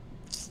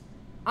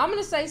 I'm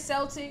going to say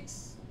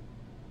Celtics.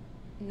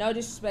 No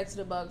disrespect to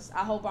the Bucks.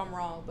 I hope I'm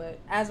wrong, but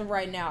as of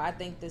right now, I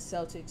think the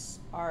Celtics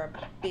are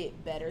a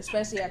bit better,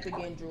 especially after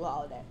getting Drew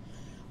Holiday.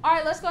 All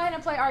right, let's go ahead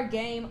and play our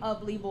game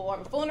of Believable or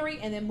Buffoonery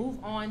and then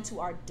move on to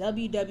our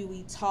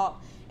WWE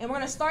talk. And we're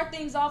going to start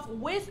things off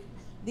with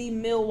the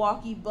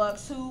Milwaukee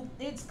Bucks, who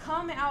it's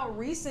come out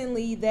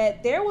recently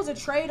that there was a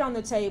trade on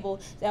the table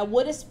that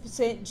would have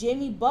sent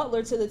Jimmy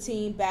Butler to the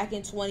team back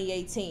in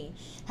 2018.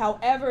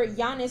 However,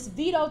 Giannis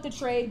vetoed the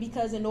trade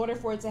because in order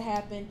for it to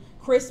happen,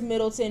 Chris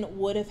Middleton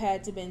would have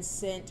had to been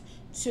sent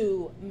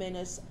to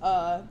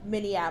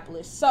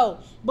Minneapolis. So,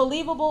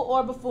 believable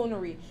or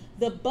buffoonery?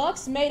 The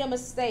Bucks made a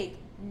mistake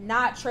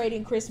not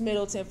trading Chris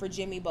Middleton for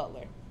Jimmy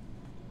Butler.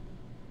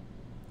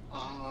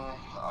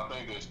 I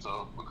think that's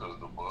tough because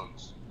the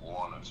Bucks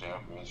won a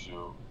championship.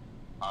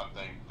 I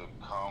think the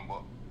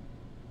combo.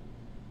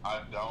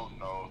 I don't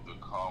know if the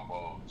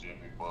combo of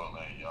Jimmy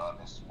Butler and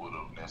Giannis would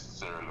have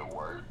necessarily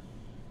worked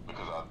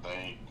because I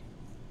think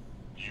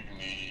you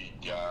need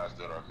guys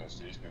that are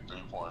consistent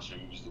 3-point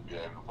shooters to be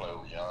able to play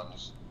with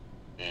Giannis.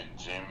 And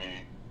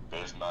Jimmy,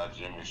 that's not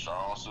Jimmy's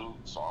strong suit.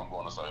 So I'm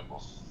going to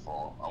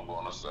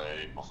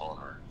say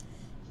buffoonery.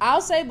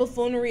 I'll say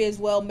buffoonery as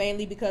well,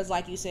 mainly because,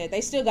 like you said,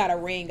 they still got a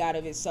ring out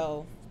of it,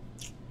 so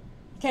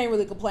can't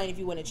really complain if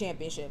you win a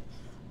championship.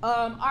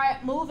 All right,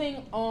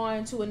 moving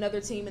on to another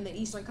team in the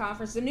Eastern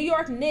Conference, the New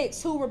York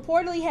Knicks, who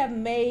reportedly have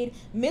made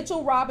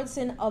Mitchell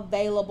Robinson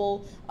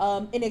available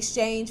in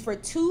exchange for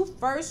 2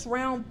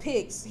 first-round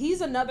picks.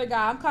 He's another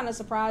guy I'm kind of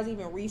surprised he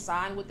even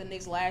re-signed with the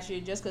Knicks last year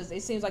just because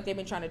it seems like they've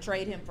been trying to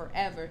trade him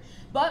forever.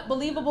 But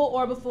believable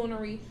or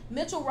buffoonery,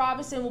 Mitchell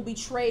Robinson will be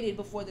traded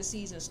before the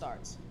season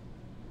starts.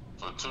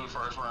 For 2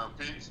 first-round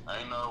picks,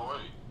 ain't no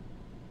way.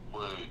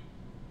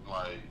 But,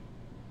 like,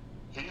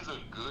 he's a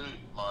good,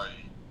 like,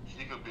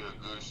 he could be a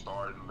good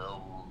starting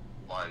level,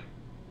 like,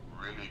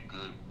 really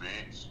good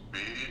bench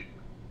big.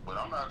 But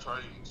I'm not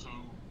trading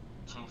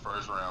two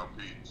first-round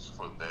picks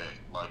for that.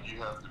 Like, you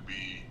have to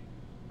be,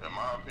 in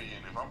my opinion,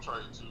 if I'm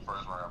trading 2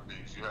 first-round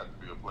picks, you have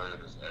to be a player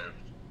that's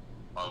average.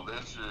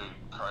 Unless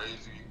you're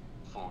crazy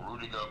for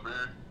Rudy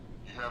Gobert,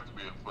 you have to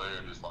be a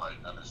player that's, like,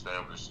 an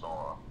established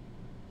star.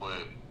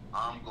 But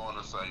I'm going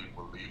to say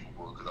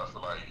believable because I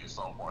feel like at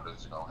some point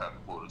that you're going to have to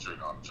pull the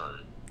trigger on the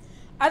trade.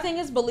 I think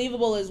it's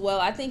believable as well.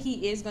 I think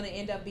he is going to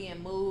end up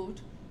being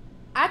moved.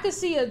 I could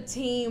see a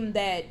team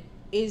that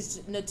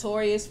is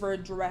notorious for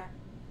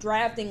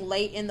drafting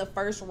late in the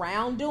first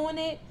round doing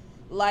it.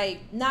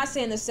 Like, not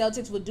saying the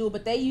Celtics would do it,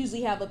 but they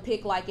usually have a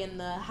pick like in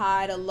the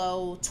high to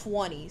low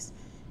 20s.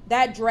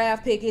 That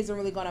draft pick isn't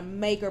really going to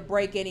make or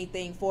break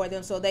anything for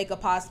them, so they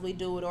could possibly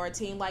do it. Or a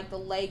team like the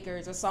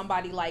Lakers or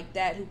somebody like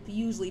that who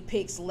usually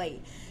picks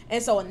late.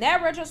 And so in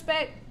that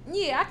retrospect,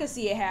 yeah, I could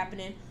see it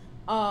happening.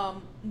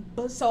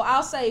 But so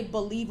I'll say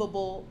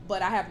believable,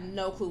 but I have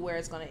no clue where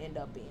it's going to end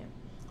up being.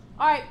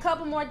 All right,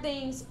 couple more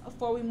things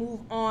before we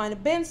move on.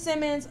 Ben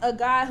Simmons, a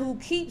guy who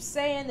keeps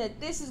saying that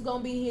this is going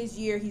to be his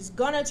year. He's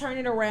going to turn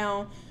it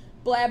around.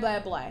 Blah, blah,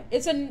 blah.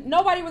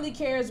 Nobody really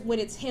cares when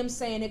it's him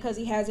saying it because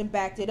he hasn't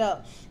backed it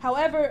up.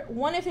 However,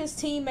 one of his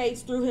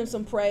teammates threw him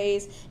some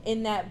praise,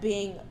 in that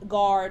being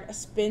guard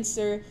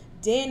Spencer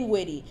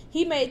Dinwiddie.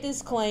 He made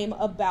this claim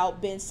about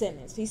Ben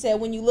Simmons. He said,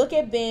 when you look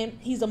at Ben,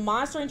 he's a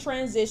monster in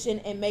transition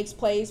and makes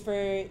plays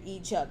for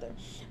each other.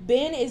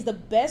 Ben is the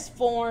best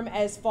form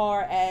as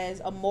far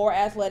as a more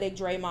athletic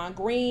Draymond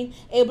Green,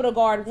 able to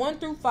guard 1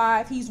 through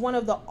 5. He's one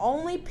of the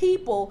only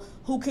people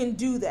who can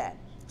do that.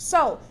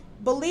 So,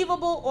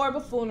 believable or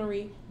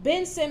buffoonery,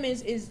 Ben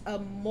Simmons is a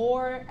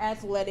more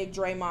athletic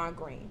Draymond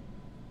Green.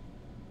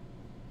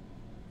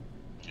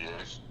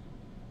 Yes,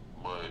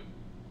 but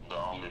the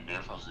only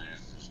difference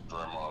is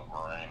Draymond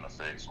Green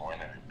affects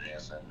winning and Ben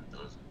Simmons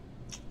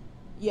doesn't.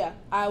 Yeah,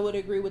 I would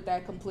agree with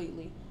that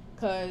completely.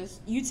 Because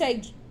you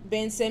take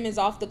Ben Simmons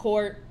off the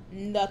court,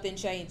 nothing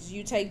changes.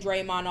 You take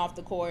Draymond off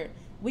the court.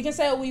 We can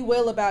say what we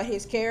will about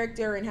his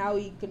character and how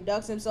he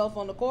conducts himself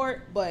on the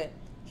court, but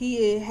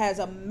he has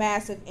a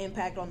massive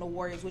impact on the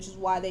Warriors, which is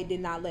why they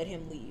did not let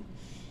him leave.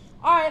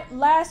 All right,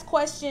 last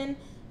question.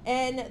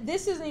 And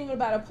this isn't even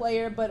about a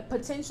player, but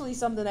potentially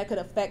something that could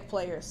affect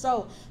players.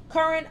 So,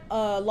 current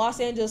Los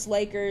Angeles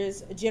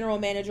Lakers general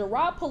manager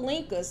Rob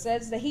Pelinka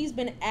says that he's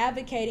been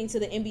advocating to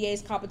the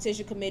NBA's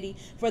competition committee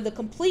for the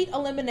complete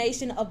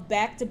elimination of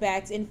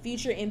back-to-backs in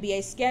future NBA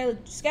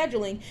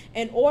scheduling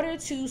in order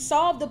to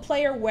solve the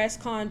player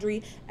rest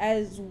quandary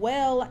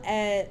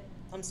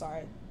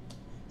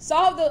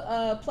solve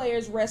the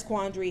players' rest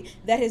quandary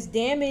that has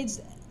damaged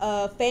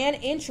fan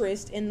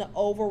interest in the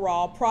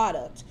overall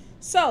product.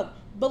 So,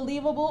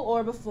 believable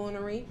or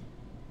buffoonery,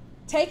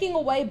 taking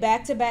away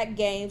back-to-back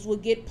games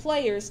would get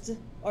players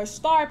or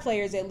star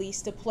players at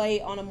least to play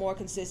on a more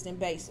consistent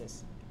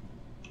basis.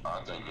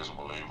 I think it's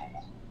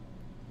believable.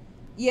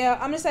 Yeah,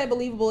 I'm going to say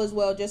believable as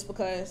well, just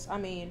because, I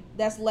mean,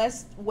 that's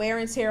less wear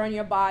and tear on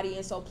your body,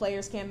 and so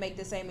players can't make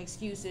the same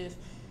excuse if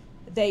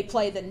they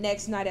play the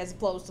next night as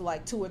opposed to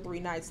like 2 or 3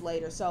 nights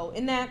later. So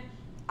in that,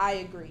 I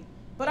agree.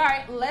 But all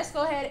right, let's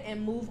go ahead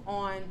and move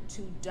on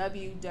to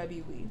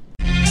WWE.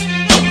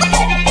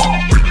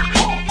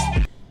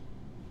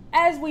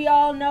 As we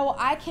all know,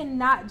 I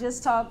cannot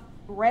just talk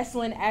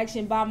wrestling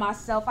action by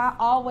myself. I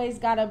always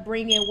gotta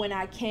bring in, when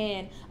I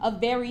can, a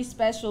very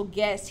special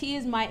guest. He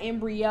is my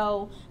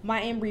embryo,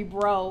 my embry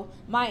bro,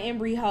 my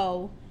embry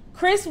ho,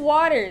 Chris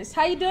Waters.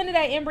 How you doing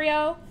today,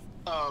 embryo?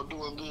 Oh,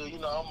 doing good. You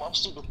know, I'm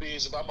super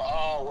busy, but I'm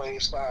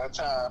always find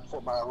time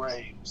for my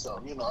rave.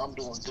 So, you know, I'm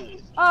doing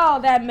good.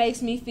 Oh, that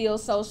makes me feel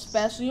so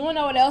special. You wanna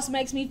know what else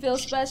makes me feel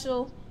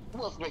special?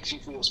 What makes you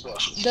feel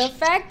special? The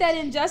fact that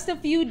in just a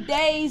few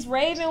days,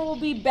 Raven will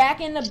be back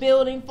in the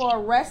building for a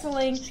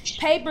wrestling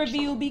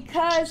pay-per-view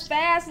because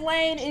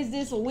Fastlane is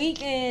this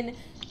weekend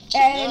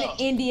in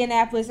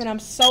Indianapolis, and I'm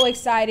so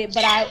excited,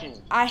 but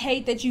I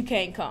hate that you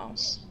can't come.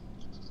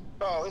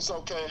 Oh, it's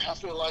okay. I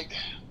feel like,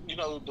 you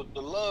know, the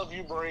love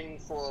you bring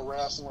for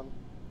wrestling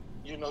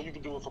you know, you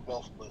can do it for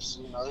both of us.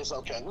 You know, it's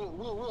okay.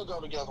 We'll go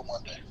together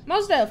one day.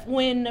 Most stuff.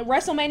 When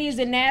WrestleMania is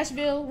in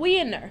Nashville, we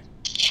in there.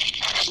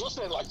 What's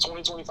that, like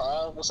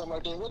 2025 or something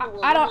like that?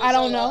 I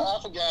don't know.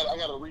 I forgot. I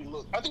gotta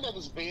relook. I think that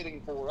was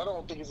bidding for it. I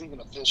don't think it's even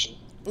official.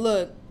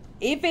 Look,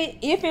 if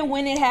and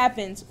when it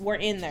happens, we're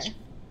in there.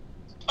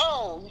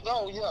 Oh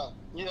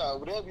yeah.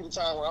 Would that be the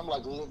time where I'm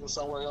like living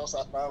somewhere else?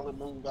 I finally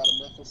moved out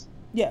of Memphis.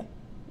 Yeah,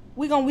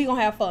 we gonna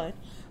have fun.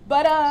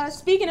 But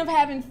speaking of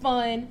having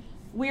fun,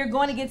 we're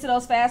going to get to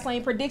those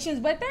Fastlane predictions.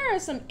 But there are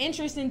some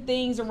interesting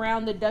things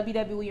around the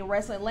WWE and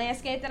wrestling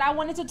landscape that I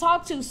wanted to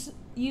talk to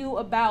you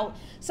about.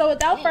 So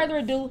without further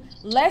ado,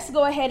 let's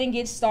go ahead and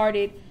get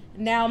started.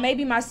 Now,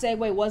 maybe my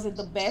segue wasn't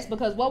the best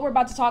because what we're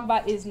about to talk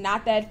about is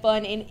not that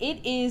fun, and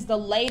it is the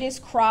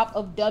latest crop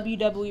of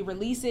WWE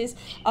releases.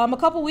 A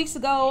couple weeks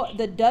ago,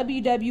 the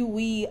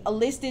WWE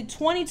listed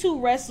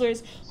 22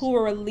 wrestlers who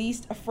were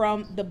released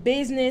from the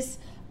business,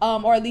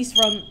 or at least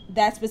from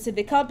that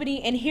specific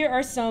company, and here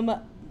are some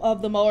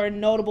of the more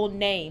notable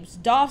names: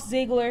 Dolph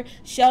Ziggler,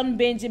 Shelton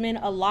Benjamin,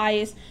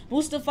 Elias,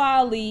 Mustafa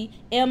Ali,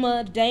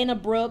 Emma, Dana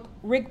Brooke,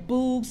 Rick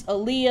Boogs,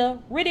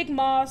 Aaliyah, Riddick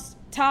Moss,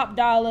 Top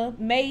Dollar,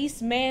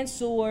 Mace,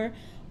 Mansoor,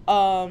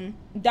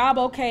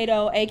 Dabo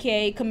Kato,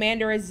 aka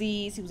Commander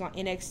Aziz, he was on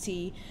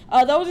NXT.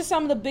 Those are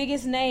some of the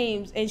biggest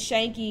names, and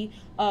Shanky,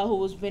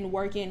 who has been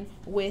working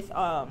with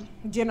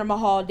Jinder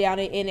Mahal down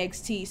at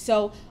NXT.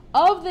 So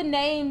of the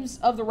names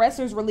of the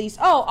wrestlers released,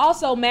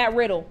 also Matt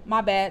Riddle,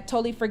 my bad,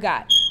 totally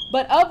forgot.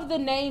 But of the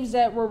names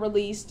that were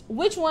released,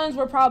 which ones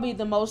were probably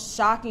the most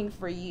shocking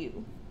for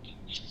you?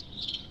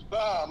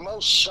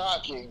 Most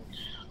shocking.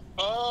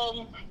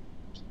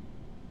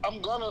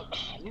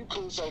 You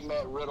could say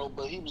Matt Riddle,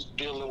 but he was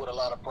dealing with a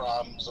lot of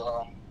problems.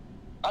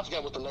 I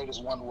forgot what the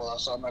latest one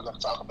was, so I'm not going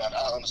to talk about it.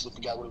 I honestly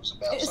forgot what it was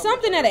about.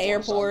 Something at an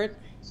airport.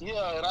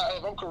 Yeah, and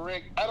if I'm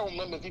correct, I don't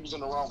remember if he was in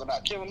the wrong or not.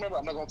 I can't remember.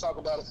 I'm not going to talk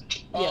about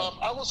it. Yeah.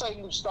 I will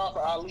say Mustafa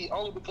Ali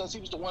only because he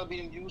was the one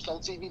being used on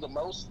TV the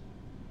most.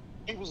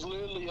 He was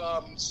literally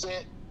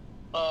set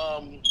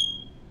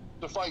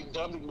to fight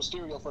Dominic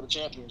Mysterio for the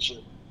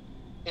championship.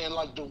 And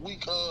like the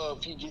week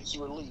of, he gets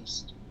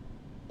released.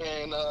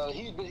 And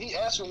he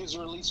asked for his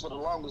release for the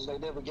longest. They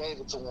never gave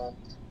it to him.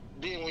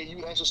 Then when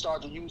you actually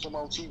start to use him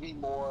on TV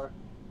more,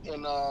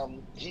 and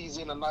he's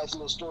in a nice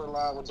little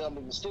storyline with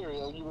Dominic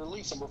Mysterio, you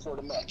release him before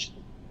the match.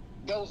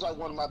 That was like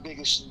one of the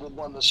biggest,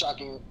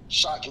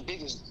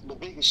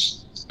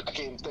 I can't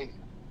even think.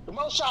 The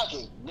most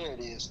shocking, there it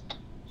is.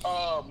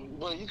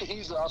 But you could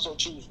easily also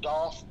choose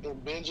Dolph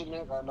and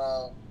Benjamin, and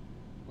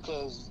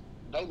because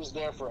they was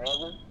there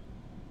forever.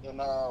 And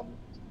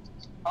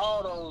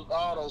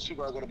all those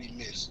people are going to be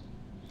missed.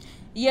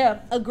 Yeah,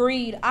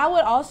 agreed. I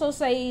would also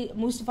say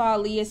Mustafa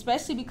Ali,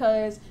 especially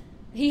because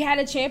he had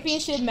a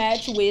championship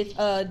match with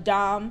Dirty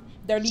Dom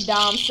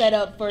set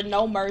up for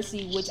No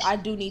Mercy, which I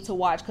do need to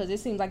watch because it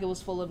seems like it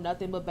was full of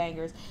nothing but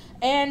bangers.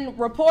 And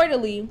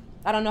reportedly,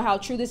 I don't know how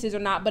true this is or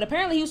not, but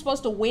apparently he was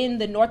supposed to win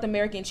the North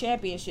American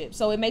Championship,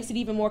 so it makes it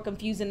even more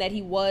confusing that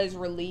he was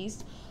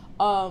released.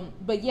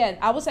 But yeah,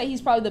 I would say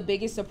he's probably the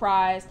biggest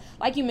surprise.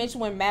 Like you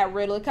mentioned with Matt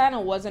Riddle, it kind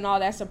of wasn't all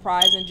that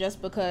surprising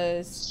just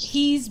because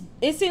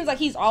it seems like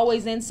he's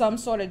always in some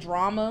sort of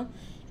drama.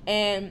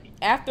 And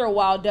after a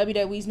while,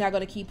 WWE's not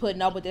going to keep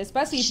putting up with it,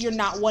 especially if you're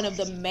not one of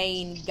the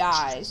main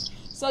guys.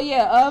 So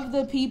yeah, of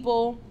the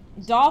people,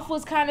 Dolph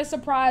was kind of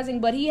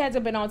surprising, but he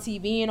hasn't been on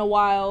TV in a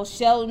while.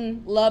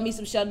 Shelton, love me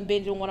some Shelton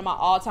Benjamin, one of my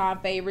all-time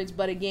favorites,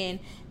 but again,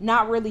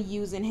 not really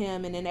using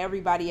him. And then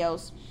everybody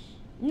else,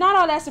 not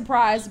all that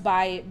surprised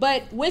by it,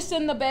 but wish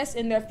them the best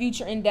in their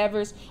future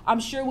endeavors. I'm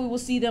sure we will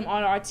see them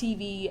on our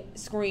TV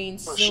screen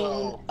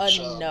soon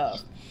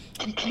enough.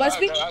 But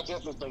I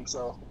definitely think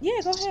so. Yeah,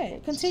 go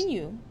ahead.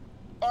 Continue.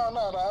 No,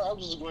 I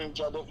was just agreeing with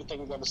you. I definitely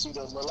think we're going to see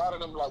them. But a lot of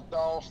them, like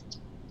Dolph,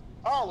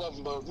 all of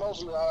them, but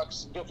mostly I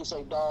definitely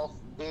say Dolph,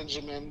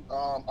 Benjamin,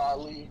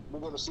 Ali. We're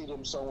going to see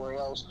them somewhere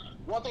else.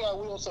 One thing I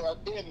will say, I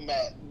did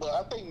Matt, but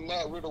I think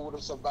Matt Riddle would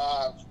have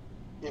survived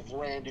if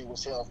Randy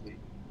was healthy.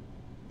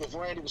 If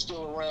Randy was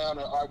still around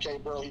and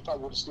RK Bro, he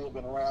probably would have still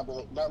been around.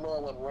 But not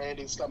knowing when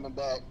Randy's coming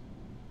back,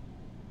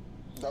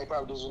 they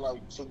probably just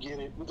like, forget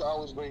it. We can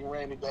always bring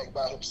Randy back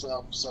by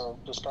himself. So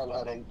that's probably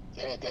how they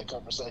had that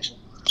conversation.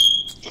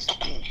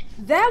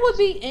 That would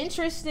be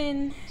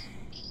interesting.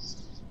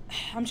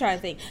 I'm trying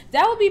to think.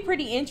 That would be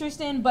pretty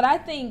interesting, but I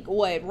think,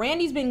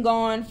 Randy's been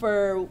gone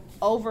for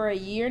over a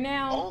year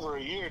now? Over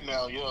a year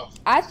now, yeah.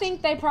 I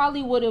think they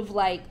probably would have,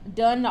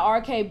 done the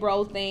RK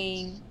Bro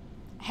thing,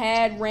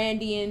 had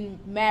Randy and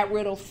Matt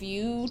Riddle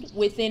feud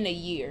within a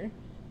year.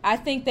 I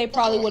think they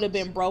probably would have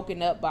been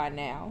broken up by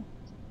now.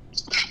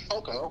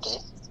 Okay.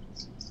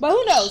 But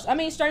who knows? I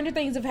mean, stranger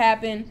things have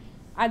happened.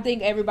 I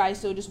think everybody's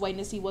still just waiting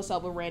to see what's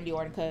up with Randy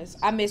Orton because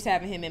I miss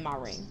having him in my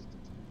ring.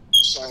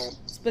 Same.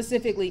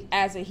 Specifically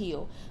as a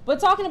heel. But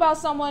talking about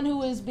someone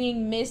who is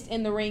being missed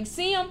in the ring,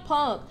 CM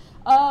Punk.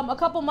 A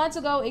couple months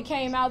ago, it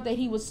came out that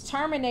he was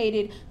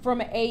terminated from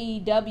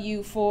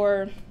AEW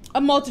for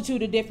A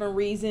multitude of different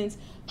reasons.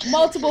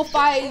 Multiple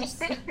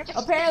fights.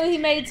 Apparently he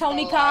made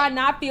Tony Khan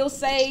not feel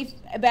safe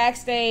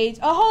backstage.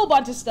 A whole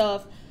bunch of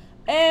stuff.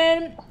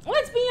 And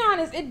let's be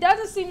honest, it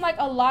doesn't seem like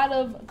a lot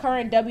of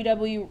current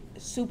WWE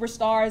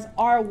superstars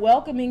are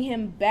welcoming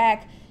him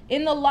back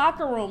in the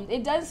locker room.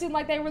 It doesn't seem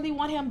like they really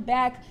want him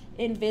back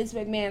in Vince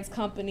McMahon's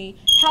company.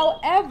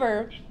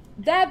 However,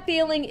 that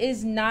feeling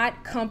is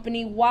not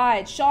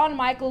company-wide. Shawn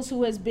Michaels,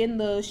 who has been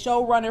the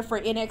showrunner for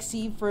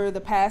NXT for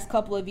the past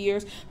couple of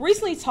years,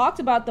 recently talked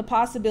about the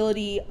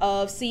possibility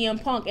of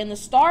CM Punk and the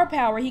star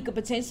power he could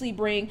potentially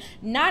bring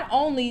not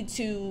only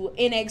to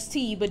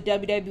NXT, but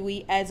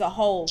WWE as a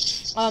whole.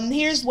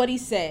 Here's what he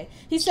said.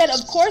 He said,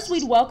 of course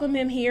we'd welcome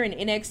him here in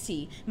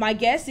NXT. My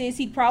guess is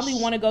he'd probably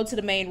want to go to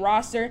the main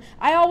roster.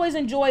 I always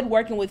enjoyed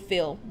working with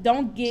Phil.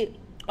 Don't get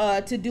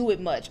to do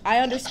it much. I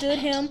understood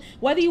him.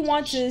 Whether you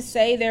want to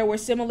say there were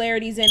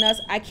similarities in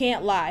us, I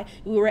can't lie.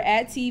 We were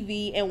at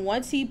TV, and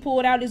once he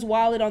pulled out his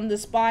wallet on the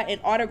spot, an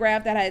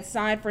autograph that I had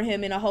signed for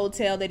him in a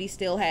hotel that he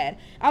still had.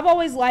 I've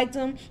always liked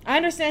him. I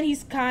understand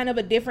he's kind of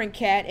a different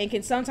cat and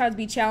can sometimes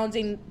be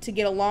challenging to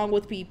get along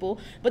with people,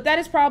 but that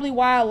is probably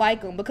why I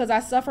like him, because I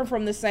suffer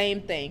from the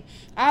same thing.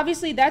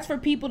 Obviously, that's for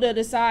people to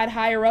decide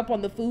higher up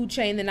on the food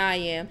chain than I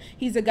am.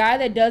 He's a guy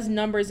that does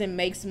numbers and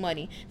makes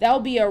money. That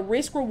would be a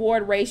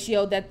risk-reward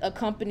ratio that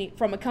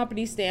from a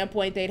company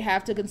standpoint they'd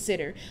have to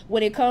consider.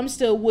 When it comes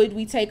to would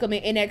we take him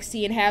in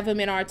NXT and have him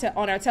in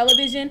on our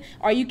television,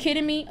 are you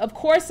kidding me? Of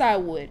course I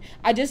would.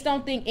 I just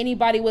don't think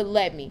anybody would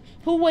let me.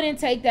 Who wouldn't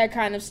take that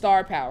kind of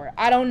star power?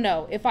 I don't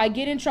know. If I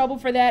get in trouble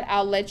for that,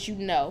 I'll let you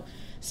know.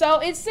 So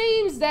it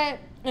seems that,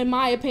 in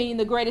my opinion,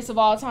 the greatest of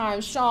all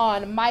time,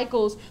 Shawn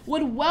Michaels,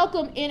 would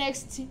welcome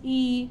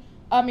CM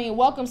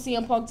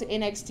Punk to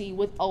NXT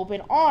with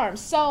open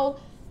arms. So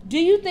do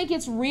you think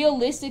it's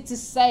realistic to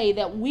say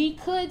that we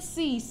could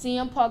see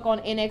CM Punk on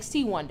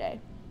NXT one day?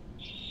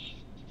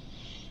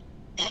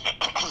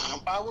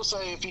 I would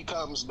say if he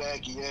comes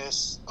back,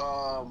 yes.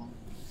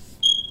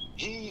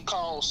 He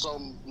caused so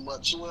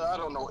much. Well, I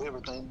don't know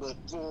everything, but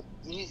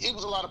it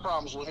was a lot of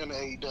problems with him at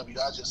AEW.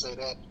 I just say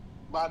that.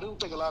 But I do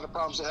think a lot of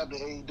problems that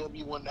happened at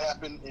AEW wouldn't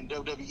happen in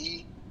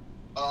WWE.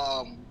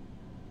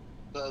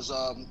 Because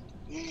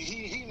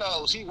he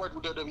knows, he worked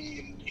with WWE,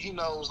 and he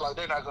knows, like,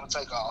 they're not going to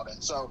take all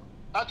that. So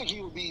I think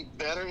he would be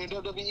better in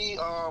WWE.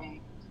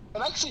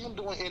 And I can see him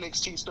doing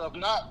NXT stuff,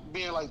 not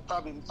being, like,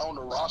 probably on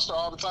the roster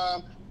all the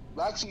time.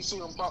 But I can see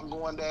CM Punk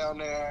going down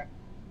there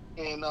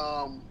and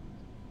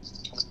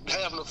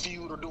having a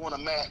feud or doing a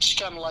match,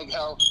 kind of like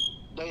how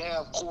they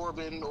have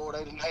Corbin, or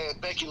they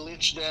had Becky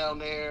Lynch down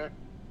there.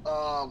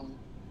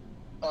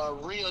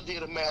 Rhea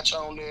did a match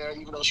on there,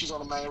 even though she's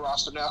on the main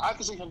roster now. I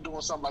can see him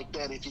doing something like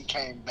that if he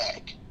came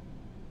back.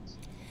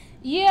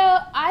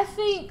 Yeah, I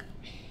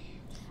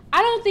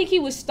don't think he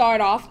would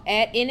start off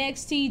at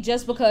NXT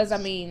just because,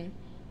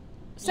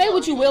 say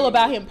what you will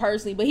about him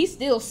personally, but he's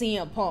still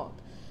CM Punk.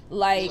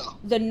 Like,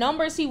 the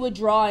numbers he would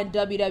draw in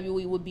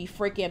WWE would be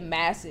freaking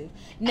massive.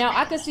 Now,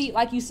 I could see,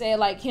 like you said,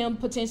 like him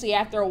potentially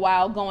after a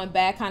while going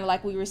back, kind of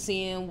like we were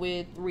seeing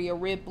with Rhea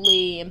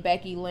Ripley and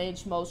Becky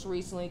Lynch most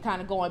recently,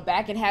 kind of going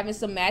back and having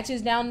some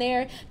matches down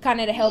there, kind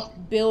of to help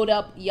build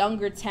up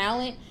younger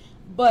talent.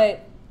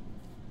 But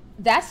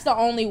that's the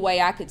only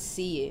way I could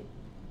see it.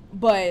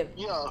 But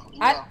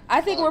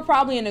I think we're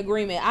probably in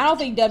agreement. I don't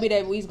think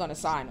WWE's going to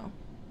sign him.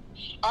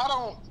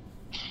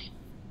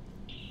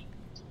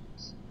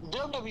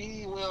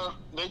 WWE, well,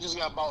 they just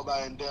got bought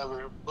by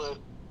Endeavor, but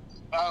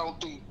I don't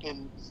think,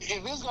 and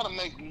if it's going to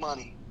make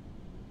money,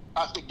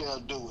 I think they'll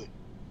do it.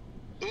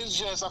 It's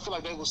just, I feel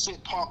like they will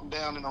sit Punk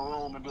down in a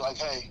room and be like,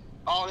 hey,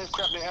 all this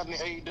crap that happened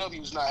in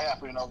AEW is not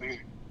happening over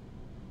here.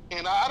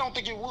 And I don't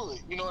think it would,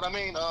 you know what I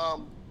mean?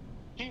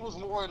 He was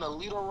more in a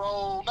leader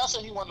role. Not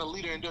saying he wasn't a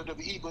leader in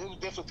WWE, but it was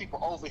definitely people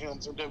over him in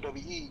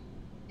WWE.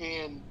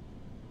 And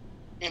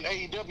in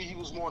AEW, he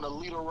was more in a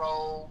leader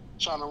role,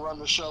 trying to run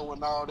the show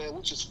and all that,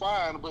 which is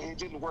fine, but it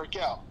didn't work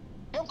out.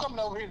 Him coming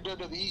over here to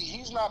WWE,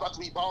 he's not about to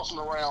be bossing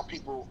around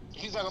people.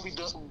 He's not going to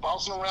be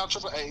bossing around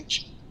Triple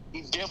H.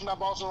 He's definitely not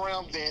bossing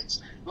around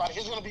Vince. Like,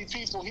 there's going to be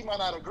people he might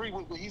not agree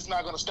with, but he's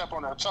not going to step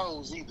on their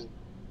toes either.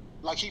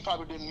 Like, he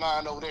probably didn't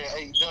mind over there at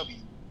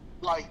AEW.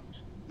 Like,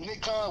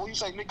 Nick Khan, when you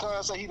say Nick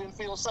Khan say he didn't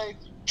feel safe,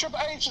 Triple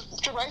H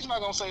not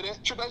going to say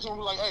that. Triple H going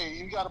to be like, hey,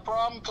 you got a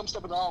problem? Come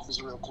step in the office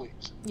real quick.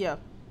 Yeah.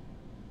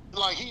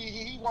 Like,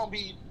 he won't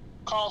be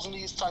causing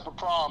these type of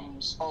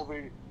problems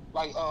over,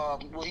 like,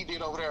 what he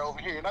did over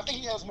here. And I think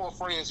he has more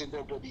friends in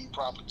WWE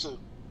probably, too.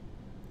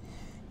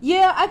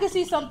 Yeah, I can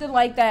see something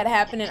like that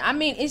happening.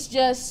 It's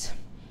just,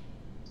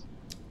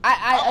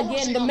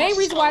 again, the main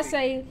reason why I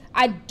say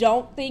I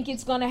don't think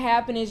it's going to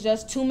happen is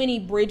just too many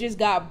bridges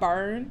got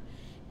burned.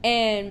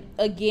 And,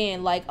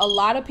 again, like, a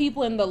lot of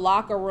people in the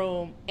locker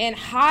room and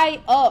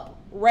high up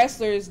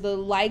wrestlers, the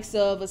likes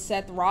of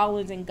Seth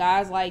Rollins and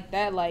guys like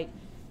that, like,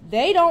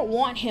 they don't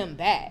want him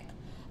back.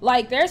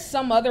 Like, there's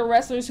some other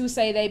wrestlers who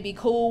say they'd be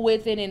cool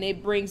with it and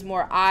it brings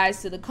more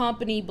eyes to the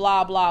company,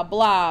 blah, blah,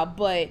 blah.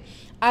 But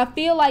I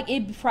feel like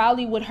it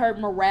probably would hurt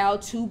morale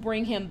to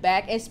bring him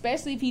back,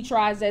 especially if he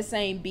tries that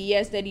same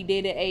BS that he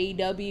did at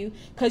AEW,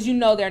 because you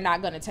know they're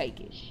not going to take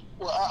it.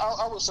 Well,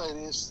 I would say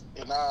this,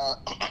 and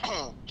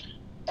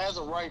as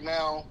of right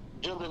now,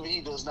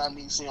 WWE does not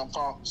need CM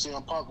Punk.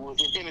 CM Punk,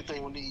 if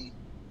anything, will need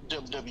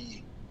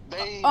WWE.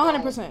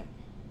 100%.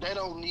 They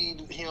don't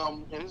need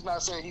him, and it's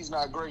not saying he's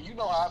not great. You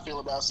know how I feel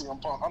about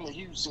CM Punk. I'm a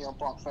huge CM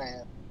Punk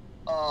fan.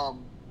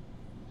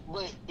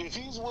 But if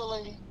he's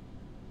willing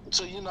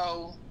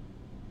to,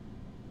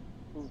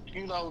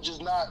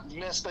 just not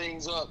mess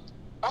things up,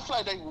 I feel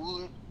like they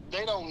would.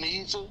 They don't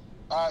need to,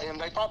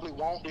 and they probably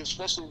won't,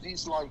 especially if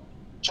he's like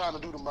trying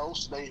to do the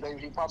most. He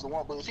probably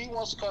won't. But if he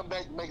wants to come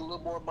back and make a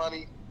little more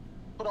money,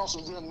 put on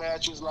some good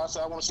matches. Like I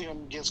said, I want to see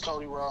him against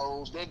Cody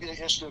Rhodes. That'd be an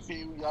interesting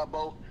feud. Y'all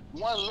both.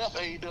 One left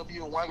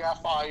AEW and one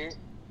got fired.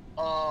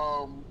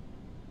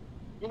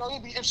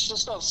 It'd be interesting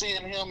stuff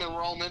seeing him and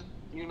Roman,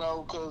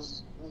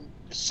 because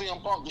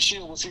CM Punk, the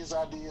Shield was his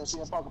idea, and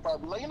CM Punk would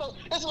probably be like,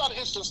 there's a lot of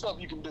interesting stuff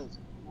you can do.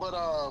 But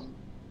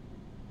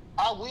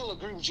I will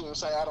agree with you and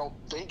say I don't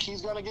think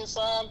he's going to get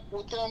signed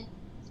with them,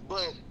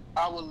 but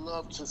I would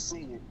love to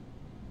see it.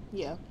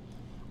 Yeah.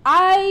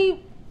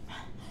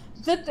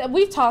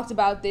 We've talked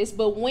about this,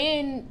 but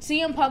when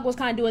CM Punk was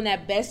kind of doing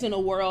that best in the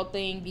world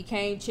thing,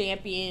 became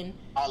champion,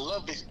 I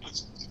love it.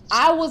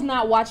 I was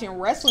not watching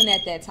wrestling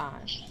at that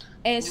time.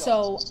 And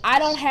so I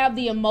don't have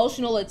the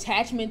emotional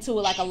attachment to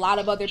it like a lot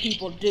of other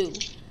people do.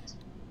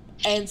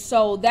 And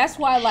so that's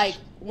why, like,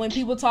 when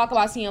people talk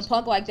about CM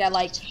Punk like that,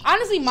 like,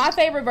 honestly, my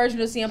favorite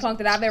version of CM Punk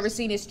that I've ever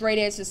seen is Straight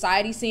Edge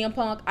Society CM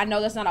Punk. I know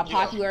that's not a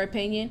popular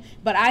opinion,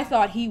 but I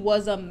thought he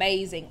was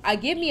amazing.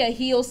 Give me a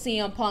heel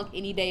CM Punk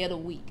any day of the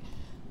week.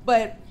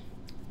 But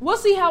we'll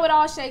see how it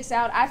all shakes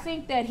out. I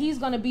think that he's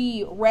going to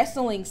be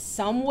wrestling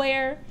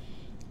somewhere.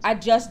 I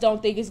just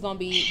don't think it's going to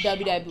be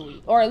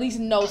WWE, or at least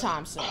no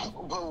time soon.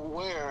 But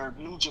where?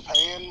 New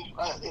Japan?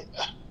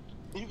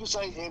 You could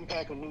say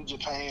Impact or New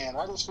Japan.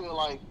 I just feel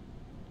like...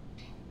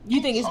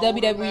 You think it's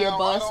WWE or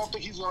bust? I don't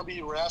think he's going to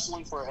be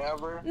wrestling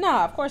forever.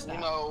 No, of course not.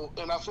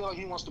 And I feel like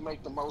he wants to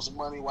make the most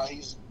money while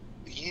he's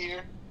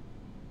here.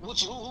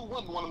 Which, who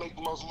wouldn't want to make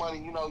the most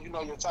money? You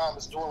know your time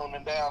is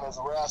dwindling down as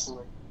a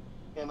wrestler.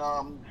 And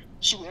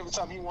every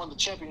time he won the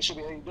championship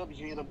at AEW,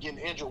 he ended up getting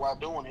injured while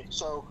doing it.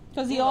 So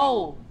because he's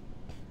old.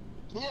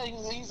 Yeah,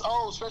 he's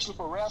old, especially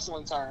for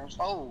wrestling terms.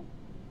 Old,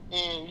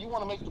 and you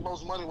want to make the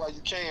most money while you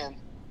can.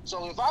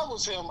 So if I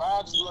was him,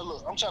 I'd just be like,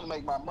 look, I'm trying to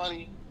make my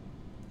money.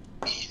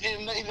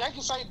 And they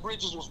can say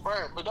Bridges was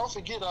burnt, but don't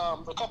forget,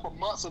 a couple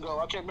months ago,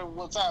 I can't remember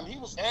what time, he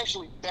was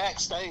actually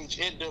backstage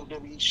at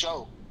WWE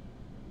show.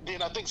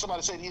 Then I think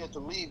somebody said he had to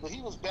leave, but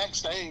he was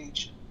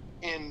backstage,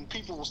 and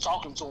people was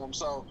talking to him.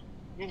 So.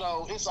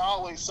 It's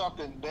always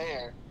something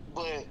there.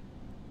 But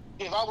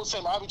if I was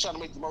him, I'd be trying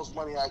to make the most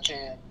money I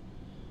can.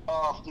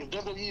 If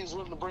WWE is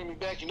willing to bring me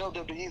back,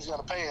 WWE is going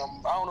to pay him.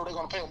 I don't know if they're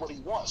going to pay him what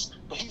he wants,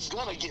 but he's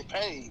going to get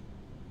paid.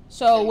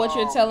 So what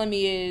you're telling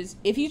me is,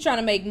 if he's trying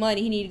to make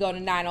money, he need to go to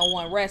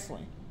 901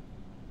 Wrestling.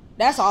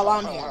 That's all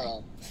I'm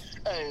hearing.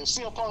 Hey, if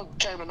CM Punk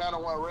came to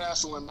 901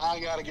 Wrestling, I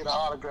got to get an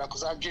autograph,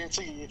 because I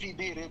guarantee you, if he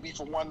did, it'd be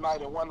for one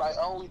night and one night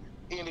only.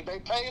 And if they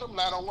paid him,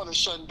 901 is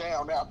shutting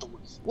down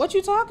afterwards. What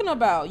you talking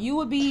about? You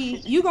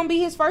gonna be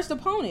his first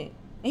opponent,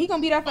 and he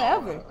gonna be there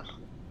forever.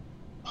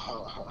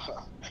 Okay.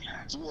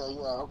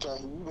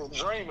 You've been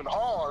dreaming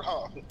hard,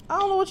 huh? I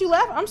don't know what you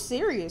laughing. I'm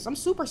serious. I'm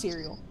super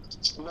serial.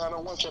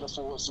 901 can't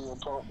afford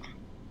CM Punk.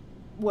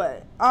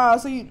 What?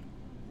 So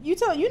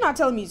you're not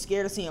telling me you're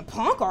scared of CM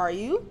Punk, are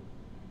you?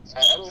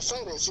 I didn't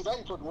say that. See, now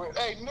you put word.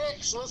 Hey,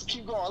 next, let's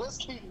keep going. Let's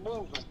keep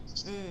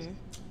moving.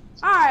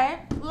 All right,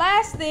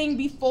 last thing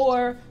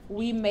before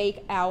we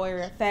make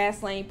our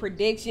Fastlane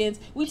predictions.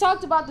 We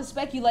talked about the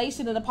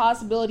speculation and the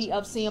possibility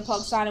of CM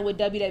Punk signing with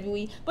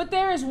WWE, but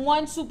there is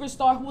one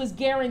superstar who is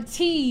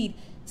guaranteed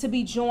to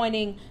be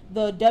joining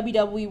the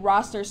WWE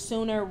roster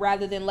sooner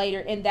rather than later,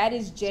 and that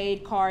is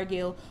Jade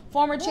Cargill,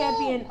 former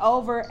champion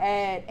over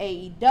at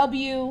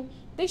AEW.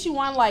 I think she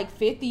won like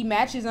 50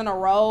 matches in a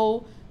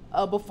row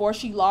before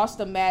she lost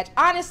a match.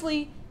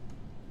 Honestly,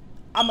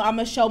 I'm going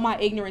to show my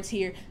ignorance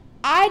here.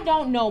 I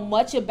don't know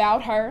much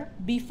about her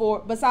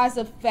besides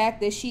the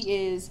fact that she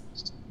is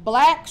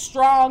black,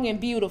 strong,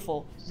 and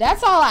beautiful.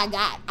 That's all I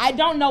got. I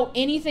don't know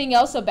anything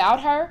else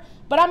about her,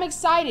 but I'm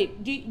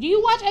excited. Do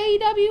you watch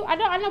AEW?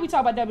 I know we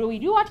talk about WWE.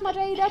 Do you watch much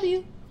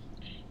AEW?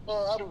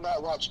 I do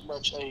not watch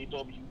much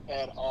AEW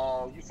at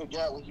all. You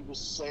forgot when you was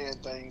saying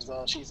things.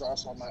 She's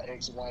also my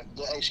ex-wife.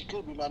 Hey, she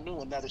could be my new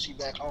one now that she's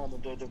back home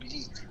in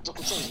WWE. So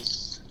continue.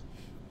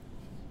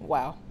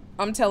 Wow.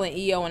 I'm telling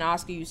EO and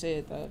Oscar you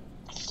said that.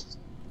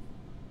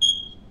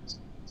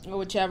 Or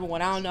whichever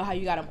one. I don't know how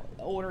you got them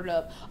ordered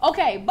up.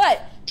 Okay,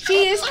 but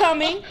she is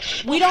coming.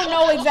 We don't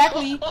know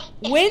exactly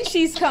when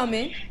she's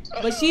coming,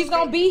 but she's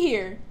going to be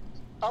here.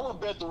 I would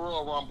bet the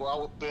Royal Rumble. I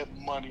would bet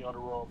money on the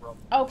Royal Rumble.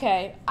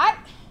 Okay. I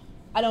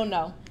don't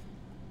know.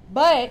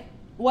 But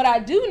what I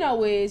do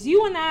know is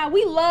you and I,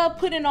 we love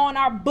putting on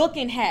our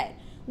booking hat.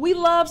 We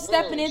love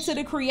stepping into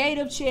the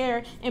creative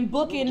chair and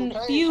booking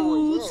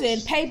feuds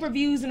and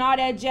pay-per-views and all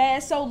that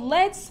jazz. So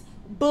let's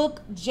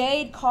book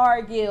Jade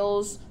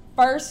Cargill's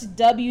first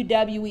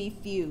WWE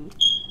feud.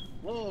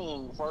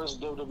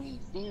 First WWE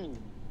feud.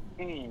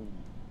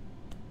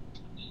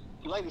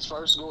 Ladies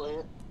first, go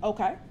ahead.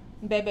 Okay.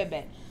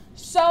 Bet.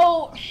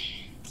 So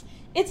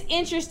it's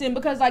interesting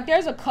because like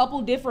there's a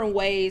couple different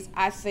ways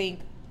I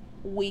think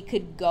we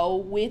could go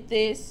with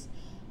this.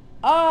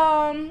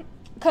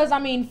 Because, I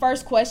mean,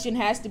 first question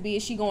has to be,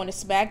 is she going to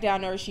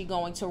SmackDown or is she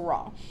going to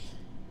Raw?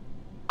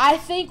 I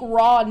think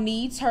Raw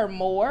needs her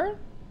more,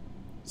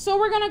 so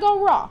we're going to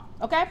go Raw,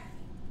 okay?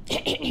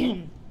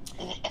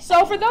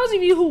 So, for those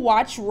of you who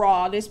watched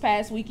Raw this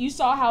past week, you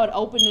saw how it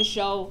opened the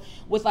show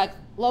with, like,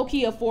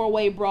 low-key a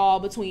four-way brawl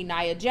between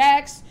Nia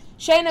Jax,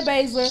 Shayna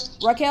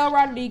Baszler, Raquel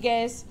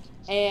Rodriguez,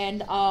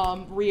 and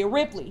Rhea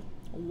Ripley.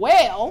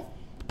 Well,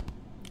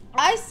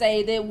 I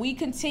say that we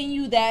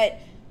continue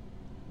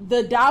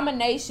the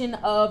domination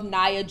of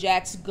Nia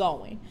Jax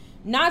going.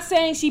 Not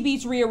saying she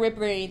beats Rhea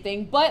Ripley or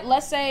anything, but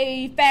let's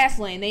say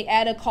Fastlane, they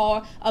add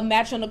a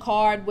match on the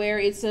card where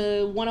it's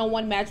a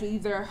one-on-one match with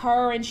either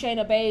her and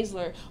Shayna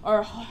Baszler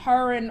or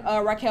her and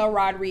Raquel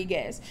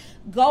Rodriguez.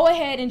 Go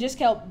ahead and just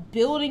help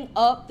building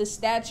up the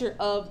stature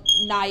of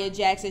Nia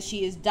Jax as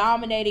she is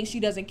dominating.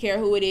 She doesn't care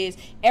who it is.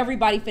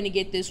 Everybody finna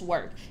get this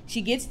work. She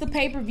gets the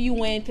pay-per-view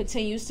win,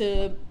 continues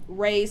to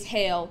raise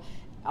hell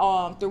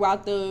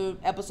throughout the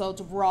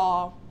episodes of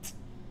Raw.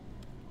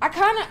 I'm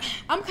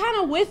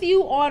kind of with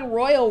you on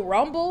Royal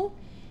Rumble,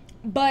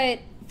 but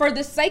for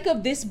the sake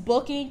of this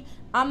booking,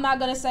 I'm not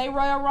going to say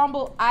Royal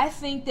Rumble. I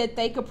think that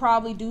they could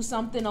probably do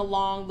something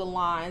along the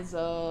lines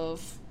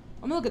of,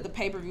 I'm going to look at the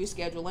pay-per-view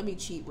schedule. Let me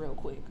cheat real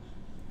quick.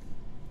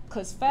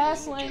 Because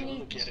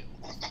Fastlane.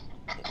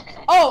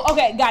 Oh,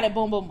 okay. Got it.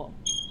 Boom.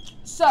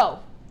 So,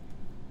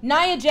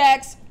 Nia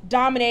Jax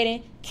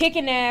dominating,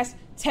 kicking ass,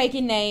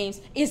 taking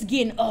names. It's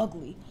getting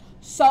ugly.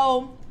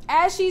 So,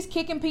 as she's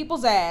kicking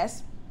people's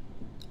ass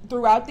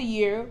throughout the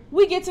year,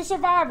 we get to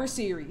Survivor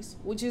Series,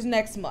 which is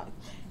next month.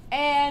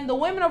 And the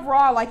women of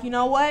Raw are like, you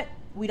know what?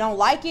 We don't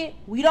like it.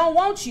 We don't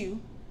want you.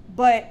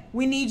 But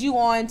we need you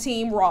on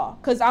Team Raw.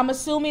 Because I'm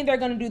assuming they're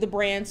going to do the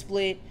brand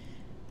split.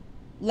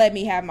 Let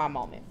me have my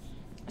moment.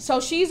 So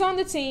she's on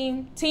the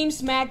team. Team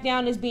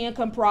SmackDown is being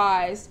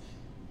comprised.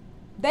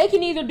 They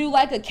can either do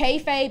like a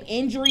kayfabe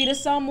injury to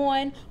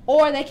someone,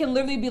 or they can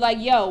literally be like,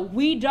 yo,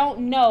 we don't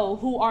know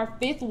who our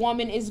fifth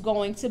woman is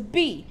going to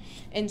be.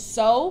 And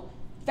so,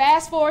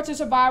 fast forward to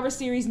Survivor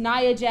Series,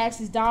 Nia Jax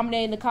is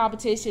dominating the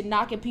competition,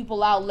 knocking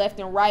people out left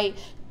and right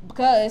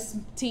because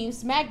Team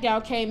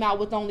SmackDown came out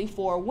with only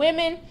 4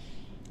 women.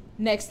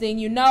 Next thing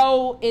you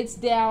know, it's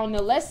down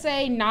to, let's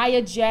say,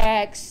 Nia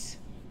Jax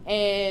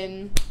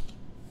and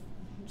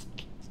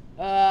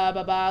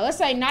let's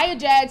say Nia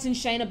Jax and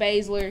Shayna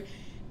Baszler.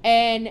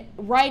 And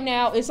right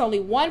now, it's only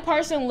one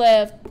person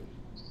left.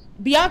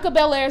 Bianca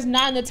Belair is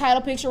not in the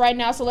title picture right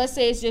now, so let's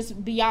say it's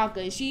just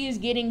Bianca. She is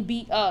getting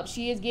beat up.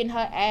 She is getting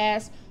her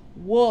ass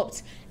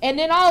whooped. And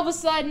then all of a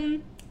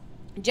sudden,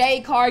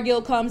 Jade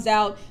Cargill comes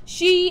out.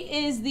 She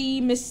is the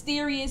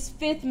mysterious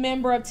 5th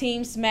member of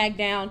Team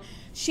SmackDown.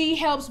 She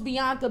helps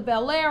Bianca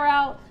Belair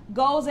out,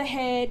 goes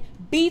ahead,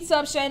 beats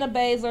up Shayna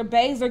Baszler.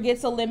 Baszler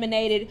gets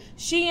eliminated.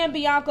 She and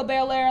Bianca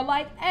Belair are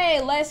like,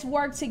 hey, let's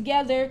work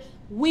together.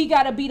 We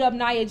got to beat up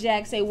Nia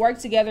Jax. They work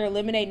together,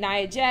 eliminate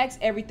Nia Jax.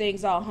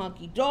 Everything's all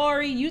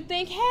hunky-dory. You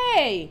think,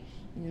 hey,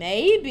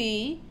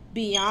 maybe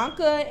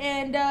Bianca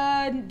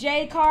and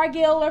Jade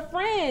Cargill are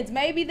friends.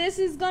 Maybe this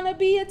is going to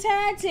be a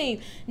tag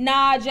team.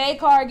 Nah, Jade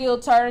Cargill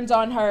turns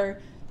on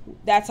her.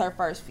 That's her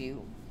first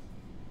feud.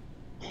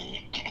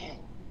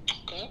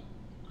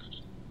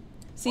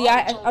 See,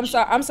 I'm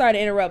sorry to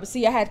interrupt, but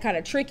see, I had to kind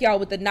of trick y'all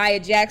with the Nia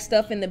Jax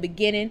stuff in the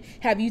beginning.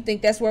 Have you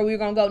think that's where we were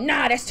going to go?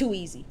 Nah, that's too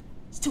easy.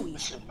 It's too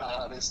easy.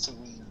 Nah, that's too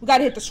easy. We got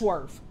to hit the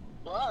swerve.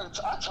 Well,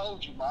 I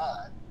told you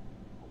mine.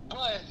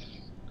 But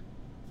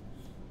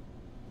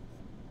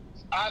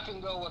I can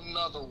go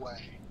another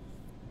way,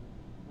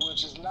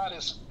 which is not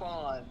as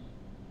fun,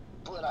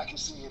 but I can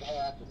see it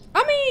happening.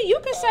 I mean, you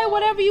can say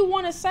whatever you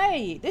want to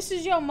say. This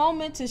is your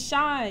moment to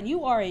shine.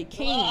 You are a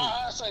king.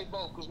 I say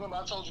both, because remember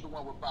I told you the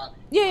one with Bobby.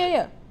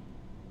 Yeah.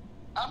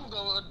 I'm going to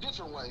go a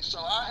different way. So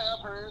I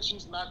have heard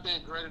she's not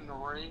that great in the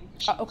ring.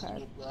 She needs to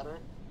get better.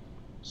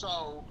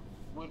 So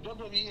when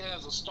WWE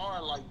has a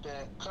star like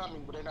that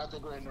coming, but they're not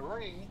that great in the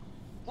ring,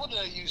 what do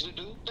they usually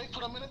do? They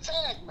put them in a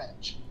tag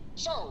match.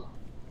 So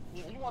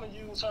if you want to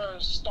use her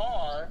as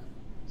star,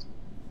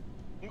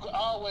 you can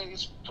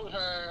always put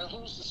her,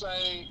 who's to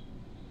say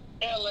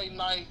LA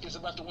Knight is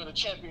about to win a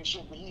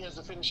championship, but he has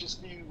to finish his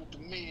feud with The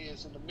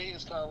Miz, and The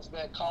Miz comes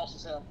back,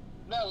 costs him.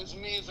 Now it's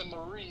Miz and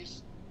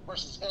Maurice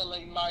versus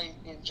LA Knight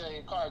and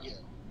Jade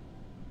Cargill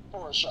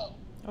for a show.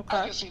 Okay.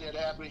 I can see that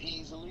happening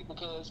easily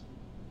because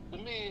The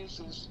Miz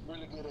is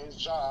really good at his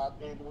job,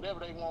 and whenever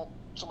they want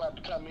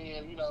somebody to come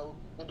in, you know,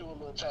 and do a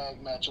little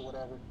tag match or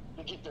whatever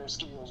to get their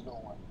skills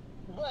going.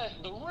 But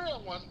the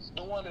real one,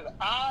 the one that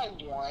I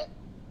want,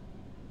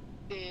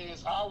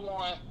 is I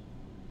want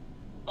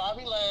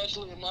Bobby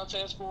Lashley and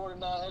Montez Ford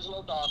and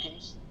Angelo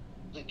Dawkins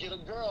to get a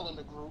girl in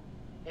the group,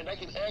 and they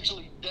can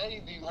actually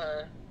debut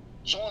her,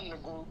 join the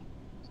group,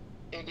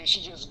 and then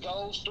she just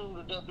goes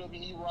through the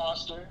WWE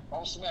roster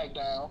on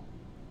SmackDown.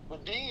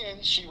 But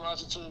then she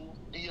runs into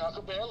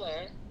Bianca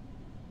Belair,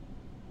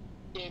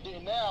 and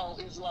then now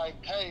it's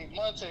like, hey,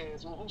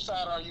 Montez, well, whose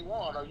side are you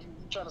on? Are you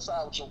trying to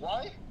side with your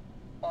wife?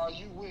 Or are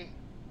you with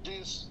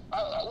this?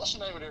 What's the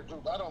name of their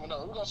group? I don't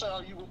know. We're gonna say,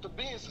 are you with the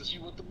business?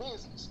 You with the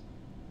business?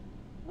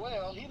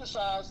 Well, he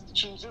decides to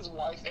choose his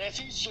wife, as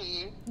he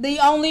should. The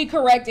only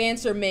correct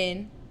answer,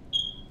 men.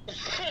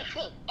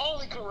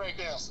 Only correct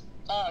answer.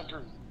 I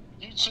agree.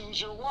 You choose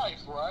your wife,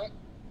 right?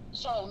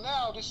 So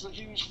now this is a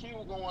huge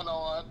feud going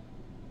on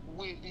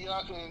with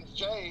Bianca and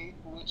Jade,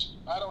 which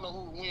I don't know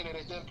who would win it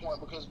at that point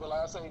because, but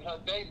like I say, her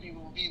debut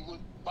will be with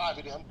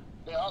Bobby them.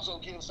 They also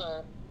gives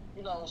her,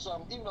 you know,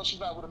 some, even though she's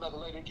not with another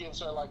lady, it gives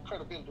her like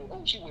credibility.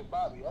 Oh, she with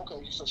Bobby.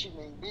 Okay, so she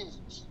means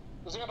business.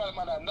 Because everybody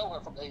might not know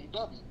her from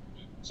AEW.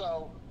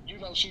 So, you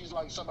know, she's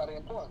like somebody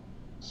important.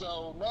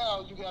 So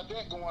now you got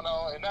that going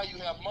on, and now you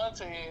have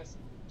Montez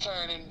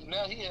turning,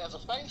 now he has a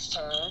face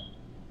turn,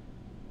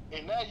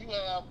 and now you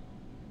have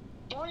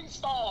 3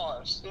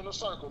 stars in a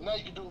circle. Now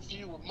you can do a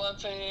feud with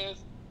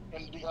Montez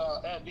and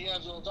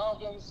D'Angelo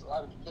Dawkins,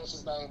 I mess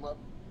his name up,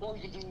 or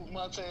you can do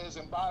Montez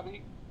and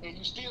Bobby, and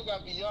you still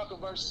got Bianca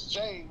versus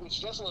Jade,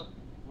 which that's what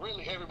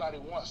really everybody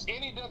wants.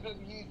 Any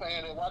WWE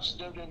fan that watches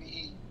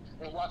WWE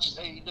and watches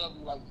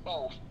AEW, like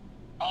both,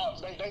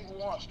 they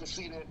want to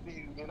see that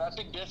feud, and I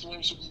think that's what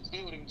it should be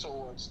building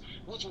towards,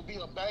 which would be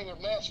a banger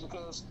match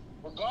because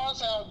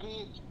regardless how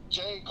good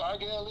Jade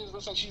Cargill is,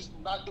 let's say she's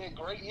not that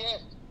great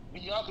yet,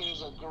 Bianca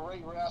is a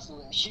great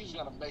wrestler, and she's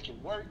going to make it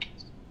work,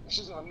 and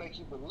she's going to make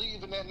you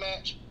believe in that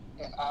match,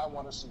 and I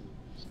want to see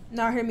it.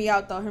 Now, hear me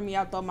out,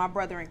 though, my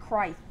brother in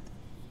Christ.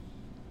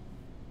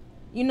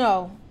 You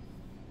know,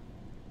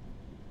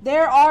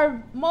 there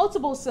are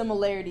multiple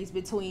similarities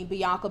between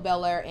Bianca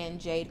Belair and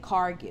Jade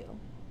Cargill.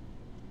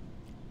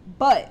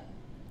 But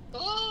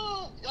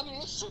I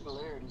mean, it's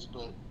similarities,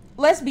 but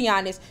let's be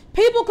honest.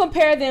 People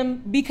compare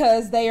them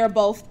because they are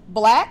both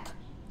black,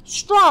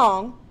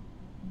 strong,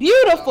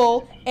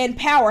 beautiful, and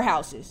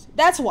powerhouses.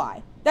 That's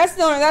why. That's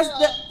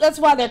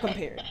why they're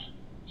compared.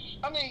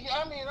 I mean,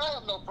 I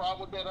have no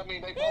problem with that. I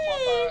mean, they both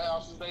are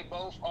powerhouses. They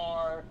both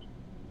are.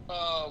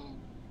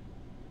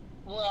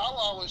 Well, I'll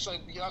always say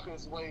Bianca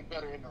is way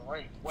better in the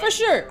ring. For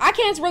sure. I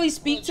can't really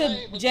speak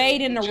to Jade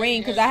in the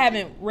ring because I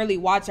haven't really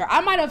watched her.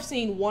 I might have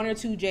seen 1 or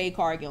 2 Jade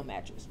Cargill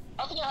matches.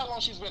 I forget how long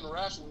she's been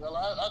wrestling.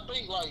 I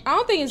think like I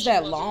don't think it's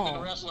that long.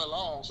 Been wrestling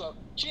long, so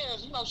she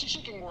has, you know,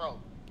 she can grow.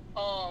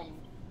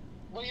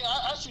 But yeah,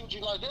 I see what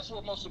you like. That's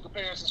what most of the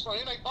comparisons for.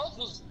 And they both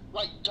was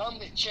like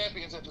dominant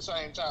champions at the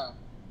same time.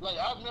 Like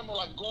I remember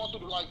like going through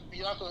the like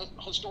Bianca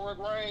historic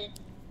reign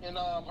and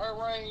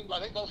her reign.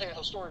 Like they both had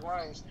historic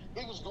reigns.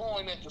 It was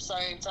going at the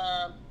same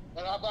time,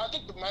 and I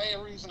think the main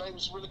reason they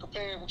was really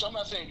comparing, which I'm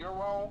not saying you're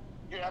wrong.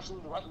 You're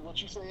absolutely right with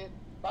what you said.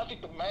 But I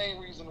think the main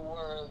reason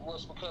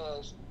was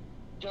because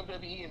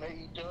WWE and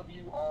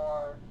AEW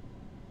are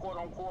quote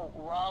unquote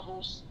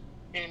rivals,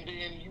 and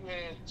then you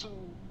had 2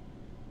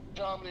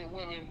 dominant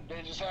women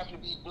that just happen to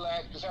be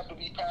black, just happen to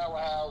be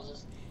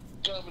powerhouses,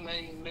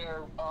 dominating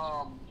their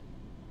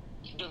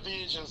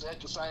divisions at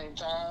the same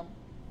time.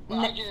 But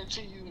I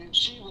guarantee you, if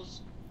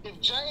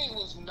Jane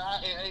was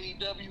not in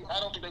AEW, I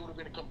don't think they would have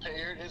been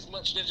compared as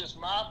much. That's just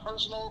my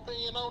personal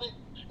opinion on it.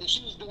 If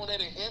she was doing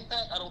that in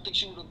Impact, I don't think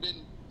she would have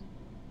been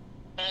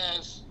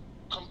as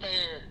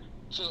compared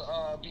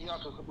to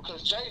Bianca,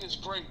 because Jade is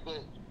great,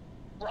 but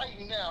right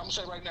now, I'm gonna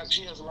say right now,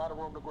 she has a lot of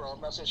room to grow.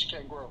 I'm not saying she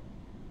can't grow.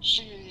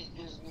 She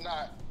is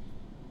not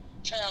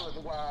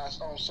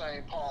talent-wise on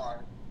same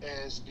par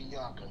as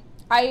Bianca.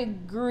 I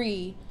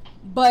agree,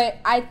 but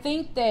I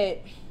think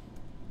that,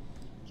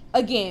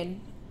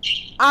 again,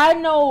 I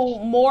know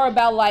more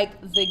about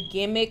like the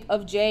gimmick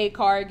of Jade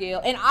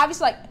Cargill, and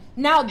obviously, like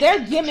now their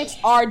gimmicks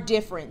are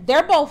different.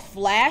 They're both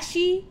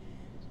flashy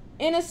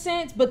in a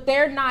sense, but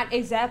they're not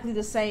exactly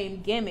the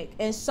same gimmick.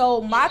 And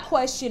so my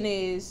question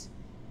is,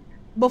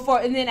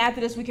 and then after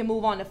this we can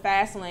move on to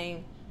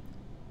Fastlane.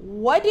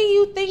 What do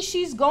you think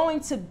she's going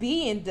to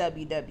be in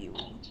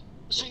WWE?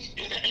 See,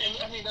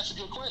 I mean, that's a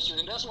good question,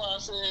 and that's why I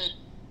said,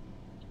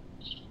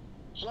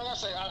 like I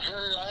say,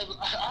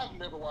 I've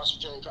never watched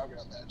a Jade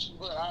Cargill match,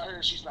 but I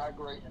heard she's not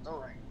great in the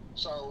ring.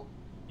 So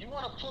you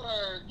want to put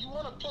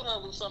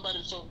her with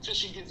somebody so until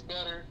she gets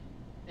better,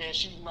 and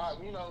she's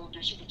not, you know,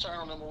 that she can turn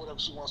on them or whatever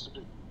she wants to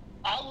do.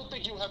 I would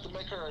think you would have to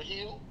make her a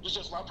heel. It's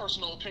just my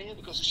personal opinion,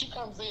 because if she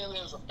comes in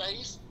as a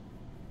face,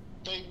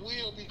 they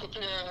will be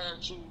comparing her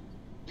to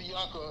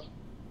Bianca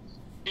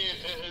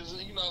as,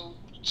 you know,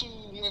 2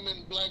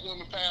 women, black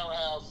women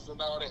powerhouses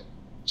and all that.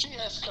 She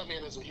has to come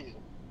in as a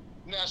heel.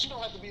 Now, she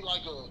don't have to be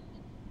like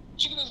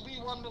she can just be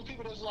one of them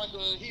people that's like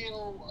a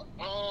heel.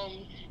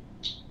 I'm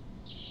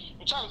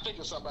trying to think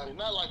of somebody,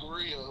 not like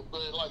Rhea,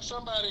 but like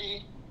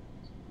somebody.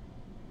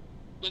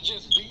 that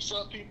just beats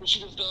up people. She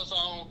just does her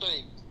own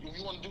thing. If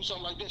you want to do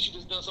something like that, she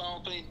just does her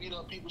own thing, beat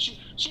up people. She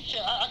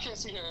can't. I can't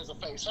see her as a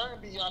face. Her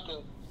and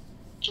Bianca,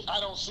 I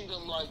don't see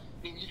them like.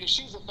 If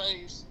she's a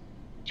face,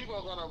 people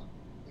are gonna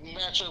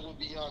match up with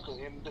Bianca,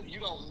 and you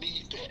don't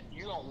need that.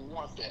 You don't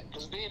want that,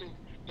 because then if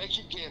they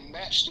keep getting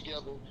matched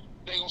together,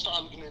 they gonna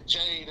start looking at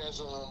Jade as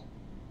a.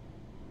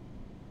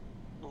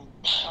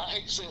 I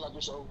hate to say it like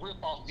this, a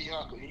rip off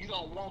Bianca, and you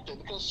don't want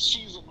that because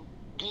she's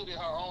good in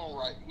her own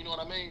right. You know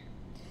what I mean?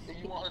 And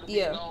you want her to be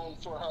known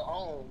for her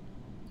own.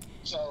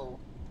 So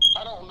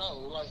I don't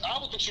know. Like, I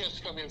would think she has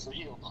to come in as a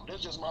heel, though.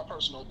 That's just my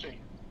personal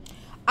opinion.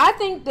 I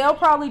think they'll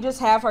probably just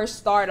have her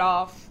start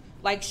off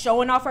like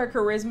showing off her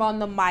charisma on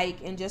the mic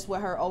and just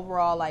with her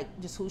overall, like,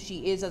 just who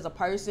she is as a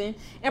person,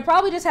 and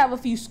probably just have a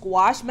few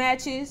squash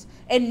matches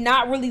and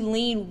not really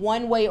lean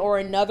one way or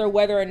another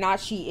whether or not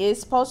she is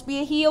supposed to be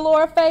a heel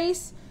or a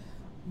face.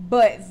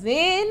 But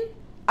then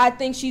I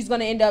think she's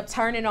going to end up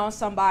turning on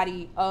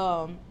somebody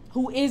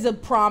who is a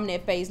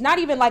prominent face, not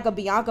even like a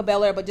Bianca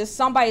Belair, but just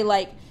somebody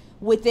like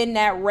within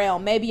that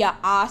realm, maybe a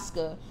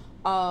Asuka.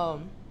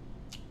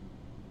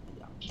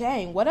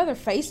 Dang, what other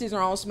faces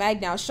are on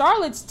SmackDown?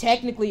 Charlotte's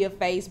technically a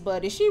face,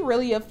 but is she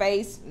really a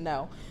face?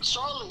 No.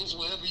 Charlotte is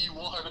whatever you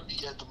want her to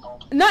be at the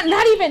moment.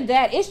 Not even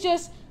that. It's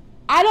just,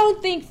 I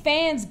don't think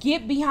fans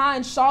get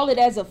behind Charlotte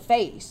as a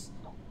face.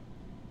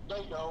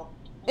 They don't.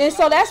 And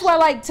so that's why,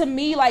 like, to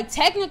me, like,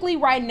 technically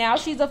right now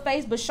she's a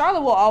face, but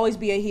Charlotte will always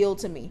be a heel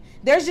to me.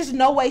 There's just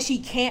no way she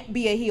can't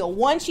be a heel.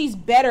 One, she's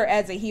better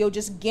as a heel,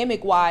 just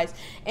gimmick-wise.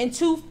 And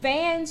two,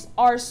 fans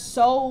are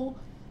so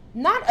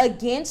not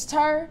against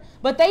her,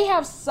 but they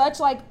have such,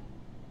 like,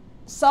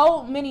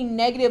 so many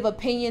negative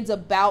opinions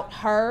about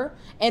her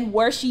and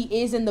where she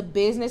is in the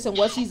business and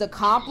what she's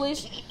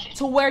accomplished,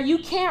 to where you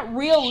can't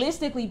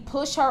realistically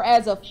push her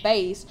as a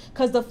face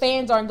because the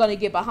fans aren't going to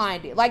get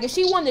behind it. Like, if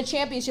she won the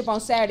championship on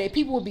Saturday,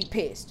 people would be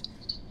pissed.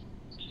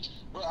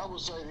 But I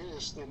would say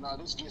this, and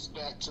this gets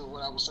back to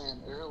what I was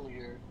saying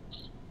earlier.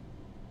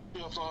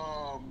 If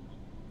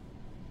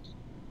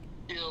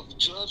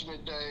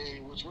Judgment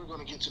Day, which we're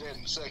going to get to that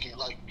in a second,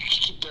 like,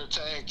 keep their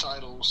tag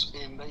titles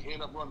and they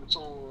end up running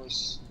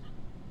towards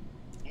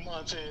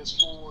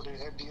Montez Ford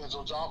and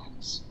D'Angelo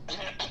Dawkins.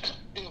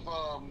 If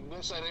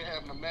let's say they're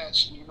having a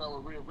match, you know,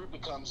 when Rhea Ripley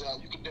comes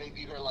out, you can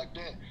debut her like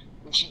that.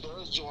 If she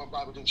does join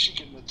Bobby, then she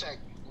can attack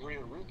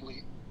Rhea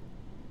Ripley.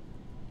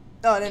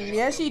 Oh, then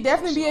yeah, she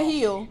definitely be a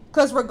heel.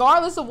 Because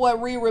regardless of what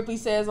Rhea Ripley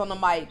says on the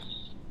mic,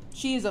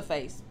 she's a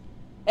face.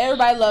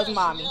 Everybody loves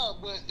mommy. Yeah,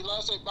 but like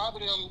I say, Bobby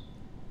them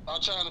are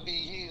trying to be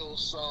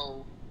heels,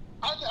 so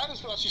I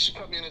just feel like she should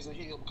come in as a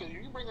heel, because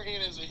if you bring her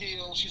in as a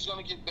heel, she's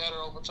going to get better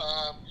over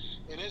time,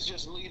 and it's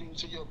just leading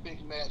to your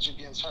big match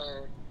against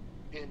her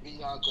and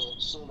Bianca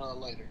sooner or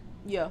later.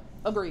 Yeah,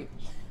 agreed.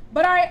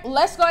 But all right,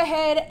 let's go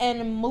ahead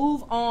and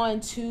move on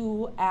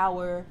to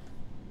our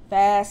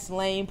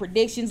Fastlane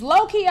predictions.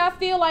 Low-key, I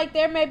feel like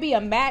there may be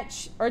a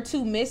match or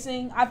two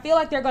missing. I feel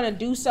like they're going to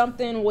do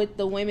something with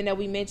the women that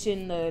we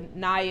mentioned, the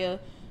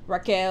Nia,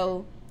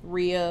 Raquel,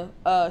 Rhea,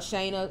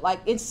 Shayna, like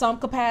in some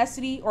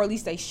capacity, or at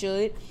least they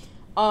should.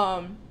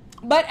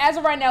 But as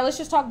of right now, let's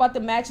just talk about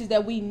the matches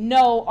that we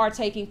know are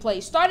taking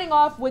place. Starting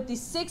off with the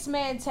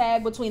 6-man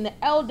tag between the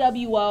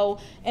LWO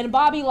and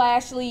Bobby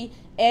Lashley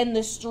and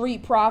the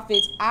Street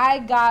Profits. I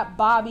got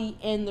Bobby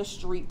and the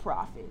Street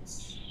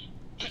Profits.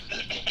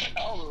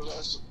 I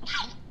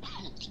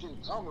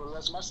don't know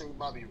unless I say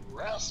Bobby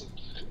wrestle.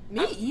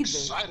 Me I'm either.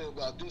 Excited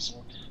about this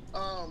one.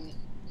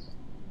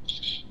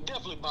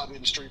 Definitely Bobby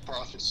and the Street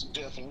Profits.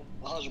 Definitely,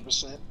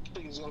 100%.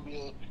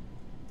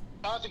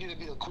 I think it'll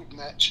be a quick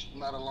match,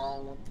 not a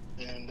long one,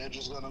 and they're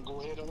just gonna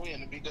go ahead and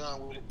win and be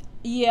done with it.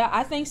 Yeah,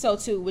 I think so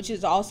too, which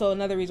is also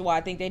another reason why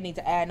I think they need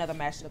to add another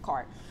match to the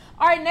card.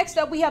 All right, next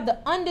up we have the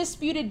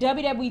undisputed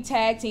WWE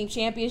Tag Team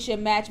Championship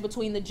match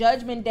between the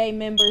Judgment Day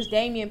members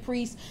Damian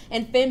Priest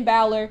and Finn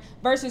Balor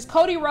versus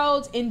Cody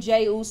Rhodes and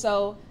Jey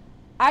Uso.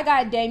 I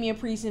got Damian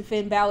Priest and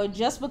Finn Balor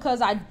just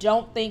because I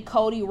don't think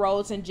Cody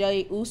Rhodes and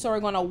Jey Uso are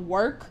going to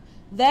work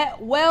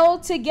that well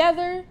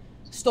together,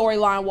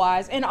 storyline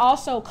wise. And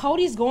also,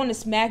 Cody's going to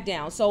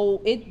SmackDown,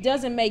 so it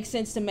doesn't make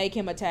sense to make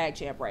him a tag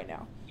champ right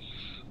now.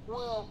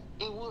 Well,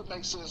 it would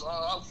make sense.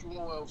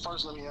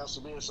 First, let me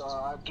answer this.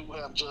 I do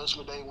have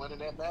Judgment Day winning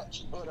that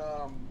match, but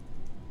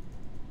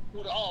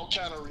with all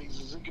kind of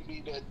reasons. It could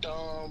be that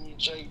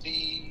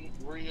JD,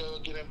 Rhea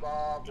get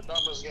involved, the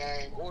numbers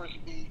game, or it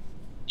could be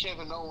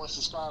Kevin Owens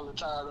is finally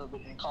tired of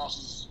it and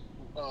costs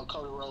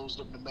Cody Rhodes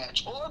the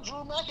match, or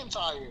Drew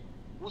McIntyre,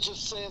 which has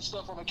said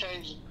stuff on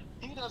occasion.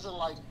 He doesn't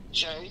like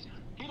Jay.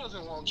 He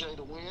doesn't want Jay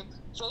to win.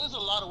 So there's a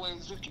lot of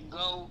ways it can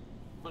go,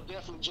 but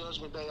definitely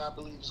Judgment Day, I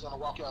believe, is going to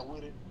walk out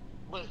with it.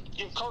 But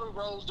if Cody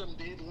Rhodes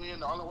did win,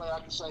 the only way I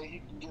can say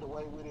he can get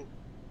away with it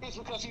is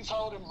because he's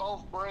holding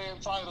both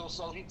brand titles,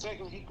 so he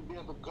can be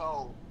able to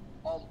go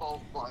on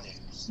both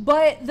brands.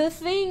 But the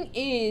thing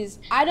is,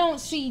 I don't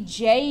see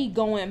Jay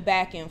going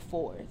back and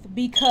forth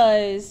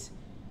because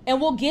and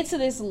we'll get to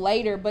this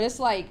later, but it's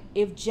like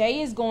if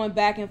Jay is going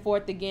back and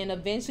forth again,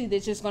 eventually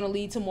that's just going to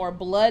lead to more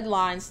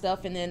bloodline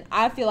stuff, and then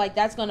I feel like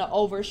that's going to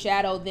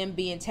overshadow them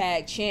being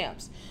tag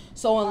champs.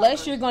 So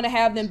unless you're going to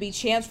have them be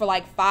champs for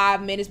like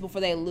 5 minutes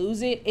before they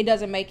lose it, it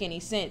doesn't make any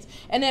sense.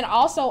 And then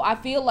also I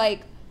feel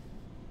like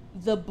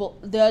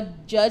the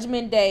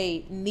Judgment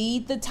Day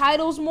need the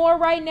titles more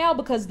right now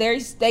because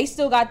they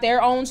still got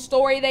their own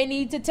story they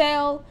need to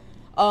tell.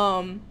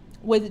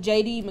 With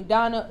JD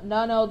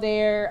McDonough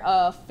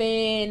there,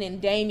 Finn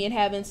and Damian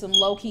having some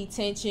low-key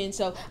tension.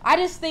 So I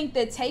just think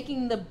that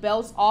taking the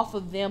belts off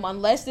of them,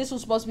 unless this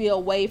was supposed to be a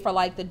way for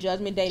like the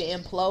Judgment Day to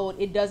implode,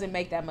 it doesn't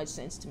make that much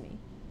sense to me.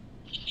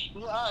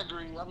 Yeah, I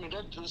agree. I mean,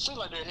 it seems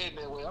like they're heading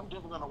that way. I'm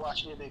definitely going to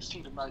watch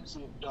NXT tonight to see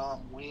if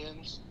Dom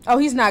wins. Oh,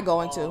 he's not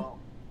going to.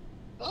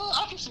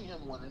 I can see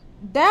him winning.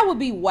 That would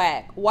be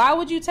whack. Why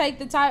would you take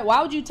the title?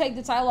 Why would you take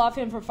the title off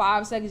him for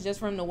 5 seconds just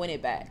for him to win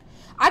it back?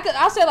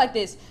 I'll say it like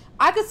this.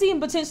 I could see him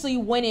potentially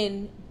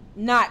winning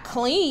not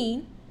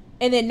clean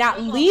and then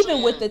not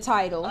leaving with the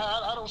title.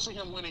 I don't see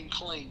him winning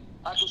clean.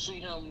 I could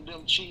see them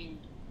cheating.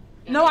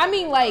 No, I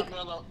mean like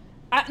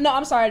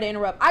I'm sorry to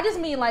interrupt. I just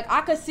mean like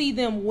I could see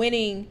them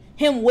winning,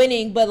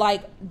 but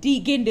like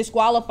getting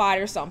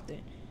disqualified or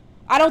something.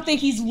 I don't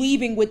think he's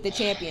leaving with the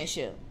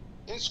championship.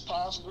 It's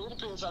possible. It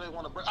depends how they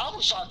want to bring. I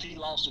was shocked he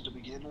lost it to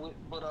begin with,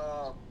 but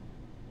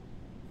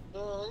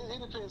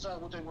it depends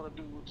on what they want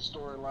to do with the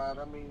storyline.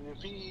 I mean,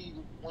 if he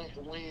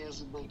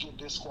wins and they get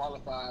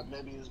disqualified,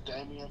 maybe it's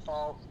Damian's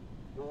fault,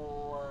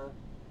 or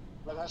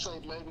like I say,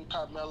 maybe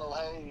Carmelo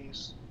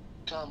Hayes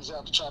comes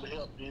out to try to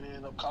help and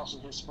end up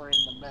costing his friend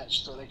the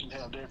match so they can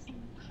have their feud.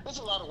 There's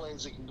a lot of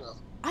ways it can go.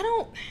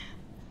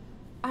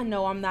 I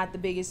know I'm not the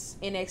biggest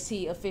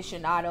NXT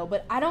aficionado,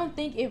 but I don't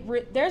think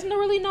there's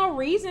really no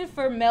reason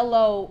for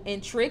Melo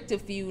and Trick to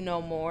feud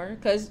no more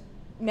because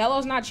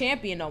Melo's not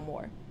champion no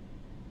more.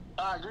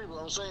 I agree with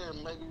what I'm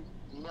saying. Maybe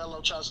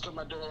Melo tries to come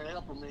out there and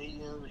help him,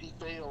 and he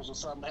fails or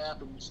something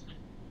happens.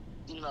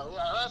 You know,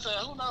 I said,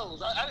 who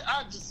knows?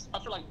 I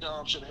feel like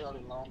Dom should have held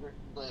it longer,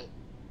 but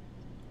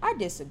I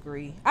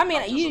disagree. I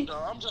mean,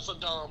 I'm just a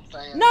Dom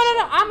fan. No.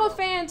 I'm a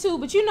fan too,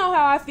 but you know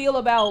how I feel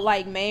about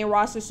like main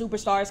roster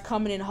superstars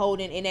coming and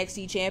holding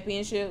NXT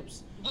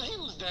championships. But he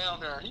was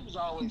down there. He was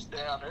always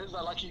down there. It's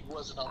not like he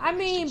wasn't on. I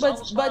mean, but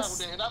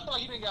and I feel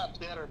like he didn't got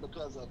better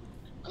because of it.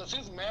 Because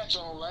his match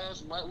on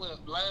last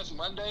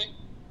Monday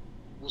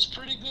was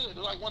pretty good.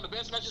 Like one of the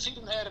best matches he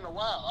done had in a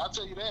while. I'll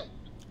tell you that.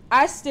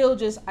 I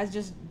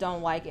just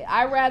don't like it.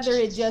 I'd rather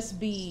it just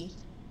be,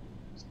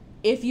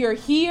 if you're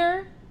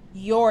here,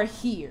 you're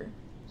here.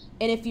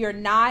 And if you're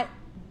not,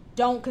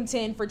 don't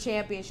contend for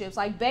championships.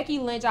 Like Becky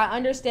Lynch, I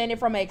understand it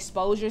from an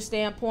exposure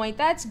standpoint.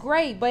 That's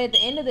great. But at the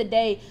end of the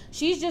day,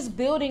 she's just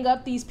building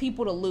up these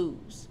people to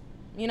lose.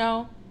 You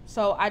know?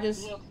 So I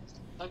just... Yeah,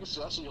 I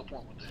see your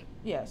point with that.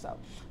 Yeah, so.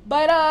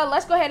 But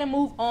let's go ahead and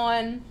move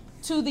on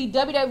to the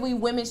WWE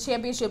Women's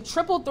Championship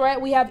Triple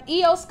Threat. We have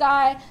Io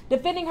Sky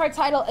defending her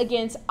title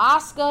against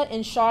Asuka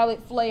and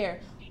Charlotte Flair.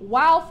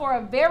 While for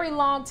a very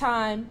long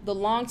time, the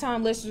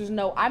long-time listeners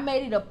know, I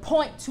made it a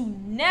point to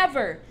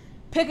never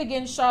pick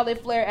against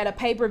Charlotte Flair at a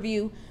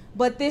pay-per-view.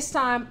 But this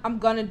time, I'm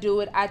going to do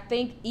it. I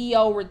think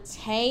Io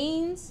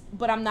retains,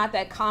 but I'm not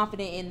that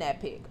confident in that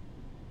pick.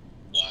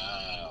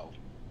 Wow.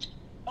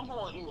 I'm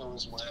going Io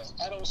as well.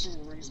 I don't see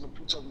the reason to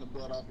put taking the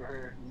belt off of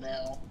her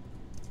now.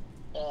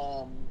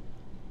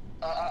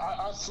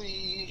 I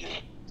see,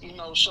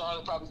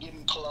 Charlotte probably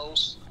getting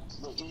close,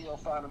 but Io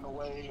finding a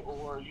way,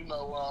 or,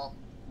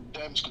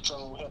 damage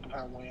control helping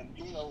her win.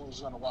 Io is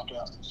going to walk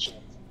out as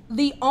champion.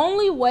 The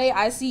only way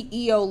I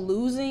see Io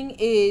losing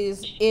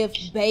is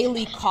if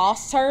Bayley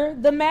costs her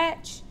the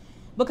match,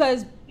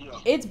 because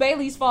it's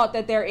Bayley's fault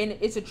that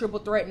it's a triple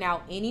threat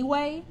now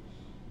anyway.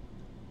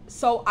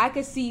 So I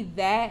could see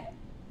that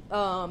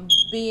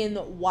being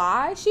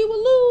why she would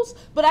lose.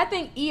 But I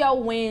think Io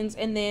wins,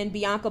 and then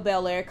Bianca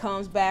Belair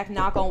comes back.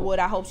 Knock on wood,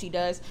 I hope she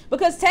does.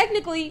 Because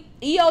technically,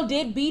 Io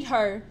did beat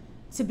her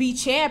to be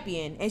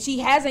champion, and she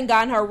hasn't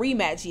gotten her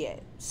rematch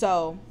yet.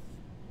 So,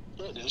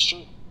 that is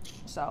true.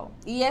 So,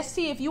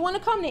 EST, if you want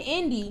to come to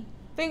Indy,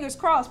 fingers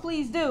crossed,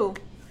 please do.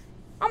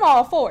 I'm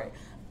all for it.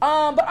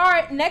 But all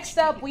right, next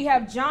up we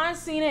have John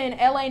Cena and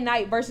LA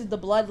Knight versus the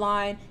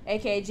Bloodline,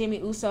 aka Jimmy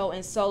Uso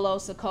and Solo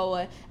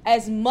Sikoa.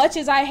 As much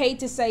as I hate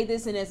to say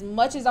this, and as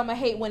much as I'm gonna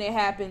hate when it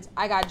happens,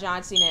 I got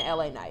John Cena and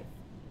LA Knight.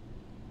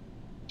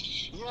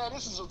 Yeah,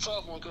 this is a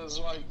tough one because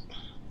like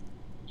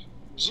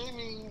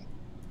Jimmy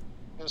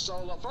and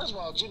Solo. First of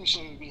all, Jimmy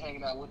shouldn't be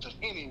hanging out with them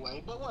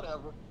anyway, but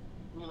whatever.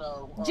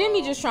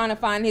 Jimmy just trying to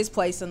find his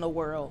place in the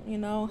world.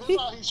 That's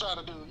all he's trying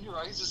to do. You're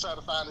right. He's just trying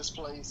to find his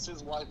place.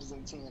 His wife is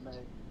in TNA.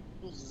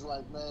 He's just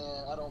like, man,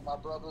 my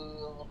brother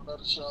on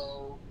another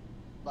show.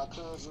 My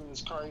cousin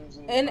is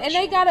crazy. And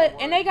they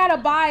gotta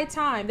buy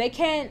time. They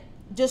can't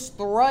just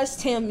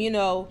thrust him,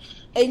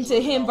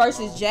 into him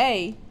versus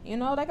Jay. They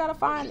gotta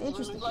find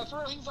interesting. Like,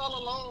 he's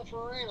all alone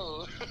for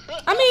real.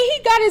 I mean,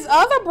 he got his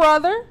other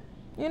brother.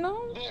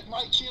 That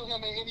might kill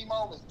him at any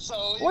moment.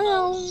 So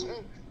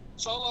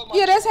Solo.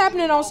 Yeah, that's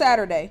happening on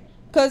Saturday.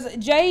 Cause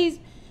Jay's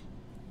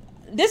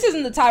this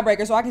isn't the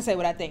tiebreaker, so I can say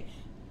what I think.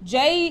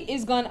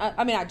 Jimmy's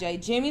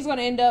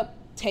gonna end up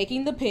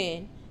taking the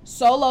pin.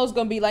 Solo's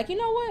gonna be like, you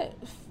know what?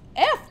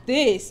 F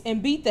this,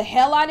 and beat the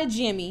hell out of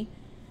Jimmy.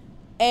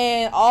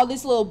 And all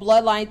this little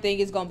bloodline thing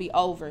is gonna be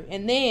over.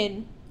 And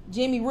then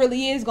Jimmy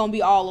really is gonna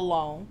be all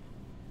alone.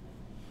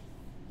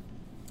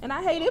 And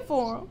I hate it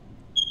for him.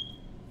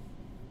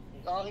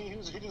 He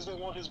just didn't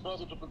want his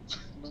brother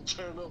to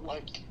turn up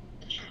like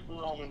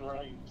Roman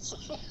Reigns.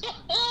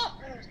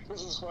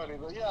 This is funny,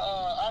 but yeah,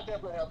 I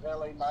definitely have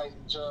LA Knight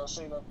and John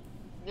Cena.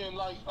 And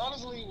like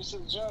honestly,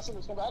 since John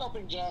Cena's coming, I don't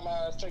think John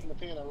Myers taking the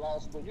pin and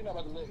lost, but you're not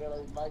about to let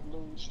LA Knight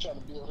lose,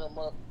 trying to build him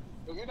up.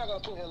 But you're not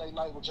gonna put LA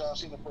Knight with John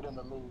Cena for them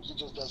to lose. It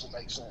just doesn't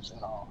make sense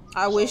at all.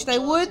 I wish they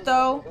would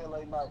though.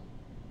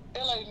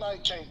 LA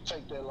Knight can't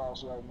take that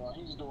loss right now.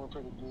 He's doing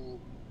pretty good.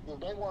 If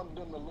they wanted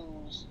them to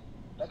lose,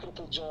 they could have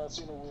put John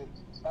Cena with,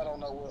 I don't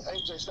know what,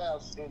 AJ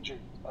Styles injured.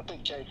 I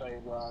think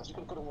kayfabe wise. You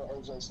could have put him with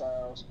AJ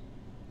Styles.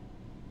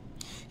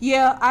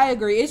 Yeah, I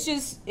agree.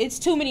 It's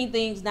too many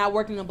things not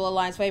working in the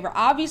Bloodline's favor.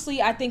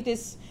 Obviously, I think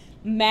this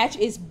match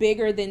is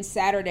bigger than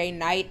Saturday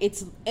night.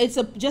 It's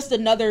just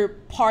another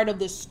part of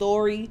the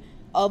story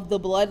of the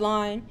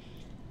Bloodline.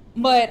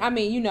 But, I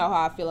mean, you know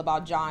how I feel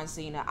about John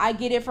Cena. I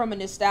get it from a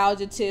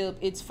nostalgia tip.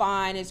 It's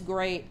fine. It's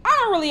great. I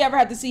don't really ever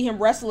have to see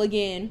him wrestle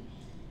again.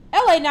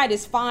 LA Knight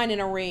is fine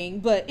in a ring,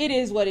 but it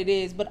is what it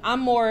is. But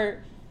I'm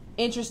more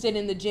interested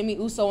in the Jimmy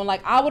Uso, and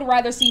like I would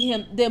rather see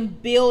them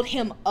build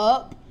him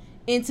up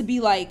and to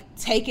be like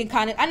taken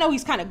kind of. I know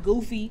he's kind of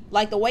goofy,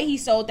 like the way he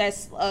sold that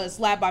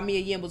slap by Mia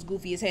Yim was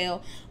goofy as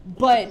hell.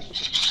 But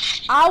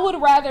I would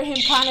rather him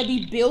kind of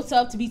be built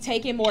up to be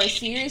taken more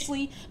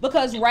seriously,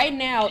 because right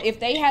now,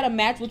 if they had a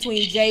match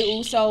between Jey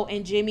Uso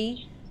and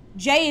Jimmy,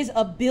 Jey is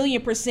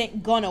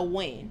 1,000,000,000% gonna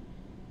win.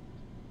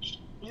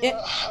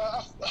 Yeah.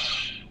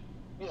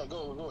 Yeah,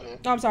 go ahead.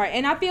 I'm sorry.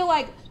 And I feel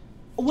like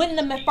when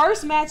the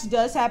first match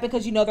does happen,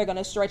 because you know they're going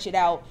to stretch it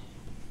out,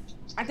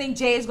 I think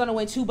Jey is going to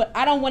win too, but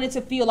I don't want it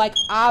to feel like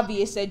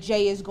obvious that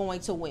Jey is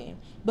going to win,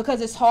 because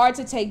it's hard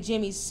to take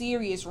Jimmy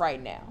serious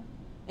right now.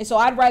 And so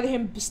I'd rather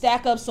him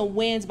stack up some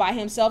wins by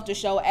himself to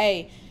show,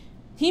 hey,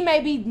 he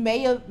may be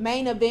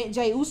main event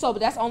Jey Uso,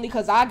 but that's only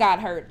because I got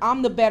hurt.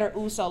 I'm the better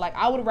Uso. Like,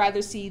 I would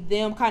rather see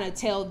them kind of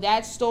tell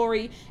that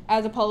story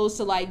as opposed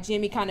to like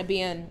Jimmy kind of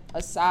being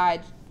a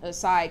side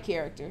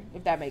character,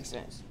 if that makes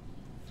sense.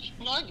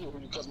 No, I get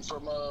where you're coming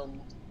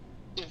from.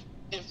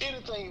 If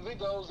anything, if it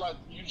goes like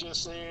you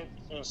just said,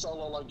 and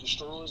Solo like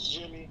destroys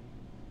Jimmy,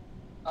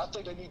 I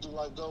think they need to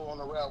like go on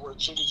a route where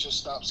Jimmy just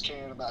stops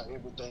caring about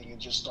everything and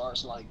just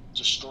starts like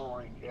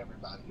destroying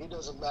everybody. It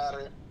doesn't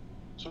matter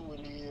who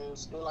it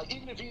is. And like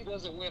even if he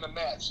doesn't win a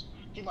match,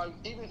 even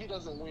if he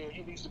doesn't win,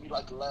 he needs to be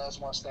like the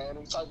last one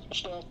standing type of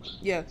stuff.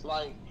 Yeah.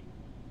 Like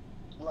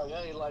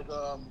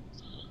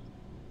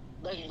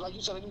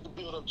you said, they need to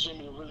build up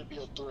Jimmy to really be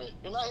a threat.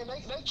 And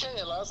they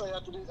can. Like I say,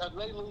 after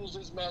they lose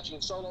this match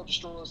and Solo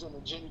destroys him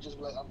and Jimmy just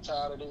be like, I'm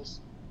tired of this.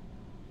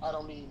 I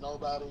don't need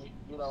nobody.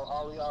 You know,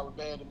 all of y'all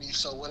abandoned me,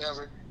 so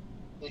whatever.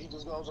 And he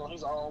just goes on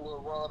his own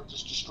little run of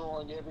just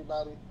destroying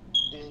everybody.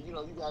 Then, you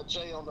know, you got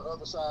Jey on the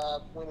other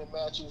side winning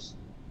matches.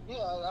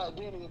 Yeah,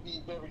 then it would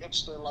be very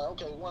interesting. Like,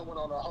 okay, one went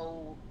on a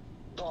whole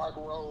dark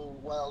road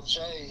while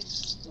Jey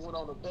went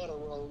on a better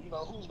road. You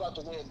know, who's about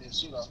to win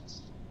this, you know?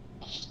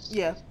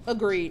 Yeah,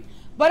 agreed.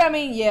 But I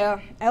mean, yeah,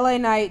 LA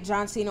Knight,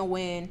 John Cena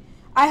win.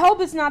 I hope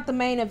it's not the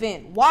main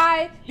event.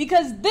 Why?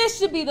 Because this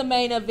should be the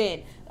main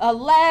event. A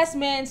last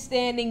man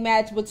standing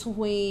match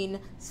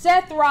between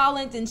Seth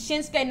Rollins and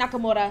Shinsuke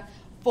Nakamura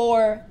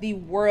for the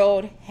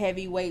World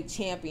Heavyweight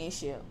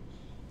Championship.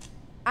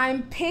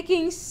 I'm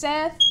picking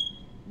Seth,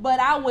 but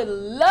I would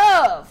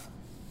love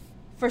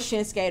for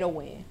Shinsuke to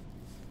win.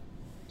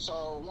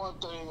 So one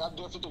thing, I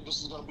definitely think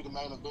this is going to be the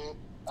main event.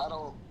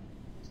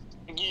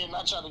 Again,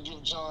 not trying to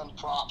give John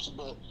props,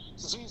 but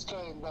since he's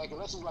coming back,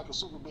 unless it's like a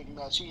super big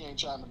match, he ain't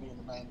trying to be in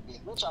the main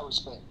event, which I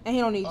respect. And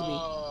he don't need to be.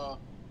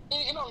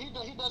 You know,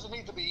 he doesn't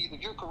need to be either.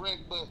 You're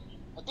correct, but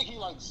I think he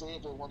like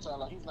said that one time,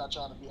 like he's not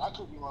trying to be. I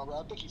could be wrong, but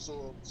I think he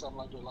said something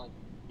like that, like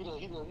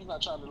he's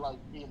not trying to like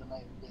be in the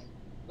main event.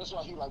 That's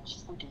why he like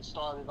freaking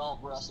started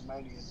off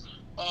WrestleMania,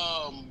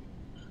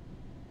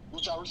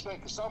 which I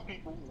respect, because some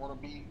people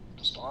want to be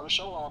the star of the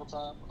show all the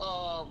time.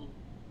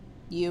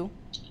 You.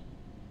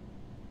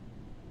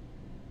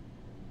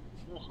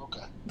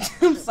 Okay.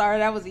 I'm sorry,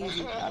 that was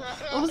easy.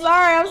 I'm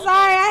sorry,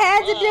 I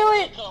had to do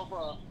it.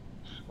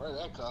 Where did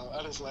that come?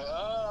 I just like,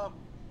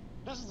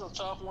 this is a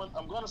tough one.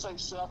 I'm gonna say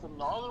Seth, and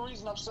the only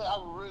reason I'm saying I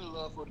would really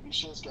love for it to be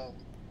Shinsuke,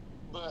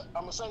 but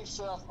I'm gonna say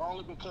Seth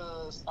only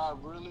because I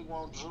really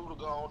want Drew to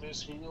go on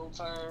this heel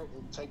turn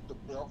and take the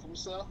belt from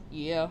Seth.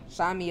 Yeah,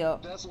 sign me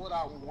up. That's what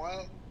I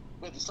want.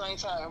 But at the same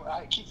time,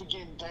 I keep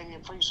forgetting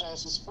Damian Priest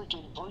has his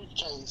freaking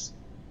briefcase,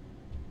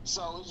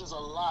 so it's just a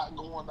lot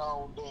going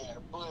on there.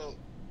 But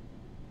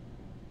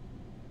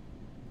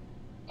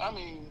I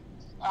mean,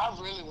 I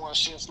really want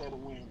Shinsuke to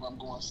win if I'm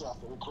going Seth,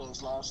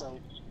 because, like I say,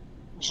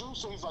 Drew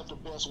seems like the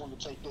best one to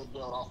take that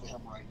belt off of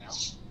him right now.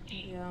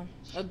 Yeah,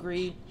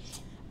 agreed.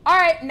 All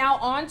right, now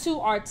on to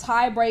our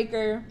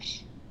tiebreaker.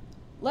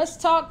 let's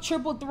talk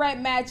triple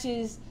threat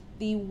matches.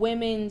 The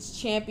women's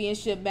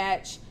championship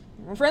match.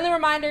 Friendly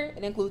reminder,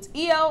 it includes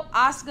Io,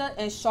 Asuka,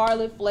 and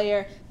Charlotte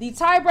Flair. The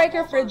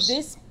tiebreaker for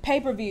this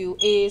pay-per-view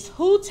is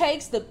who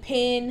takes the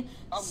pin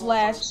 /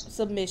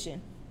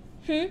 submission.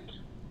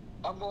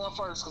 I'm going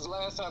first because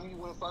last time you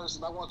went first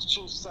and I want to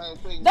choose the same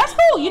thing. That's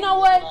cool. You know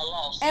what?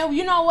 And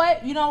you know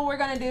what? You know what we're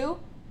going to do?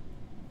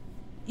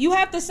 You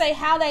have to say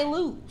how they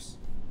lose.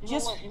 You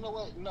know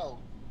what? No.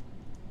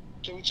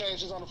 Can we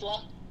change this on the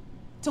fly?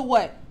 To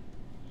what?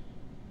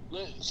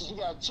 Since we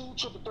got 2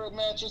 triple threat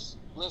matches,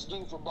 let's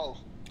do for both.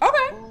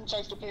 Okay. Who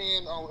takes the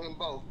pin in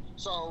both?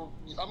 So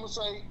I'm gonna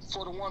say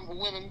for the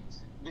women,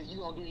 that you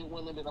gonna do your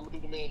women, then I'm gonna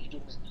do the men, you do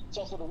the men.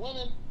 So for the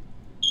women,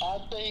 I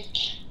think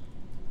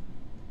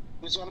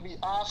it's gonna be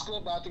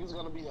Asuka, but I think it's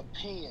gonna be a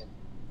pin.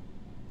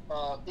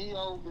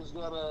 Io is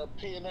gonna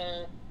pin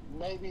her.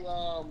 Maybe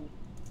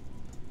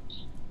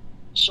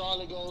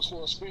Charlotte goes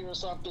for a spear or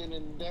something,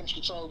 and Damage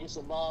Control gets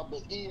involved.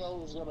 But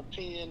Io is gonna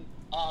pin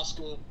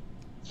Asuka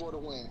for the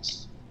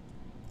wins.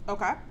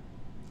 Okay.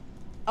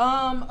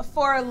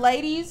 For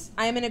ladies,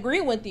 I am in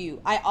agreement with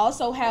you. I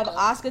also have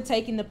Asuka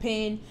taking the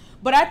pin,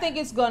 but I think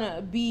it's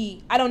gonna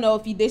be, I don't know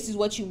if this is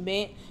what you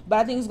meant, but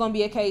I think it's gonna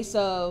be a case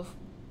of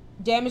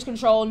Damage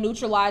Control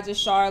neutralizes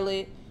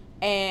Charlotte,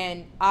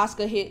 and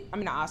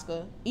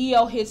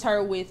Io hits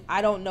her with,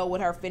 I don't know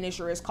what her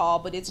finisher is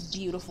called, but it's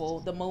beautiful,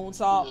 the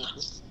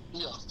moonsault.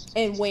 Yeah.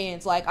 And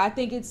wins. Like, I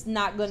think it's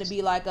not going to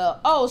be like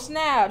oh,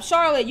 snap,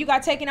 Charlotte, you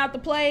got taken out the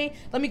play.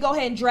 Let me go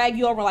ahead and drag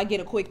you over and, like,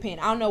 get a quick pin.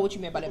 I don't know what you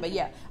meant by that, but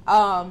yeah.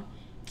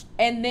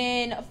 And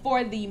then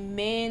for the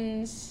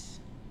men's...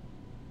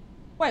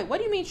 Wait, what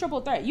do you mean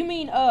triple threat? You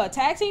mean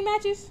tag team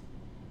matches?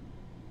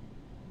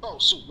 Oh,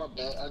 shoot, my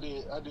bad.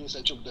 I did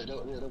say triple threat.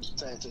 That was a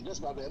tag team.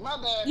 That's my bad.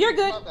 My bad. You're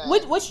good. My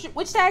bad.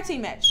 Which tag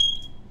team match?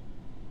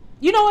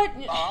 You know what?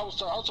 I was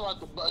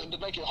trying to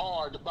make it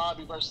hard, the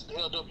Bobby versus the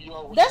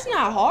LWO. That's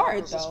not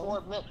hard,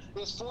 though.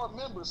 It's 4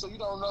 members, so you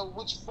don't know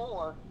which 3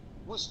 are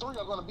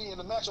going to be in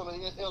the match on the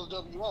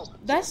LWO.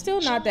 That's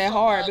still not that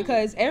hard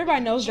because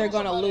everybody knows they're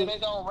going to lose. They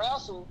don't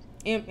wrestle.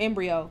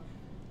 Embryo.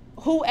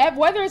 Whoever,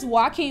 whether it's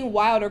Joaquin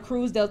Wilde or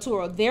Cruz del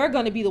Toro, they're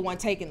going to be the one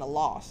taking the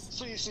loss.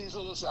 See,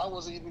 so listen, I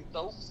wasn't even,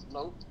 nope.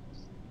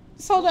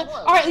 So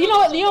all right, you know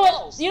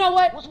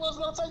what? Which one's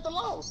going to take the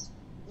loss?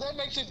 That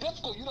makes it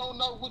difficult. You don't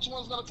know which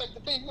one's going to take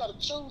the pin. You got to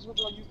choose which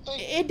one you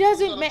think. It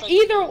doesn't matter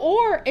either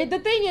or. The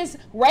thing is,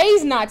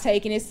 Ray's not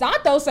taking it.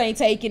 Santos ain't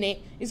taking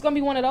it. It's going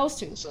to be one of those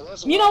two. So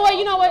you know what?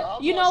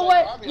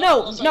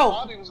 No.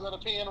 Bobby was going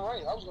to pin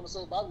Ray. I was going to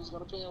say Bobby was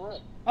going to pin Ray.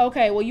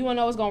 Okay, well, you want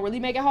to know what's going to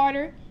really make it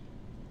harder?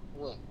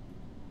 What?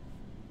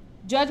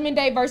 Judgment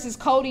Day versus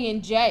Cody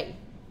and Jay.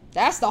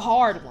 That's the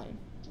hard one.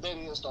 That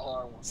is the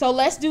hard one. So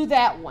let's do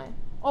that one.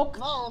 Okay.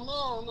 No.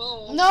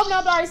 No,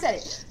 I already said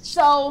it.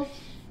 So...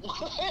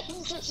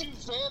 Since you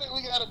said it,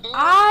 we gotta do it.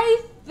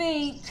 I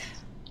think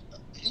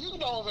you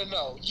don't even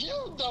know.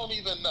 You don't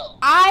even know.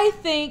 I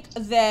think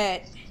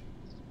that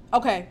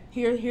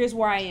here's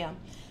where I am.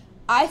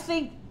 I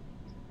think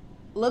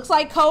looks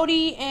like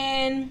Cody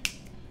and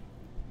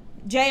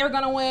Jay are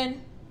gonna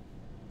win.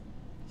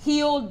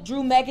 Heel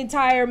Drew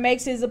McIntyre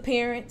makes his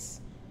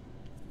appearance,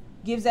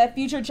 gives that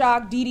future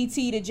chalk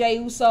DDT to Jey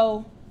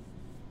Uso.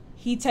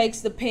 He takes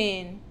the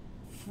pin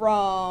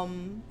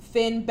from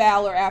Finn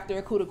Balor after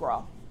a coup de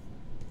grace.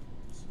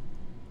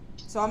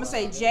 So I'm gonna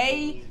say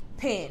Jay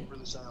pin.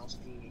 Really sounds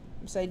good. I'm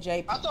gonna say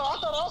Jay pin. I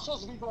thought I was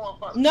supposed to be going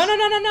first.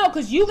 No,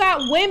 because you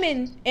got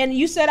women and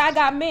you said I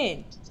got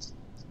men.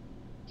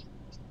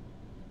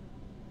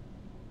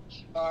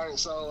 All right,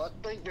 so I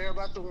think they're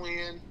about to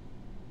win.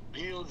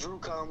 Heel Drew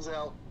comes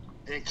out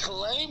and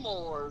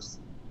claymores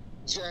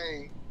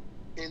Jay,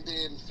 and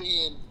then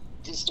Finn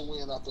gets the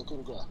win after coup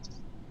de grace.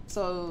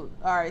 So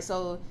all right,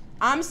 so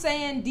I'm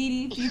saying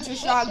future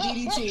shock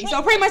DDT.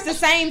 So pretty much the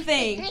same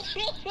thing.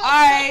 All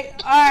right.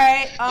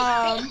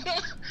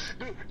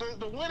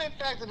 The winning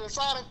factor, the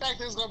deciding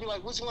factor is gonna be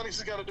like, which one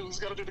is he gonna do? Is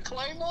he gonna do the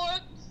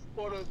Claymore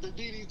or the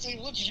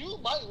DDT? Which you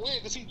might win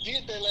because he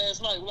did that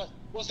last night. Like,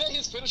 was that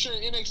his finisher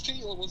in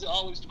NXT or was it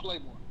always the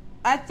Claymore?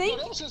 I think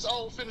that was his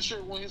old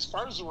finisher when his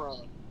first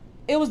run.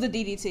 It was the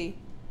DDT.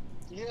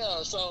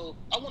 Yeah. So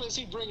I wonder, is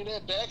he bringing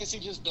that back? Is he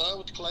just done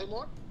with the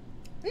Claymore?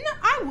 No,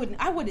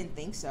 I wouldn't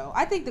think so.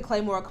 I think the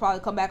Claymore will probably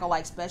come back on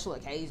like special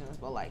occasions,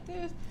 but like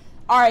this.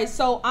 All right,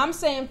 so I'm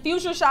saying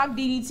Future Shock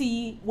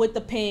DDT with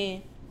the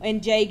pin,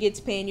 and Jay gets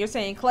pinned. You're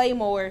saying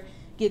Claymore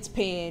gets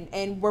pinned,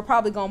 and we're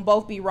probably gonna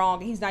both be wrong,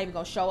 and he's not even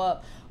gonna show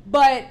up.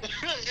 But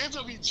it's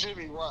gonna be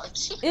Jimmy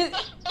Watts.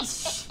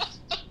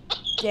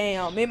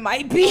 Damn, it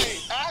might be.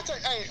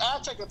 I'll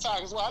take a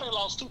tie as well. I done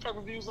lost 2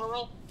 pay-per-views in a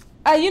row.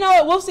 You know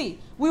what? We'll see.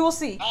 We will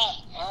see.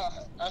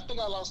 I think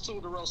I lost 2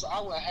 in a row, so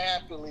I will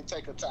happily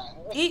take a tie.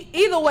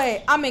 Either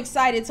way, I'm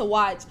excited to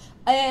watch.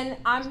 And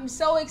I'm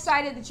so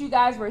excited that you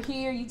guys were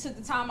here. You took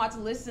the time out to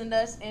listen to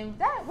us. And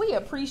that we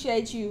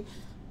appreciate you.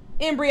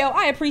 Embryo,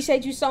 I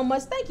appreciate you so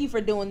much. Thank you for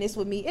doing this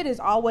with me. It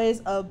is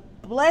always a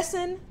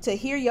blessing to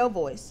hear your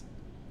voice.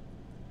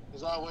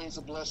 It's always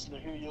a blessing to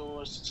hear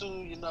yours too.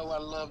 You know I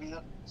love you.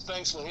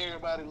 Thanks for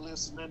everybody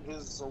listening.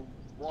 It's a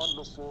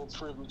wonderful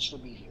privilege to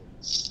be here.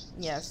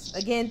 Yes.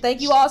 Again,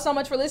 thank you all so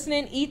much for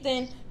listening.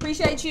 Ethan,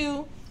 appreciate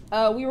you.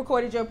 We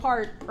recorded your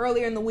part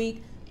earlier in the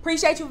week.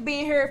 Appreciate you for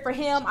being here. For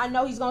him, I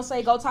know he's going to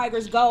say, go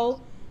Tigers,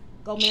 go.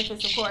 Go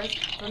Memphis, of course.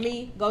 For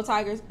me, go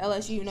Tigers,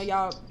 LSU. You know,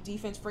 y'all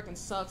defense freaking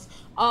sucks.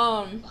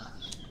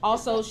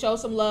 Also, show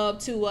some love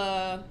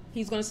to,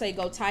 he's going to say,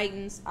 go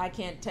Titans. I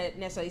can't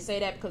necessarily say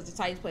that because the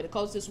Titans play the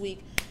Colts this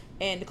week,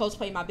 and the Colts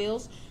play my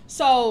Bills.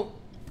 So,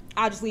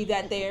 I'll just leave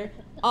that there.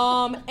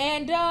 Oh,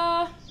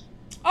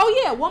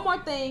 yeah, one more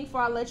thing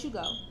before I let you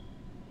go.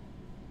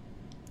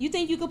 You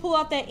think you could pull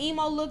off that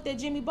emo look that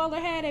Jimmy Butler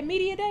had at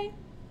Media Day?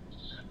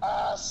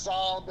 I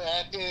saw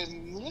that,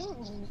 and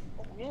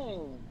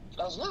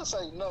I was going to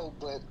say no,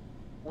 but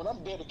when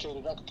I'm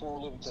dedicated, I can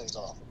pull little things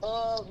off.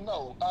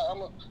 No. I'm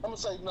going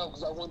to say no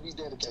because I wouldn't be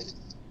dedicated.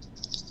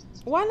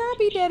 Why not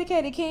be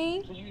dedicated,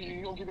 King?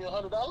 You going to give me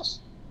 $100?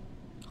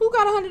 Who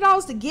got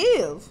 $100 to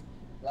give?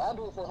 I'll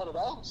do it for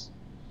 $100.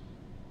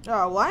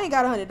 Oh, well, I ain't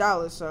got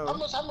 $100, so.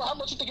 How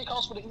much you think it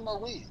costs for the emo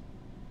wig?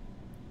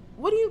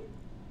 What do you...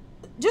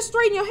 Just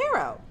straighten your hair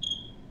out.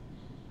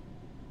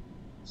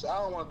 So I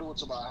don't want to do it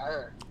to my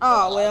hair.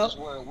 Oh, well. I just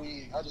wear a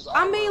wig.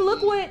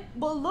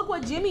 Look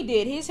what Jimmy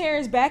did. His hair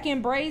is back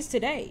in braids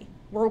today.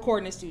 We're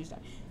recording this Tuesday.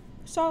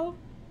 So,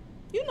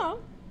 you know.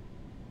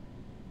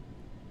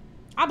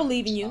 I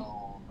believe in you. I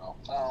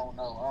don't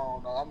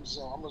know. I'm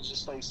going to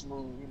just stay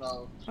smooth, you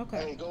know.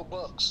 Okay. Hey, go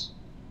Bucks.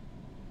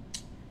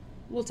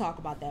 We'll talk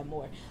about that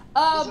more.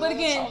 But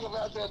again, talk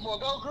about that more.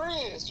 Go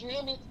Grizz. You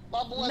hear me?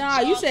 My boy. Nah,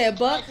 you said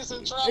Bucks.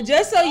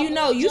 Just so you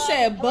know, you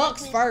said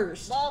Bucks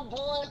first. My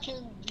boy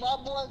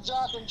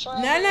Jock can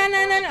try.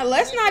 No.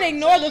 Let's not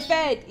ignore the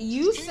fact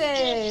you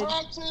said.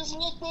 Practice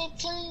with the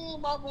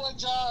team, my boy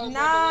Jock.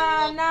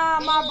 Nah,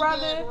 my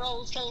brother.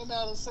 Rose came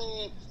out and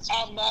said,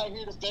 "I'm not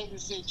here to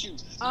babysit you."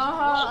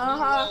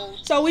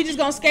 So we just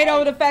gonna skate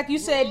over the fact you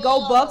said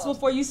go Bucks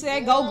before you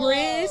said go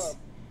Grizz.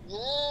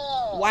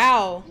 Yeah.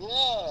 Wow.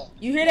 Yeah.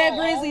 You hear that,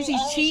 Grizzlies?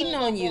 He's cheating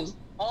on you.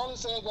 I only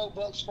said go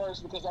Bucks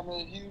first because I'm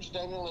a huge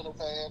Damian Lillard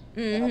fan,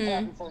 and I'm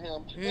happy for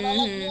him. And I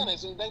like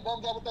Giannis, and they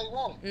both got what they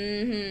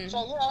wanted.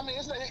 So yeah, I mean,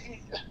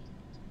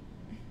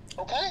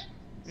 okay.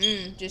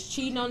 Just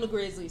cheating on the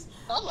Grizzlies.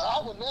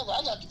 I would never.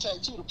 I got to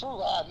take two to prove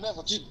I'd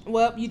never cheat.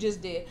 Well, you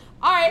just did.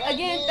 All right.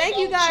 Again, thank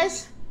you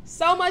guys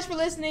so much for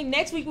listening.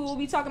 Next week we will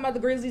be talking about the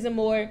Grizzlies and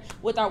more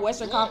with our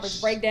Western Conference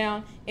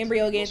breakdown.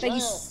 Embryo again.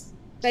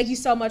 Thank you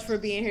so much for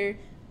being here.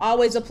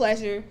 Always a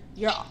pleasure.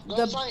 You're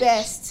the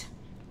best.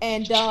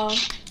 And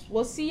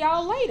we'll see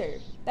y'all later.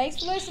 Thanks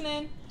for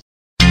listening.